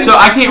build something? So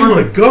I can't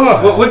remember. Oh my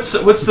god!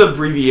 What's the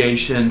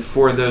abbreviation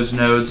for those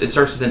nodes? It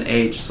starts with an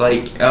H. It's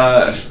like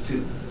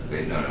H2.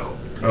 Wait, no.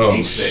 Oh,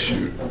 H6.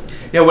 shoot.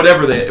 Yeah,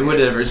 whatever.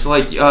 It's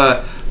like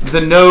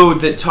the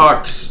node that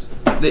talks.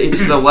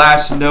 It's the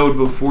last node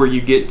before you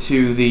get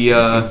to the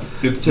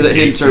it's to the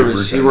hidden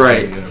service. You're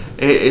right.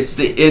 It's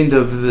the end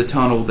of the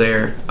tunnel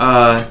there.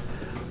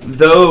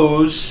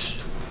 Those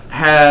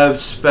have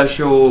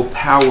special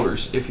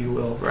powers, if you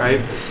will,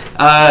 right?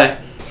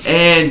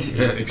 And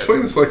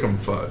explain this like I'm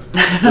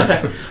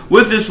 5.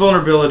 With this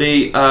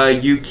vulnerability,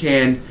 you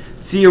can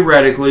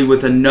theoretically,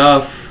 with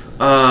enough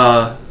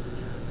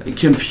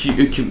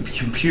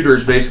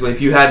computers, basically,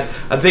 if you had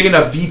a big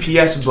enough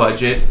VPS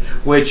budget,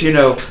 which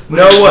no one.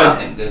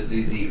 Nothing.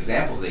 The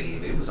examples they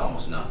gave, it was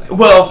almost nothing.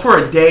 Well, for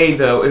a day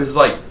though, it was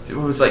like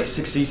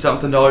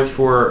 $60-something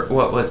for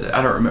what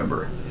I don't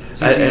remember.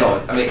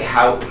 $60. I mean,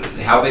 how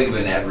big of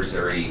an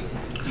adversary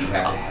do you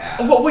have to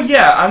have? Well,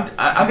 yeah,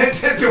 I'm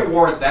to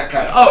warrant that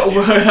kind of.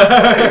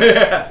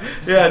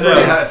 Yeah, no.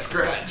 Pretty high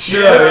scratch.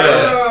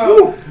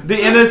 Yeah. The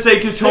NSA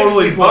could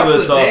totally pull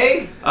this off.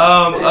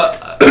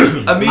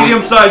 A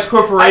medium-sized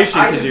corporation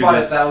I could do bought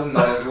this. $1,000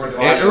 worth of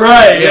audio.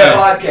 Right, yeah.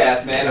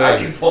 Podcast, man. I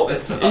can pull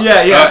this off.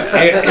 Yeah.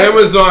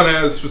 Amazon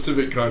has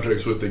specific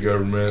contracts with the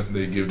government.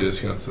 They give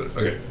discounts.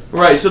 Okay.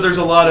 Right, so there's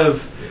a lot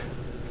of...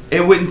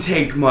 It wouldn't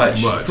take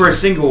much. For a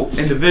single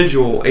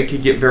individual, it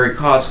could get very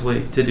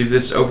costly to do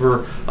this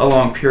over a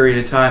long period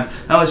of time.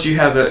 Unless you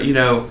have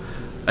a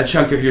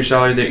chunk of your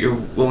salary that you're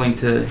willing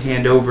to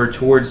hand over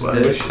towards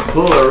this. We should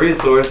pool our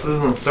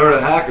resources and start a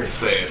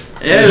hackerspace.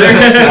 Yeah,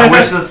 I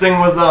wish this thing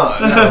was on.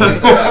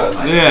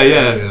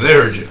 Yeah. They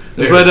heard you.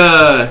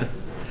 But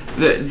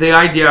the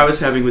idea I was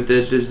having with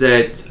this is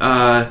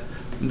that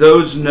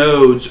those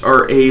nodes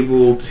are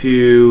able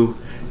to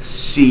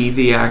see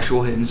the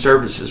actual hidden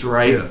services,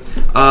 right?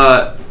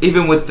 Yeah.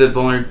 Even with the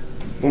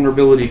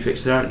vulnerability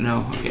fix, I don't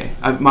know. Okay,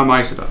 my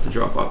mic's about to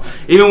drop off.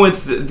 Even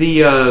with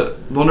the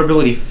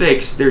vulnerability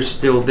fix, they're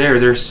still there.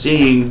 They're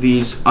seeing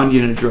these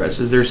onion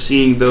addresses. They're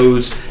seeing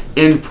those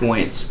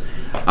endpoints.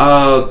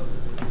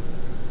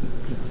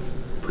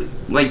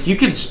 Like, you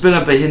could spin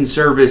up a hidden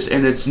service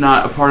and it's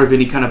not a part of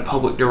any kind of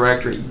public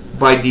directory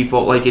by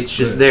default. Like, it's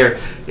just there.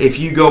 If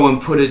you go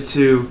and put it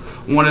to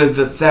one of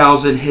the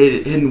 1,000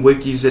 hidden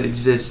wikis that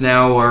exist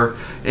now, or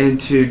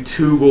into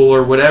Toogle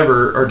or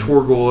whatever, or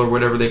Torgle or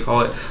whatever they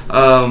call it,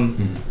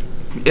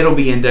 it'll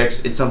be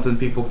indexed. It's something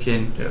people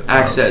can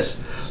access.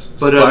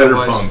 But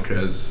Spiderpunk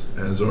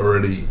has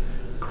already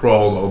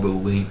crawled all the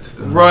linked.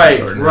 Right.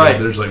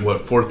 There's like,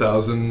 what,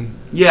 4,000?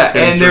 Yeah,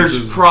 and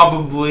there's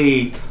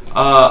probably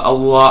a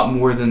lot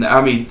more than that.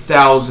 I mean,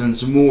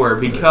 thousands more,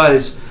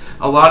 because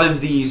a lot of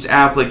these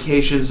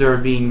applications that are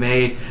being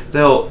made,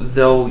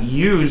 they'll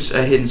use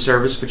a hidden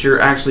service, but you're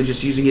actually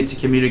just using it to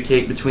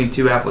communicate between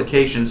two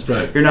applications.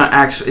 Right. You're not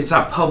actually, it's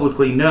not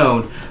publicly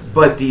known,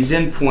 but these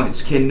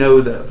endpoints can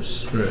know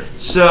those. Right.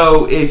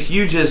 So if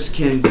you just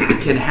can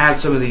have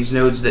some of these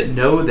nodes that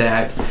know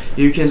that,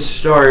 you can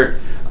start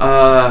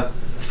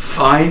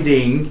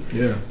finding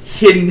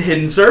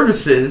hidden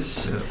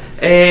services. Yeah.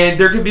 And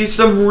there could be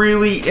some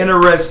really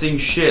interesting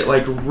shit,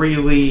 like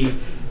really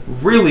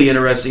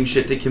interesting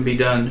shit that can be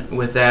done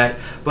with that.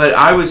 But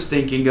I was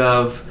thinking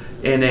of,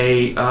 in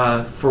a,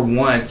 for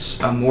once,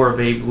 more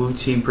of a blue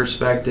team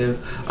perspective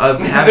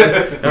of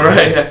having,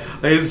 like,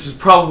 this is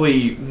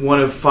probably one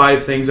of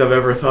 5 things I've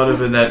ever thought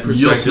of in that perspective.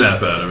 You'll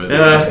snap out of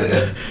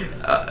it.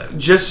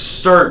 Just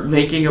start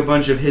making a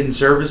bunch of hidden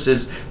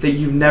services that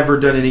you've never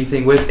done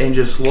anything with and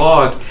just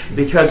log,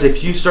 because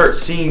if you start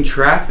seeing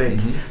traffic,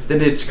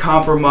 then it's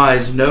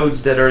compromised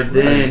nodes that are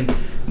then,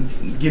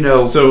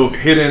 so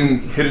hidden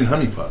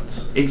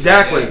honeypots.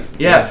 Exactly.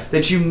 Yeah.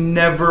 That you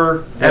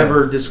never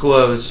ever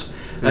disclose.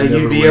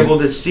 You'd be able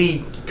to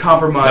see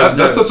compromised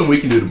That's nodes. something we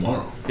can do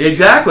tomorrow.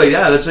 Exactly.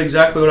 Yeah, that's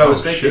exactly what I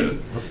was thinking. Shit.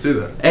 Let's do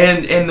that.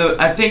 And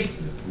I think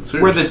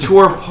where the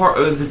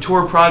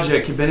Tor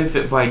project can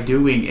benefit by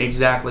doing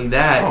exactly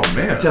that. Oh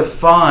man! To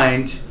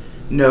find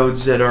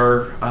nodes that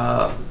are,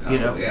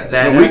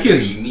 that we can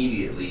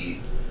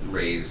immediately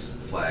raise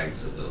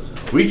flags of those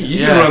nodes. You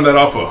can run that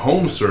off a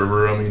home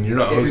server. I mean, you're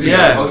not hosting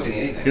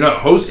anything. You're not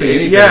hosting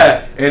anything.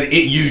 Yeah. And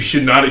you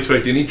should not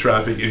expect any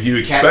traffic. If you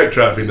expect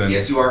traffic, then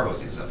yes, you are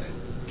hosting something.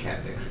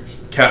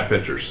 Cat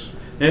pictures.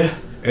 Yeah.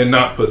 And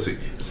not pussy.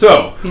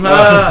 So.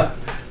 But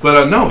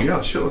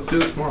shit, let's do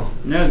this tomorrow.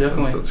 Yeah,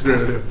 definitely. That's a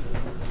great idea.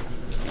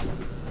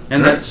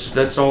 And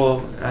that's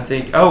all I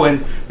think. Oh,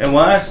 and one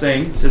last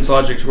thing, since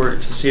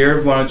Logicwerks is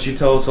here, why don't you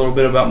tell us a little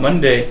bit about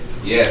Monday?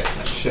 Yes.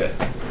 Shit.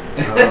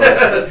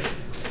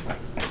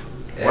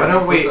 Why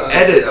don't we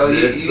edit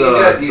this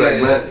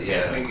segment?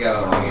 Yeah, I think you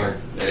got it on here.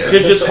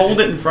 Just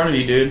hold it in front of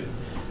you, dude.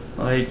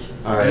 Like.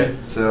 All right.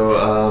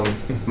 So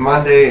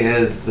Monday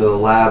is the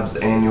lab's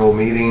annual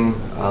meeting.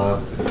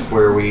 It's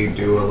where we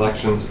do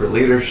elections for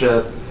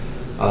leadership.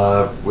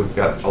 We've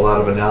got a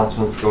lot of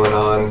announcements going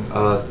on.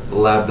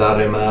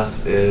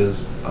 Lab.ms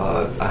is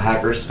a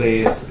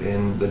hackerspace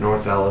in the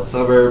North Dallas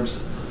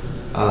suburbs.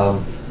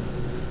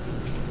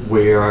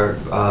 We are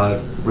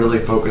really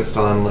focused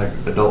on like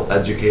adult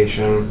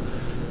education.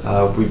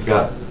 We've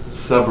got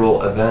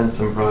several events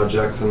and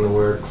projects in the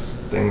works.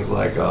 Things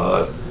like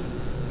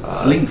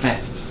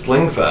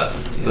Slingfest.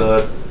 Yes.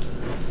 The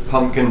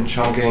pumpkin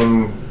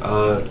chunking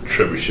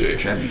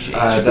trebuchet.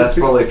 That's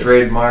probably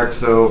trademark.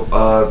 So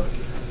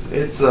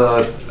it's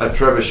a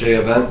trebuchet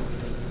event.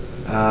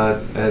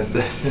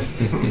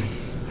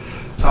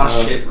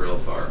 Toss shit real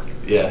far.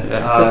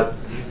 Yeah.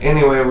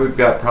 Anyway, we've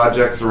got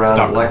projects around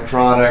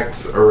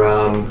electronics,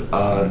 around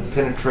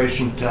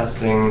penetration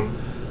testing,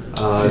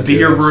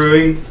 beer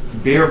brewing,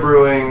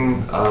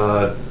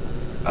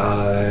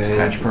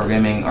 Scratch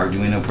programming,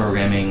 Arduino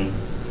programming.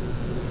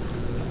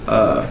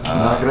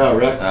 Knock it out,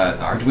 Rex.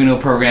 Arduino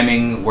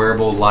programming,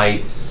 wearable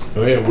lights.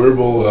 Oh yeah,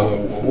 wearable.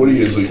 What do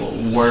you usually?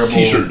 Wearable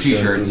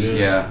T-shirts.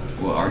 Yeah.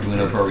 Well,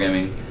 Arduino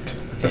programming.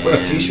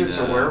 T-shirts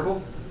are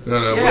wearable?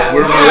 No. Yeah.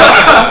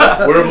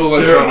 Wearable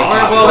electronics.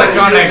 Wearable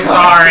electronics.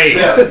 Sorry.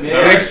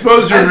 They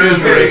expose your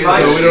memory,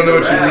 so we don't know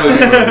what you really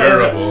mean by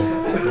wearable.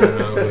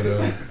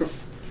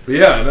 But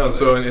yeah, no.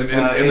 So and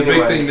the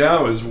big thing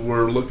now is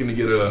we're looking to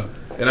get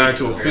an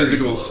actual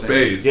physical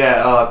space.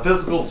 Yeah,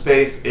 physical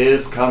space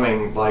is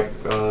coming. Like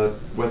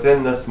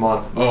within this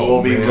month,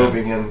 we'll be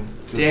moving in.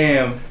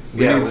 Damn.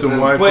 We need some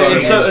Wi-Fi. Wait,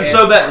 and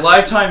so that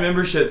lifetime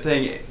membership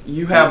thing,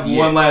 you have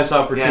one last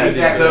opportunity. Yeah,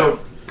 exactly. So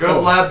go to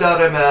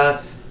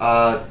lab.ms,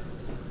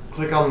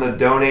 click on the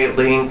donate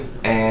link,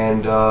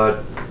 and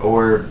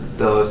or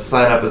the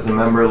sign up as a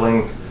member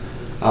link.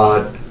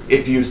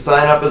 If you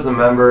sign up as a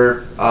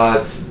member,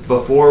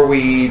 before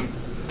we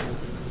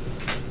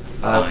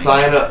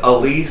sign a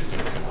lease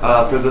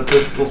for the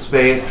physical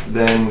space,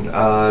 then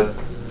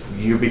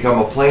you become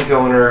a plank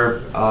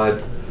owner.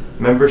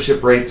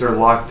 Membership rates are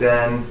locked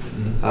in.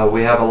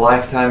 We have a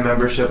lifetime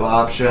membership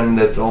option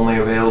that's only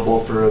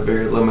available for a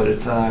very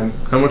limited time.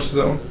 How much is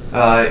that one?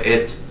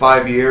 It's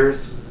 5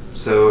 years,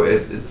 so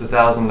it's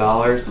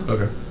 $1,000.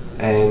 Okay.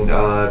 And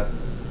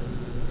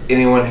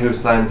anyone who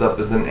signs up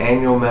as an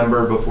annual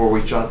member before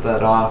we shut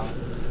that off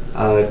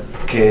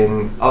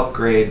can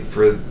upgrade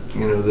for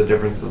the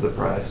difference of the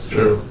price.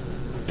 Sure.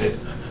 So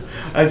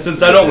and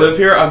since I don't live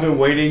here, I've been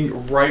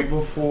waiting right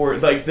before,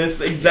 like this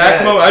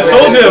exact moment. I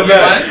told him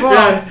that.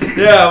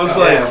 Yeah, I was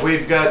like, yeah,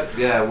 we've got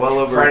well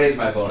over Friday's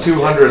my bonus.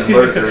 200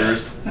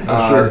 lurkers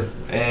Sure.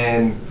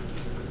 and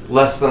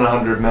less than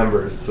 100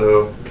 members.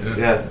 So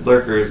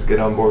lurkers, get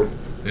on board.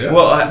 Yeah.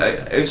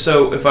 Well,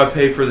 so if I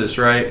pay for this,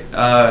 right?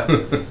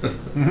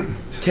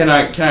 Can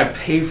I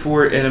pay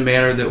for it in a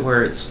manner that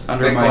where it's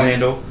under my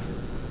handle?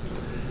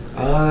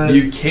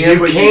 You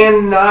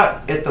can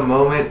not at the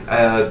moment.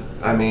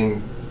 I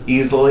mean,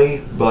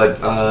 easily, but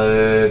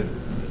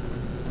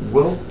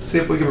we'll see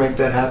if we can make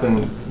that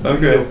happen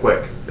real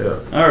quick. Yeah.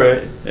 All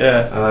right.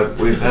 Yeah.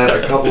 We've had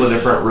a couple of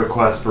different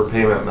requests for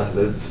payment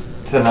methods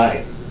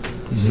tonight.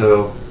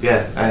 So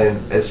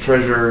and as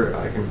treasurer,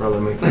 I can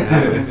probably make that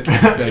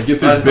happen. Get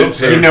through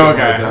BitPay. You know a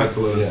guy. To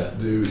let us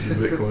do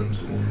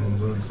Bitcoins.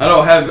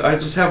 I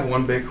just have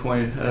one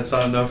Bitcoin. That's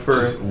not enough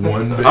for. Just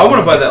one Bitcoin? I want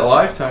to buy that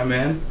lifetime,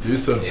 man. Do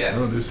so. Yeah.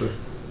 No, do so.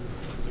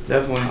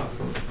 Definitely.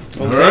 Awesome.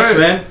 Well, All thanks, right.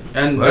 man.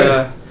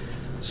 And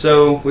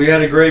so we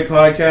had a great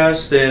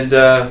podcast, and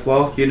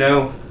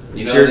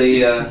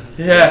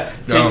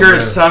Tinker,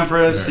 it's time for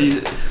us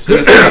to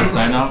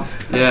sign off.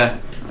 Yeah.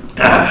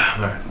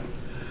 All right.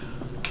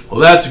 Well,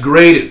 that's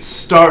great. It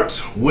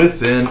starts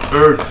with an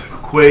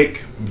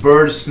earthquake,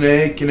 bird,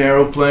 snake, and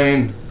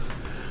aeroplane.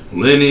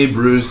 Lenny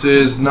Bruce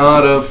is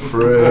not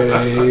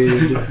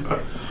afraid.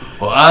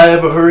 Well, I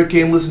have a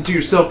hurricane. Listen to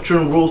yourself.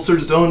 Churn, roll, surge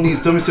his own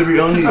knees. Dummy, serve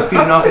your own knees.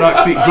 Feeding off an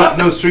ox feet. Grunt,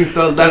 no strength.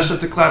 Ladder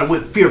shut to cloud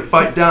with fear.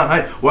 Fight down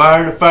high.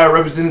 Wire and fire.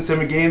 Representing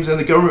 7 games and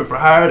the government for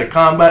hire at a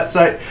combat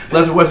site.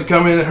 Left and west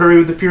coming in a hurry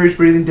with the furies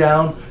breathing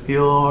down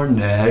your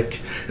neck.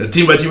 And a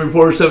team by team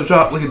reporter 7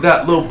 drop. Look at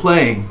that low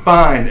playing.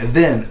 Fine. And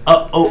then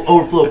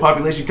overflow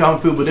population common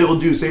food. But it will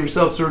do. Save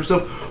yourself. Serve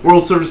yourself.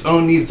 World service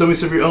own needs. Dummy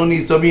serve your own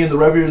needs. Dummy in the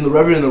rever in the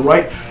rever in the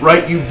right.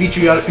 Right. You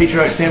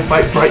patriotic stand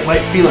fight. Bright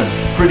light feeling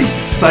pretty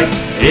sight.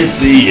 It's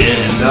the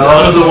end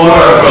of the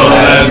world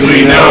as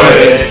we know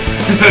it.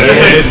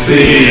 It's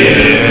the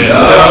end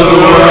of the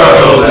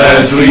world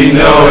as we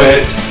know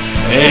it.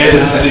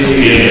 It's the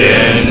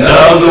end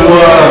of the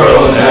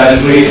world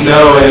as we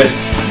know it.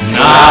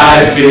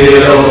 I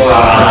feel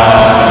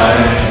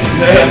fine.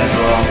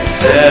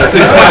 6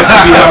 o'clock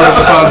TV hour of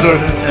the sponsor.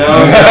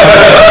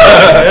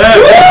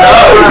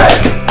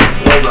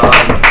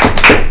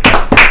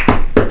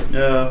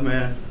 Oh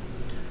man.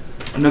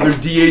 Another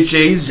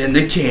DHA's in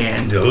the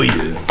can. Oh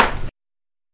yeah.